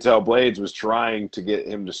 And you could tell Blaydes was trying to get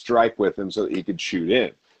him to strike with him so that he could shoot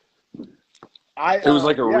in. It was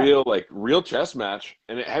like a real chess match.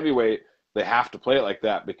 And at heavyweight, they have to play it like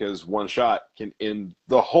that because one shot can end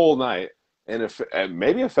the whole night and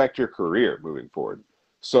maybe affect your career moving forward.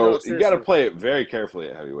 So you got to play it very carefully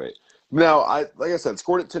at heavyweight. Now, like I said,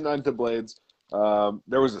 scored it 10-9 to Blaydes.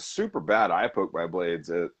 There was a super bad eye poke by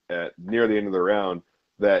Blaydes at near the end of the round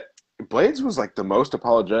that Blaydes was like the most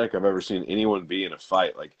apologetic I've ever seen anyone be in a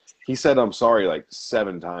fight. Like he said, "I'm sorry," like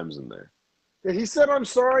 7 times in there. Yeah, he said, "I'm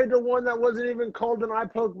sorry" to one that wasn't even called an eye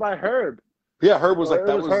poke by Herb. Yeah, Herb was like,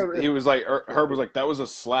 he was like, Herb was like, that was a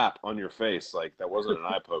slap on your face. Like, that wasn't an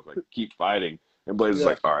eye poke. Like, keep fighting. And Blaydes was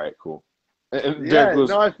like, all right, cool. And Derek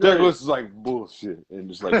Lewis is like, bullshit. And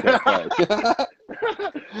just like, kept fighting.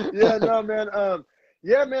 Yeah, no, man.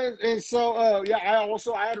 Yeah, man. And so,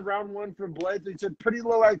 I had round 1 for Blaydes. He said pretty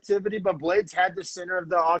low activity, but Blaydes had the center of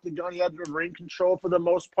the octagon. He had the ring control for the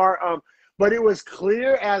most part. But it was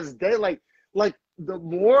clear as day. Like the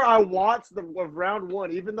more I watched of round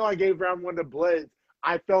 1, even though I gave round 1 to Blaydes,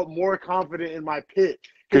 I felt more confident in my pick.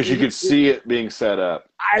 Because you could see it being set up.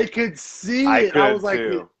 I could see it.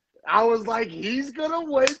 I was like, he's gonna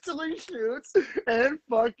wait till he shoots and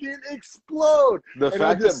fucking explode. The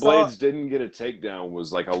fact that Blaydes didn't get a takedown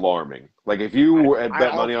was like alarming. Like if you had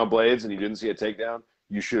bet money on Blaydes and you didn't see a takedown,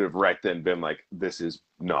 you should have right then been like, this is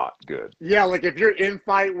not good. Yeah, like if you're in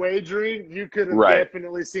fight wagering, you could have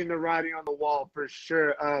definitely seen the writing on the wall for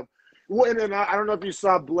sure. And I don't know if you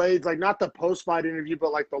saw Blaydes, like not the post-fight interview,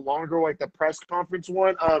 but like the longer, like the press conference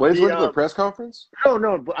one. Blaydes went to the press conference?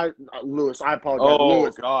 No, but Lewis, I apologize. Oh,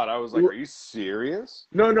 Lewis. God. I was like, are you serious?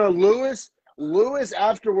 No, Lewis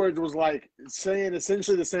afterwards was like saying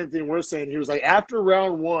essentially the same thing we're saying. He was like, after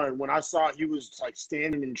round 1, when I saw he was like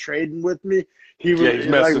standing and trading with me, he's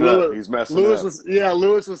messing up. He's messing up.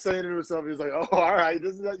 Lewis was saying to himself, he was like, oh, all right,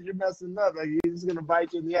 you're messing up. Like he's gonna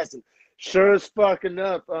bite you in the ass. And sure as fucking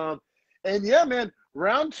up. And yeah, man,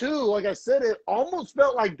 round 2, like I said, it almost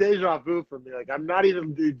felt like deja vu for me. Like I'm not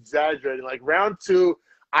even exaggerating. Like round 2,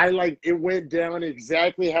 it went down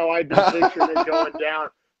exactly how I'd been picturing it going down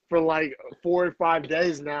for like 4 or 5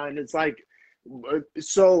 days now. And it's like,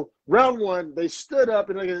 so round 1, they stood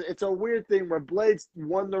up, and it's a weird thing where Blaydes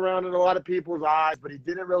won the round in a lot of people's eyes, but he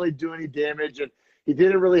didn't really do any damage, and he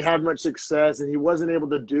didn't really have much success, and he wasn't able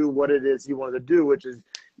to do what it is he wanted to do, which is,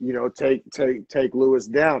 take Lewis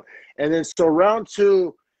down. And then so round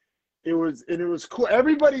 2, it was cool.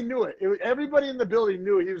 Everybody knew it. Everybody in the building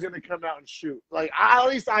knew he was going to come out and shoot. Like at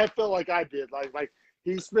least I felt like I did. Like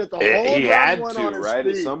he spent the whole he had one to, on his right?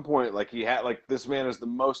 feet. At some point, like he had, like this man has the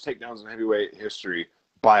most takedowns in heavyweight history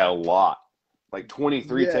by a lot, like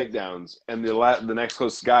 23 takedowns, and the next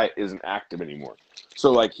closest guy isn't active anymore.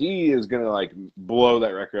 So like he is gonna like blow that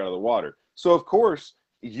record out of the water. So of course,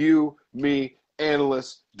 you, me,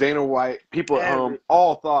 analysts, Dana White, people at home,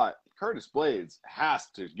 all thought Curtis Blaydes has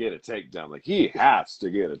to get a takedown. Like he has to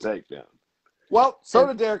get a takedown. Well, so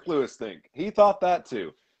did Derek Lewis think. He thought that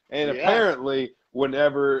too, and apparently,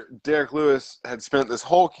 whenever Derek Lewis had spent this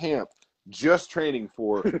whole camp just training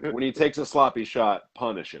for when he takes a sloppy shot,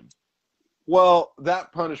 punish him. Well,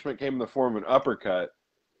 that punishment came in the form of an uppercut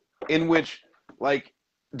in which, like,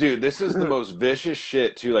 dude, this is the most vicious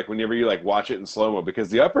shit, too, like, whenever you, like, watch it in slow-mo, because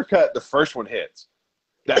the uppercut, the first one hits.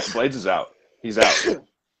 Blaydes is out. He's out,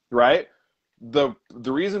 right? The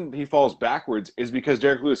reason he falls backwards is because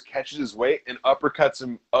Derek Lewis catches his weight and uppercuts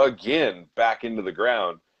him again back into the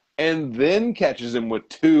ground, and then catches him with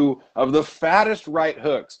 2 of the fattest right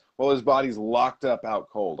hooks while his body's locked up out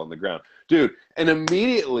cold on the ground. Dude, and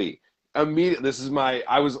immediately, I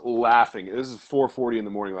was laughing. This is 4:40 in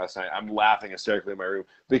the morning last night. I'm laughing hysterically in my room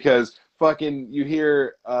because fucking you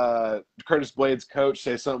hear Curtis Blaydes' coach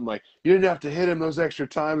say something like, you didn't have to hit him those extra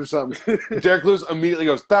times or something. Derek Lewis immediately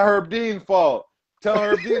goes, that Herb Dean fault. Tell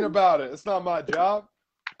Herb Dean about it. It's not my job.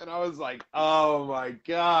 And I was like, oh, my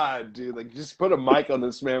God, dude. Like, just put a mic on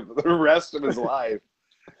this man for the rest of his life.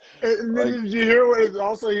 And then did you hear what it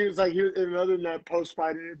also, he was like, in another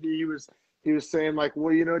post-fight interview, he was saying, like,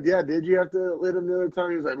 well, did you have to let him the other time?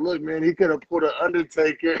 He was like, look, man, he could have put an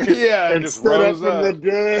Undertaker and just stood up rose from the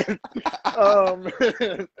dead.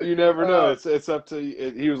 Man. You never know. It's up to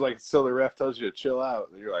you. He was like, so the ref tells you to chill out.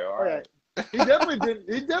 And you're like, all right. He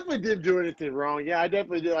definitely didn't do anything wrong. Yeah, I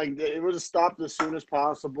definitely did. Like, it was stopped as soon as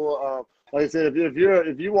possible. Like I said,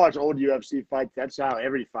 if you watch old UFC fights, that's how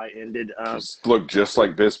every fight ended. Looked just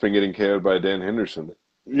like Bisping getting KO'd by Dan Henderson.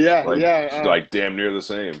 Yeah, like damn near the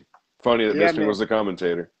same. Funny that Bisping was the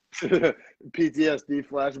commentator. PTSD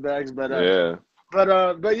flashbacks,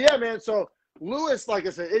 but yeah, man. So Lewis, like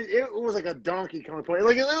I said, it was like a Donkey Kong point.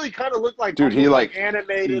 Like it literally kind of looked like dude, he like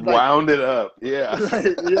animated, wound it up.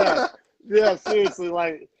 Yeah, yeah, seriously,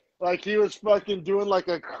 like he was fucking doing like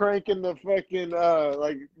a crank in the fucking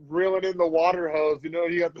like reeling in the water hose. You know,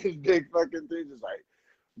 he got this big fucking thing, just like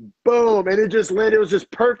boom, and it just landed. It was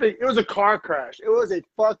just perfect. It was a car crash. It was a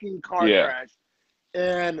fucking car crash,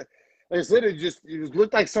 and like I said, it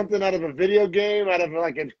looked like something out of a video game, out of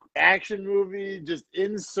like an action movie. Just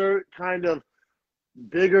insert kind of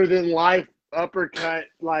bigger than life uppercut.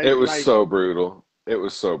 Like it was so brutal. It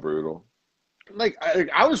was so brutal. Like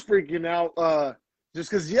I was freaking out, just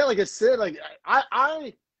because, yeah, like I said, like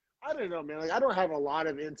I don't know, man. Like I don't have a lot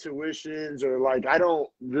of intuitions, or like I don't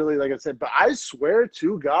really, like I said, but I swear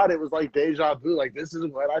to God, it was like deja vu. Like this is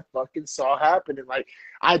what I fucking saw happen, and like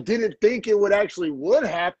I didn't think it would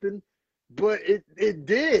happen, but it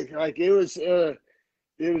did. Like it was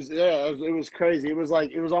crazy. It was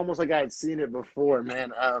almost like I had seen it before,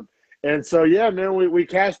 man. And so, yeah, man, we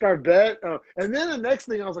cashed our bet. And then the next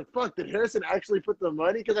thing, I was like, fuck, did Harrison actually put the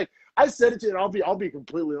money? Because, like, I said it to you, and I'll be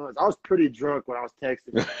completely honest. I was pretty drunk when I was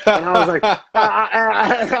texting. And I was like,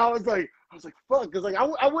 I was like, fuck. Because, like,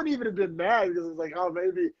 I wouldn't even have been mad, because it was like, oh,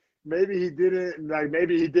 maybe he didn't. And, like,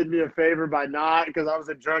 maybe he did me a favor by not, because I was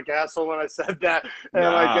a drunk asshole when I said that.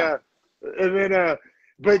 And,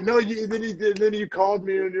 but no, then you called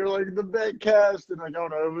me, and you're like, the bet cast, and like, oh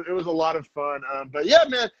no, it was a lot of fun. But yeah,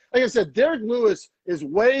 man, like I said, Derek Lewis is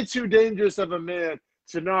way too dangerous of a man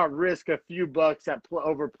to not risk a few bucks at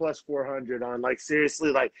over plus 400 on. Like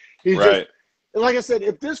seriously, like he's just, like I said,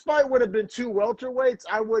 if this fight would have been two welterweights,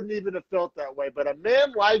 I wouldn't even have felt that way. But a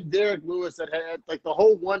man like Derek Lewis that had like the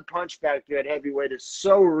whole one punch factor at heavyweight is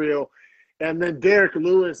so real. And then Derek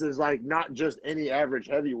Lewis is like not just any average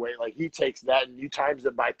heavyweight. Like he takes that and you times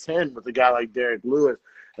it by 10 with a guy like Derek Lewis.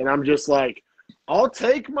 And I'm just like, I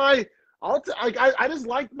just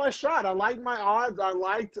liked my shot. I liked my odds. I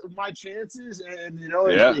liked my chances. And, you know,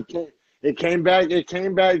 it came back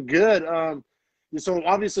good. So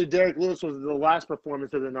obviously Derek Lewis was the last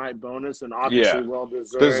performance of the night bonus, and obviously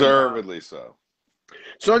well-deserved. Deservedly so.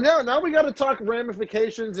 So now we got to talk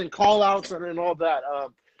ramifications and call-outs and all that.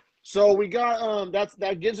 So we got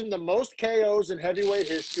that gives him the most KOs in heavyweight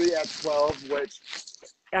history at 12, which,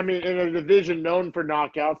 I mean, in a division known for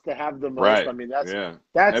knockouts, to have the most. Right. I mean, that's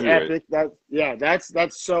heavyweight. epic.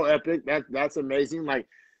 That's so epic. That's amazing. Like,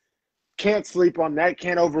 can't sleep on that.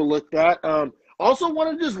 Can't overlook that. Also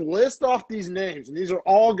want to just list off these names, and these are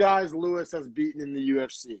all guys Lewis has beaten in the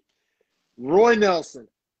UFC: Roy Nelson,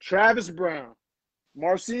 Travis Brown,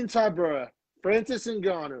 Marcin Tybura, Francis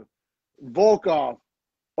Ngannou, Volkov,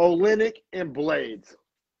 Oleinik, and Blaydes.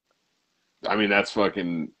 I mean, that's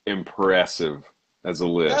fucking impressive as a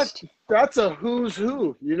list. That's a who's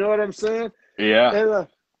who. You know what I'm saying? Yeah.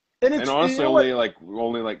 And honestly, you know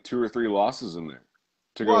only like 2 or 3 losses in there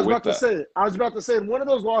to I go with that. I was about to say, one of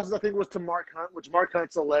those losses I think was to Mark Hunt, which Mark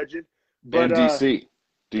Hunt's a legend. But, and DC.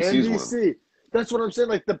 DC's one. DC. That's what I'm saying.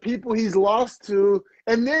 Like the people he's lost to,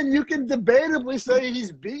 and then you can debatably say he's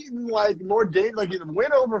beaten like more dangerous. Like his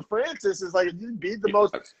win over Francis is like he beat the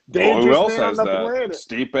most dangerous man on the planet.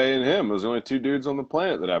 Stipe and him. There's only 2 dudes on the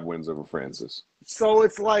planet that have wins over Francis. So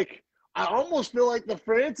it's like I almost feel like the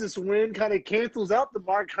Francis win kind of cancels out the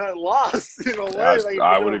Mark Hunt loss in a way. Like,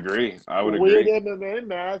 I would agree. Weird MMA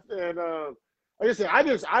math, and like I said,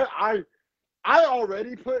 I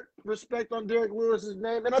already put respect on Derek Lewis's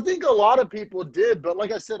name, and I think a lot of people did. But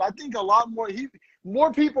like I said, I think a lot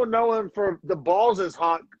more people know him for the balls is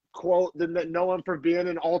hot quote than that know him for being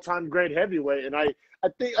an all-time great heavyweight. And I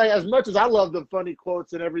think as much as I love the funny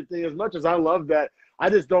quotes and everything, as much as I love that, I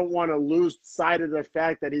just don't want to lose sight of the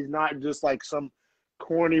fact that he's not just like some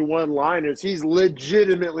corny one-liners. He's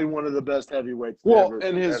legitimately one of the best heavyweights.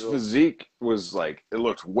 And his physique was like, it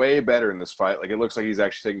looked way better in this fight. Like, it looks like he's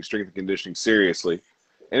actually taking strength and conditioning seriously.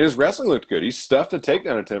 And his wrestling looked good. He stuffed a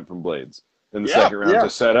takedown attempt from Blaydes in the second round to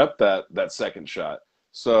set up that second shot.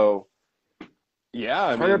 So, yeah,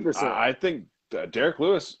 I mean, 100%. I think Derek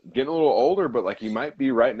Lewis getting a little older, but like he might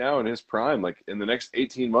be right now in his prime. Like in the next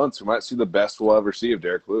 18 months, we might see the best we'll ever see of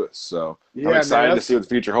Derek Lewis. So I'm excited to see what the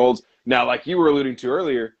future holds. Now, like you were alluding to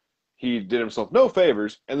earlier, he did himself no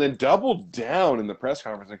favors and then doubled down in the press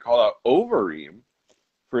conference and called out Overeem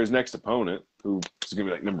for his next opponent, who is going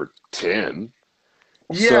to be like number 10.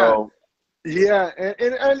 Yeah. So, yeah.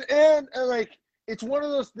 And like, it's one of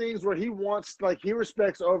those things where he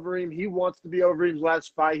respects Overeem. He wants to be Overeem's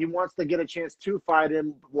last fight. He wants to get a chance to fight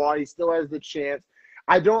him while he still has the chance.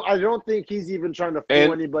 I don't think he's even trying to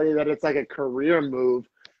fool anybody that it's like a career move.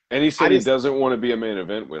 And he said he doesn't want to be a main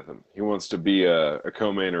event with him. He wants to be a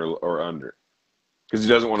co-main or under. Because he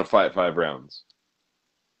doesn't want to fight 5 rounds.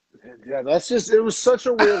 Yeah, it was such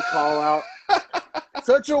a weird call out.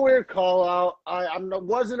 Such a weird call out. I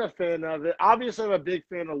wasn't a fan of it. Obviously, I'm a big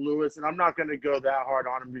fan of Lewis, and I'm not going to go that hard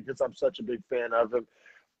on him because I'm such a big fan of him.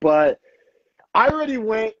 But I already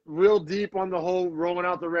went real deep on the whole rolling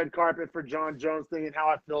out the red carpet for John Jones thing and how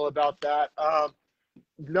I feel about that.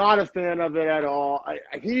 Not a fan of it at all.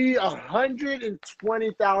 He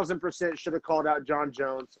 120,000% should have called out John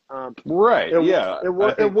Jones. Right, yeah. It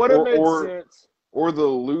would have made sense. Or the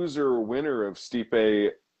loser winner of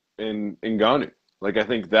Stipe and Ngannou. Like, I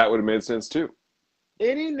think that would have made sense too.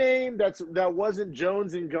 Any name that wasn't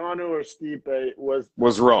Jones, Ngannou, or Stipe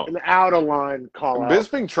was wrong. An out of line call out.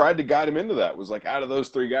 Bisping tried to guide him into that. Was like, out of those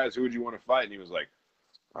 3 guys, who would you want to fight? And he was like,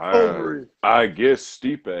 I guess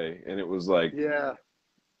Stipe. And it was like, yeah.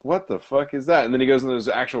 What the fuck is that? And then he goes into his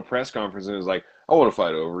actual press conference and is like, I want to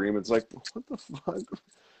fight Overeem. It's like, what the fuck?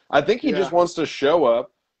 I think he just wants to show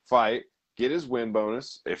up, fight, get his win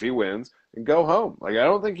bonus if he wins, and go home. Like, I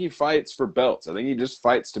don't think he fights for belts. I think he just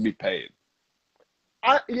fights to be paid.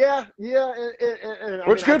 Yeah.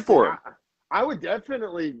 What's good for him? I would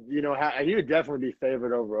definitely, he would definitely be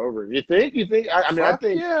favored over Overeem. You think? I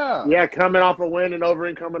think, yeah, coming off a win and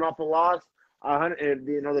Overeem coming off a loss. And,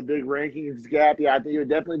 the big rankings gap. Yeah, I think he would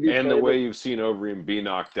definitely be. And the way you've seen Overeem be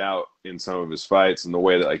knocked out in some of his fights, and the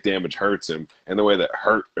way that like damage hurts him, and the way that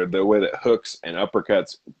hooks and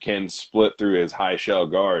uppercuts can split through his high shell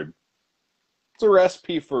guard, it's a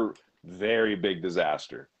recipe for very big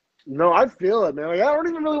disaster. No, I feel it, man. Like, I don't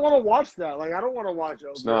even really want to watch that. Like, I don't want to watch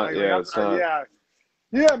Overeem. It's not. It's not.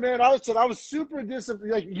 Yeah, man. I was super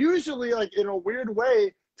disappointed. Like, usually, like in a weird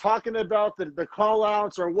way, talking about the call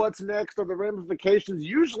outs or what's next or the ramifications,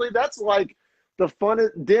 usually that's like the funnest,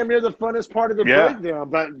 damn near the funnest part of the breakdown.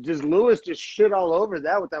 But just Lewis just shit all over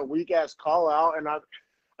that with that weak ass call out. And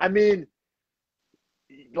I mean,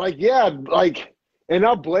 like, and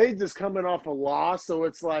now Blaydes is coming off a loss, so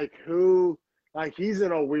it's like he's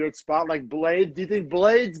in a weird spot. Like Blaydes, do you think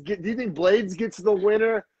Blaydes gets the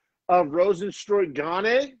winner of Rosenstruik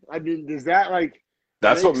Gane? I mean, does that like?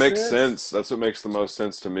 That's what makes sense. That's what makes the most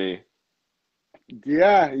sense to me.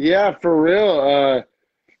 Yeah, for real.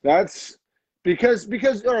 That's because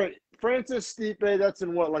all right, Francis Stipe, that's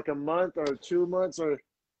in what, like a month or 2 months or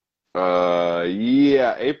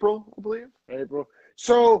April, I believe. April.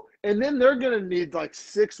 So, and then they're gonna need like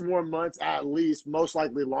 6 more months at least, most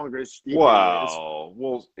likely longer. That's what I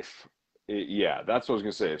was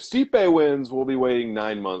gonna say. If Stipe wins, we'll be waiting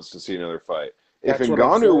 9 months to see another fight. If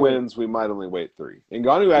Ngannou wins, we might only wait 3.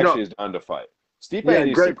 Ngannou actually is down to fight. Stipe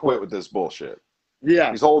needs to quit with this bullshit. Yeah,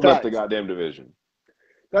 he's holding up the goddamn division.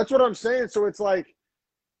 That's what I'm saying. So it's like,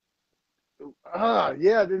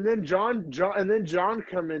 and then John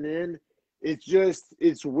coming in.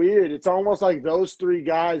 It's weird. It's almost like those 3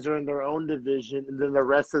 guys are in their own division, and then the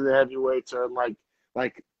rest of the heavyweights are like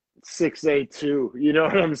 6'2". You know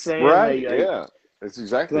what I'm saying? Right. Yeah, that's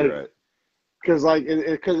exactly right. Because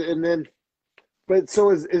But so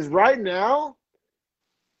is right now,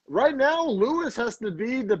 Lewis has to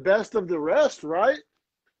be the best of the rest, right?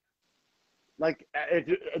 Like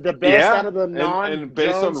the best out of the and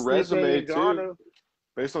based on resume too.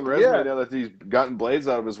 Based on resume, now that he's gotten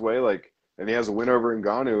Blaydes out of his way, and he has a win over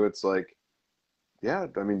Ngannou, it's like,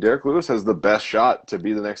 Derek Lewis has the best shot to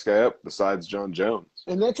be the next guy up besides John Jones.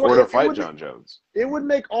 And that's why or to fight John Jones. It would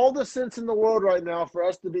make all the sense in the world right now for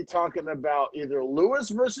us to be talking about either Lewis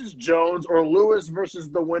versus Jones or Lewis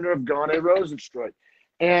versus the winner of Gane Rosenstruik.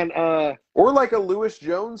 And or like a Lewis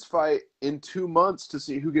Jones fight in 2 months to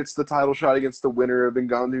see who gets the title shot against the winner of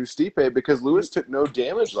Ngannou Stipe, because Lewis took no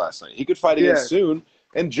damage last night. He could fight again soon.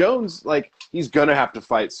 And Jones, he's gonna have to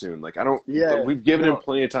fight soon. We've given him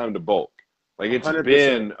plenty of time to bulk. It's 100%.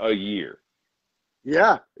 Been a year.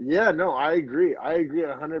 Yeah, no, I agree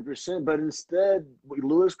 100%. But instead,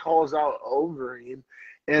 Lewis calls out Overeem,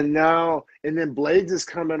 and then Blaydes is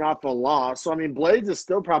coming off a loss. So Blaydes is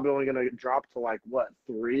still probably only going to drop to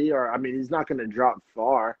 3, or he's not going to drop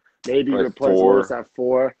far. Maybe replace Lewis at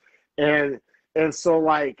 4, and so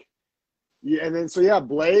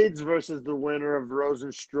Blaydes versus the winner of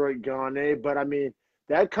Rosenstruik Gane. But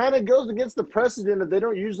that kind of goes against the precedent that they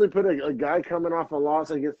don't usually put a guy coming off a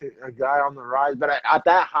loss against a guy on the rise. But at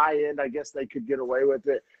that high end, I guess they could get away with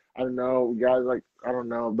it. I don't know, guys. I don't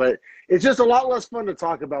know. But it's just a lot less fun to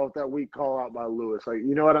talk about with that weak call out by Lewis.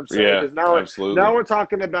 You know what I'm saying? Yeah, absolutely. Now we're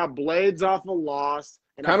talking about Blaydes off a loss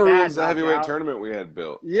in a Kind of bad ruins the heavyweight knockout. tournament we had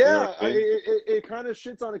built. Yeah, You know what I mean? it kind of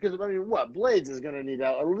shits on it because, I mean, what? Blaydes is going to need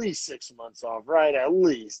at least 6 months off, right? At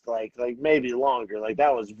least, like maybe longer. Like,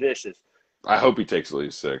 that was vicious. I hope he takes at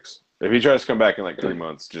least 6. If he tries to come back in like 3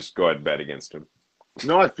 months, just go ahead and bet against him.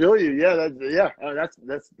 No, I feel you. Yeah,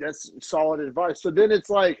 that's solid advice. So then it's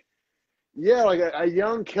like, yeah, like a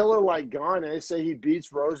young killer like Gane, say he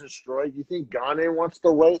beats Rosenstruik. You think Gane wants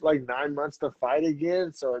to wait like 9 months to fight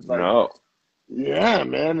again? So it's like, No. yeah,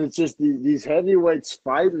 man, it's just these heavyweights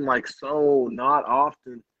fighting like so not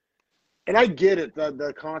often. And I get it.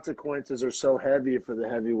 The consequences are so heavy for the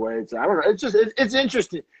heavyweights. I don't know. It's just it's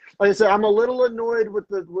interesting. Like I said, I'm a little annoyed with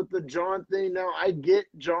the John thing now. I get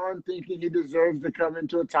John thinking he deserves to come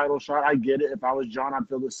into a title shot. I get it. If I was John, I'd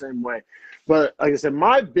feel the same way. But like I said,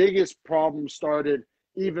 my biggest problem started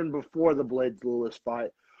even before the Blaydes Lewis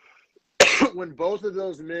fight, when both of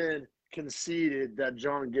those men conceded that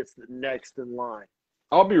John gets the next in line.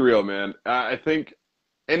 I'll be real, man. I think,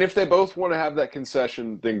 and if they both want to have that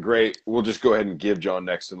concession, then great. We'll just go ahead and give John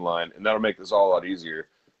next in line, and that'll make this all a lot easier.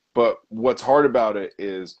 But what's hard about it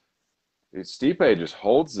is Stipe just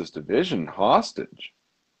holds this division hostage.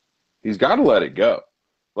 He's got to let it go.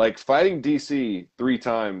 Like, fighting DC 3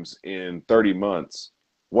 times in 30 months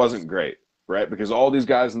wasn't great, right? Because all these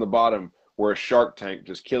guys in the bottom were a shark tank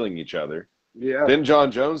just killing each other. Yeah. Then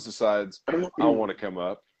John Jones decides, I want to come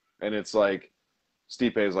up. And it's like,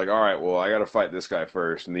 Stipe is like, all right, well, I got to fight this guy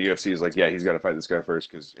first. And the UFC is like, yeah, he's got to fight this guy first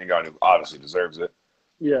because Ngannou obviously deserves it.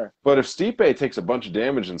 Yeah. But if Stipe takes a bunch of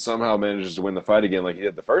damage and somehow manages to win the fight again like he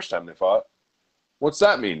did the first time they fought, what's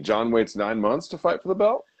that mean? John waits 9 months to fight for the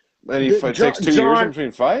belt? And he takes 2 years in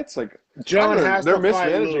between fights? Like, John has they're to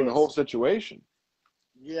fight mismanaging the whole Lewis. situation.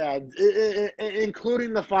 Yeah,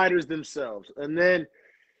 including the fighters themselves. And then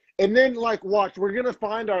like, watch, we're gonna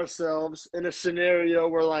find ourselves in a scenario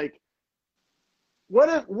where, like,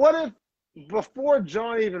 what if before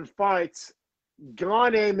John even fights,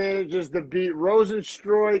 Gane manages to beat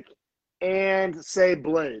Rosenstruik and, say,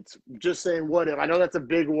 Blaydes? Just saying, what if? I know that's a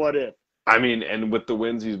big what if. I mean, and with the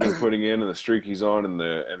wins he's been putting in and the streak he's on and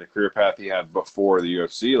the career path he had before the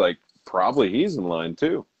UFC, like, probably he's in line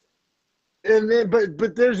too. And then,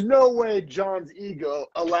 but there's no way John's ego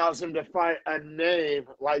allows him to fight a name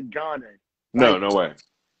like Gane. No, Like, no way.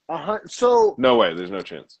 So No way. There's no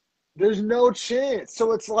chance. there's no chance.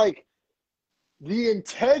 So it's like the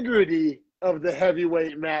integrity of the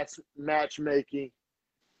heavyweight matchmaking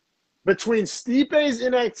between Stipe's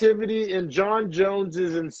inactivity and John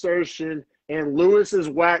Jones's insertion and Lewis's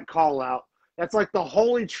whack call out. That's like the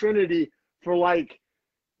holy trinity for, like,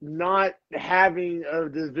 not having a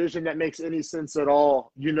division that makes any sense at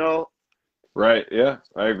all, you know? Right. Yeah,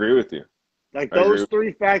 I agree with you. Like, I agree those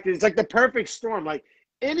 3 factors, it's like the perfect storm. Like,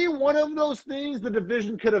 any one of those things the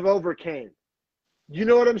division could have overcame. You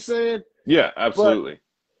know what I'm saying? Yeah, absolutely.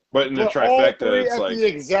 But in the But all trifecta, 3 it's at like the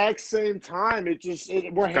exact same time,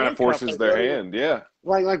 we're kind of forces their hand. Yeah.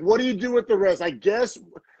 Like, what do you do with the rest? I guess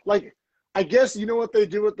you know what they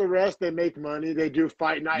do with the rest? They make money. They do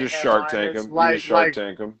fight night. Just Shark Tank headliners, them. Like, you just Shark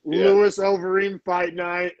Tank them. Yeah. Lewis Overeem fight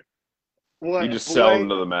night. What? You just sell them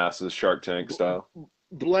to the masses, Shark Tank style.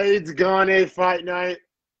 Blaydes Gane fight night.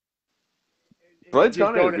 Blaydes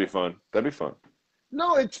Gane would be fun. That'd be fun.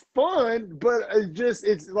 No, it's fun, but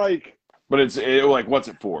it's like. But like, what's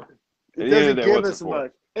it for? It doesn't give us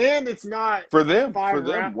much, and it's not for them.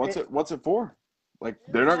 What's it for? Like,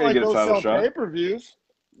 they're not going to get a title shot. Pay-per-views.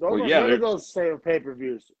 Well, yeah, they're going to sell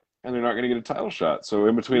pay-per-views, and they're not going to get a title shot. So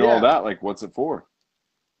in between all that, like, what's it for?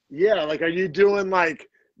 Yeah, like, are you doing like?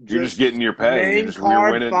 You're just getting your pay. You're just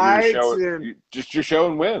winning. You're show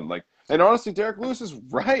and win. Like, and honestly, Derek Lewis is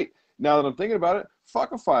right. Now that I'm thinking about it,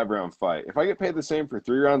 fuck a 5-round fight. If I get paid the same for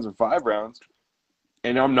 3 rounds and 5 rounds,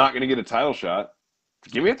 and I'm not going to get a title shot,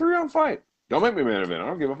 give me a 3-round fight. Don't make me main event. I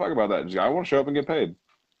don't give a fuck about that. I want to show up and get paid.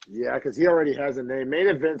 Yeah, because he already has a name. Main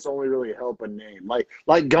events only really help a name.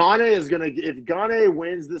 Like Gane is gonna. If Gane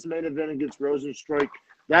wins this main event against Rosenstruik,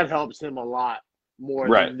 that helps him a lot more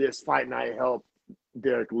than this fight night helped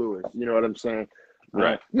Derek Lewis. You know what I'm saying?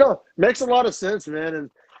 Right. No, makes a lot of sense, man. And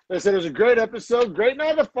like I said, it was a great episode. Great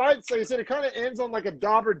night of fights. Like I said, it kind of ends on like a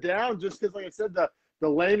dauber down, just because, like I said, the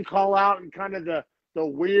lane call out and kind of the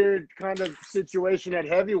weird kind of situation at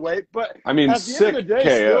heavyweight. But I mean, at the end of the day,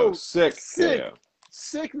 KO, still, sick KO.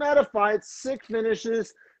 Sick night of fights, sick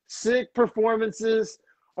finishes, sick performances.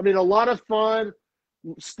 I mean, a lot of fun.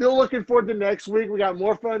 Still looking forward to next week. We got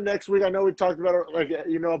more fun next week. I know we talked about it, like,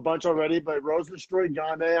 a bunch already, but Rosenstruik,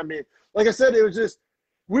 Gane. I mean, like I said, it was just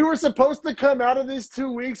We were supposed to come out of these 2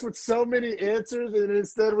 weeks with so many answers, and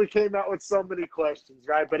instead we came out with so many questions,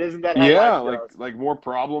 right? But isn't that how life goes? like more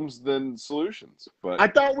problems than solutions. But I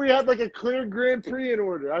thought we had like a clear Grand Prix in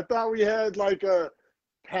order. I thought we had like a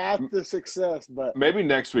path to success, but maybe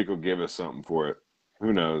next week will give us something for it.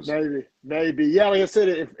 Who knows? Maybe. Yeah, like I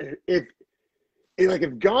said, if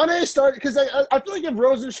Gane started, because I feel like if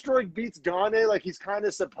Rosenstruik beats Gane, like he's kind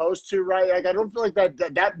of supposed to, right? Like I don't feel like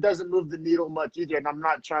that doesn't move the needle much either. And I'm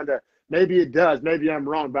not trying to. Maybe it does. Maybe I'm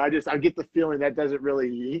wrong, but I get the feeling that doesn't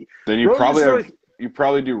really. Then you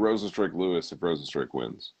probably do Rosenstruik Lewis if Rosenstruik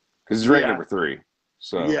wins because he's ranked number 3.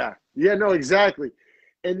 So yeah, no, exactly.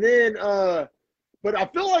 And then, but I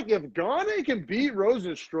feel like if Gane can beat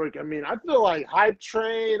Rosenstruik, I mean, I feel like Hype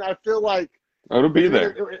Train. I feel like. It'll be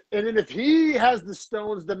there. And then if he has the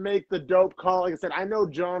stones to make the dope call, like I said, I know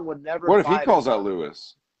John would never. What if he calls out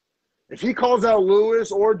Lewis? If he calls out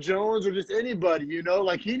Lewis or Jones or just anybody,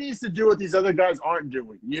 like he needs to do what these other guys aren't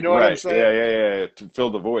doing. You know what I'm saying? Yeah. To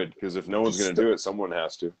fill the void, because if no one's going to do it, someone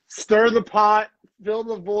has to. Stir the pot, fill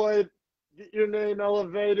the void, get your name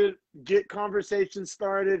elevated, get conversation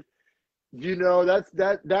started. That's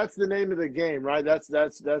the name of the game, right? That's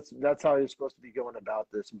how you're supposed to be going about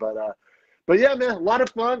this. But yeah, man, a lot of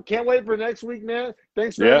fun. Can't wait for next week, man.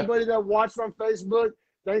 Thanks for everybody that watched on Facebook.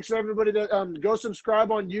 Thanks for everybody that go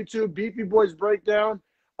subscribe on YouTube, Beefy Boys Breakdown.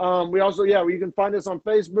 We also, you can find us on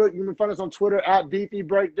Facebook. You can find us on Twitter at Beefy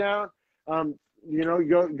Breakdown.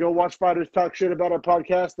 Go watch fighters talk shit about our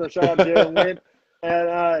podcast. Shout out Darren Wynn.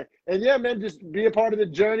 And yeah, man, just be a part of the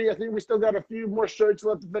journey. I think we still got a few more shirts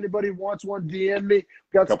left. If anybody wants one, DM me.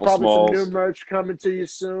 Got probably some new merch coming to you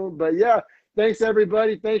soon. But yeah. Thanks,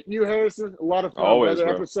 everybody. Thank you, Harrison. A lot of fun, always,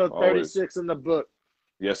 brother. Bro. Episode 36 in the book.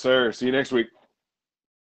 Yes, sir. See you next week.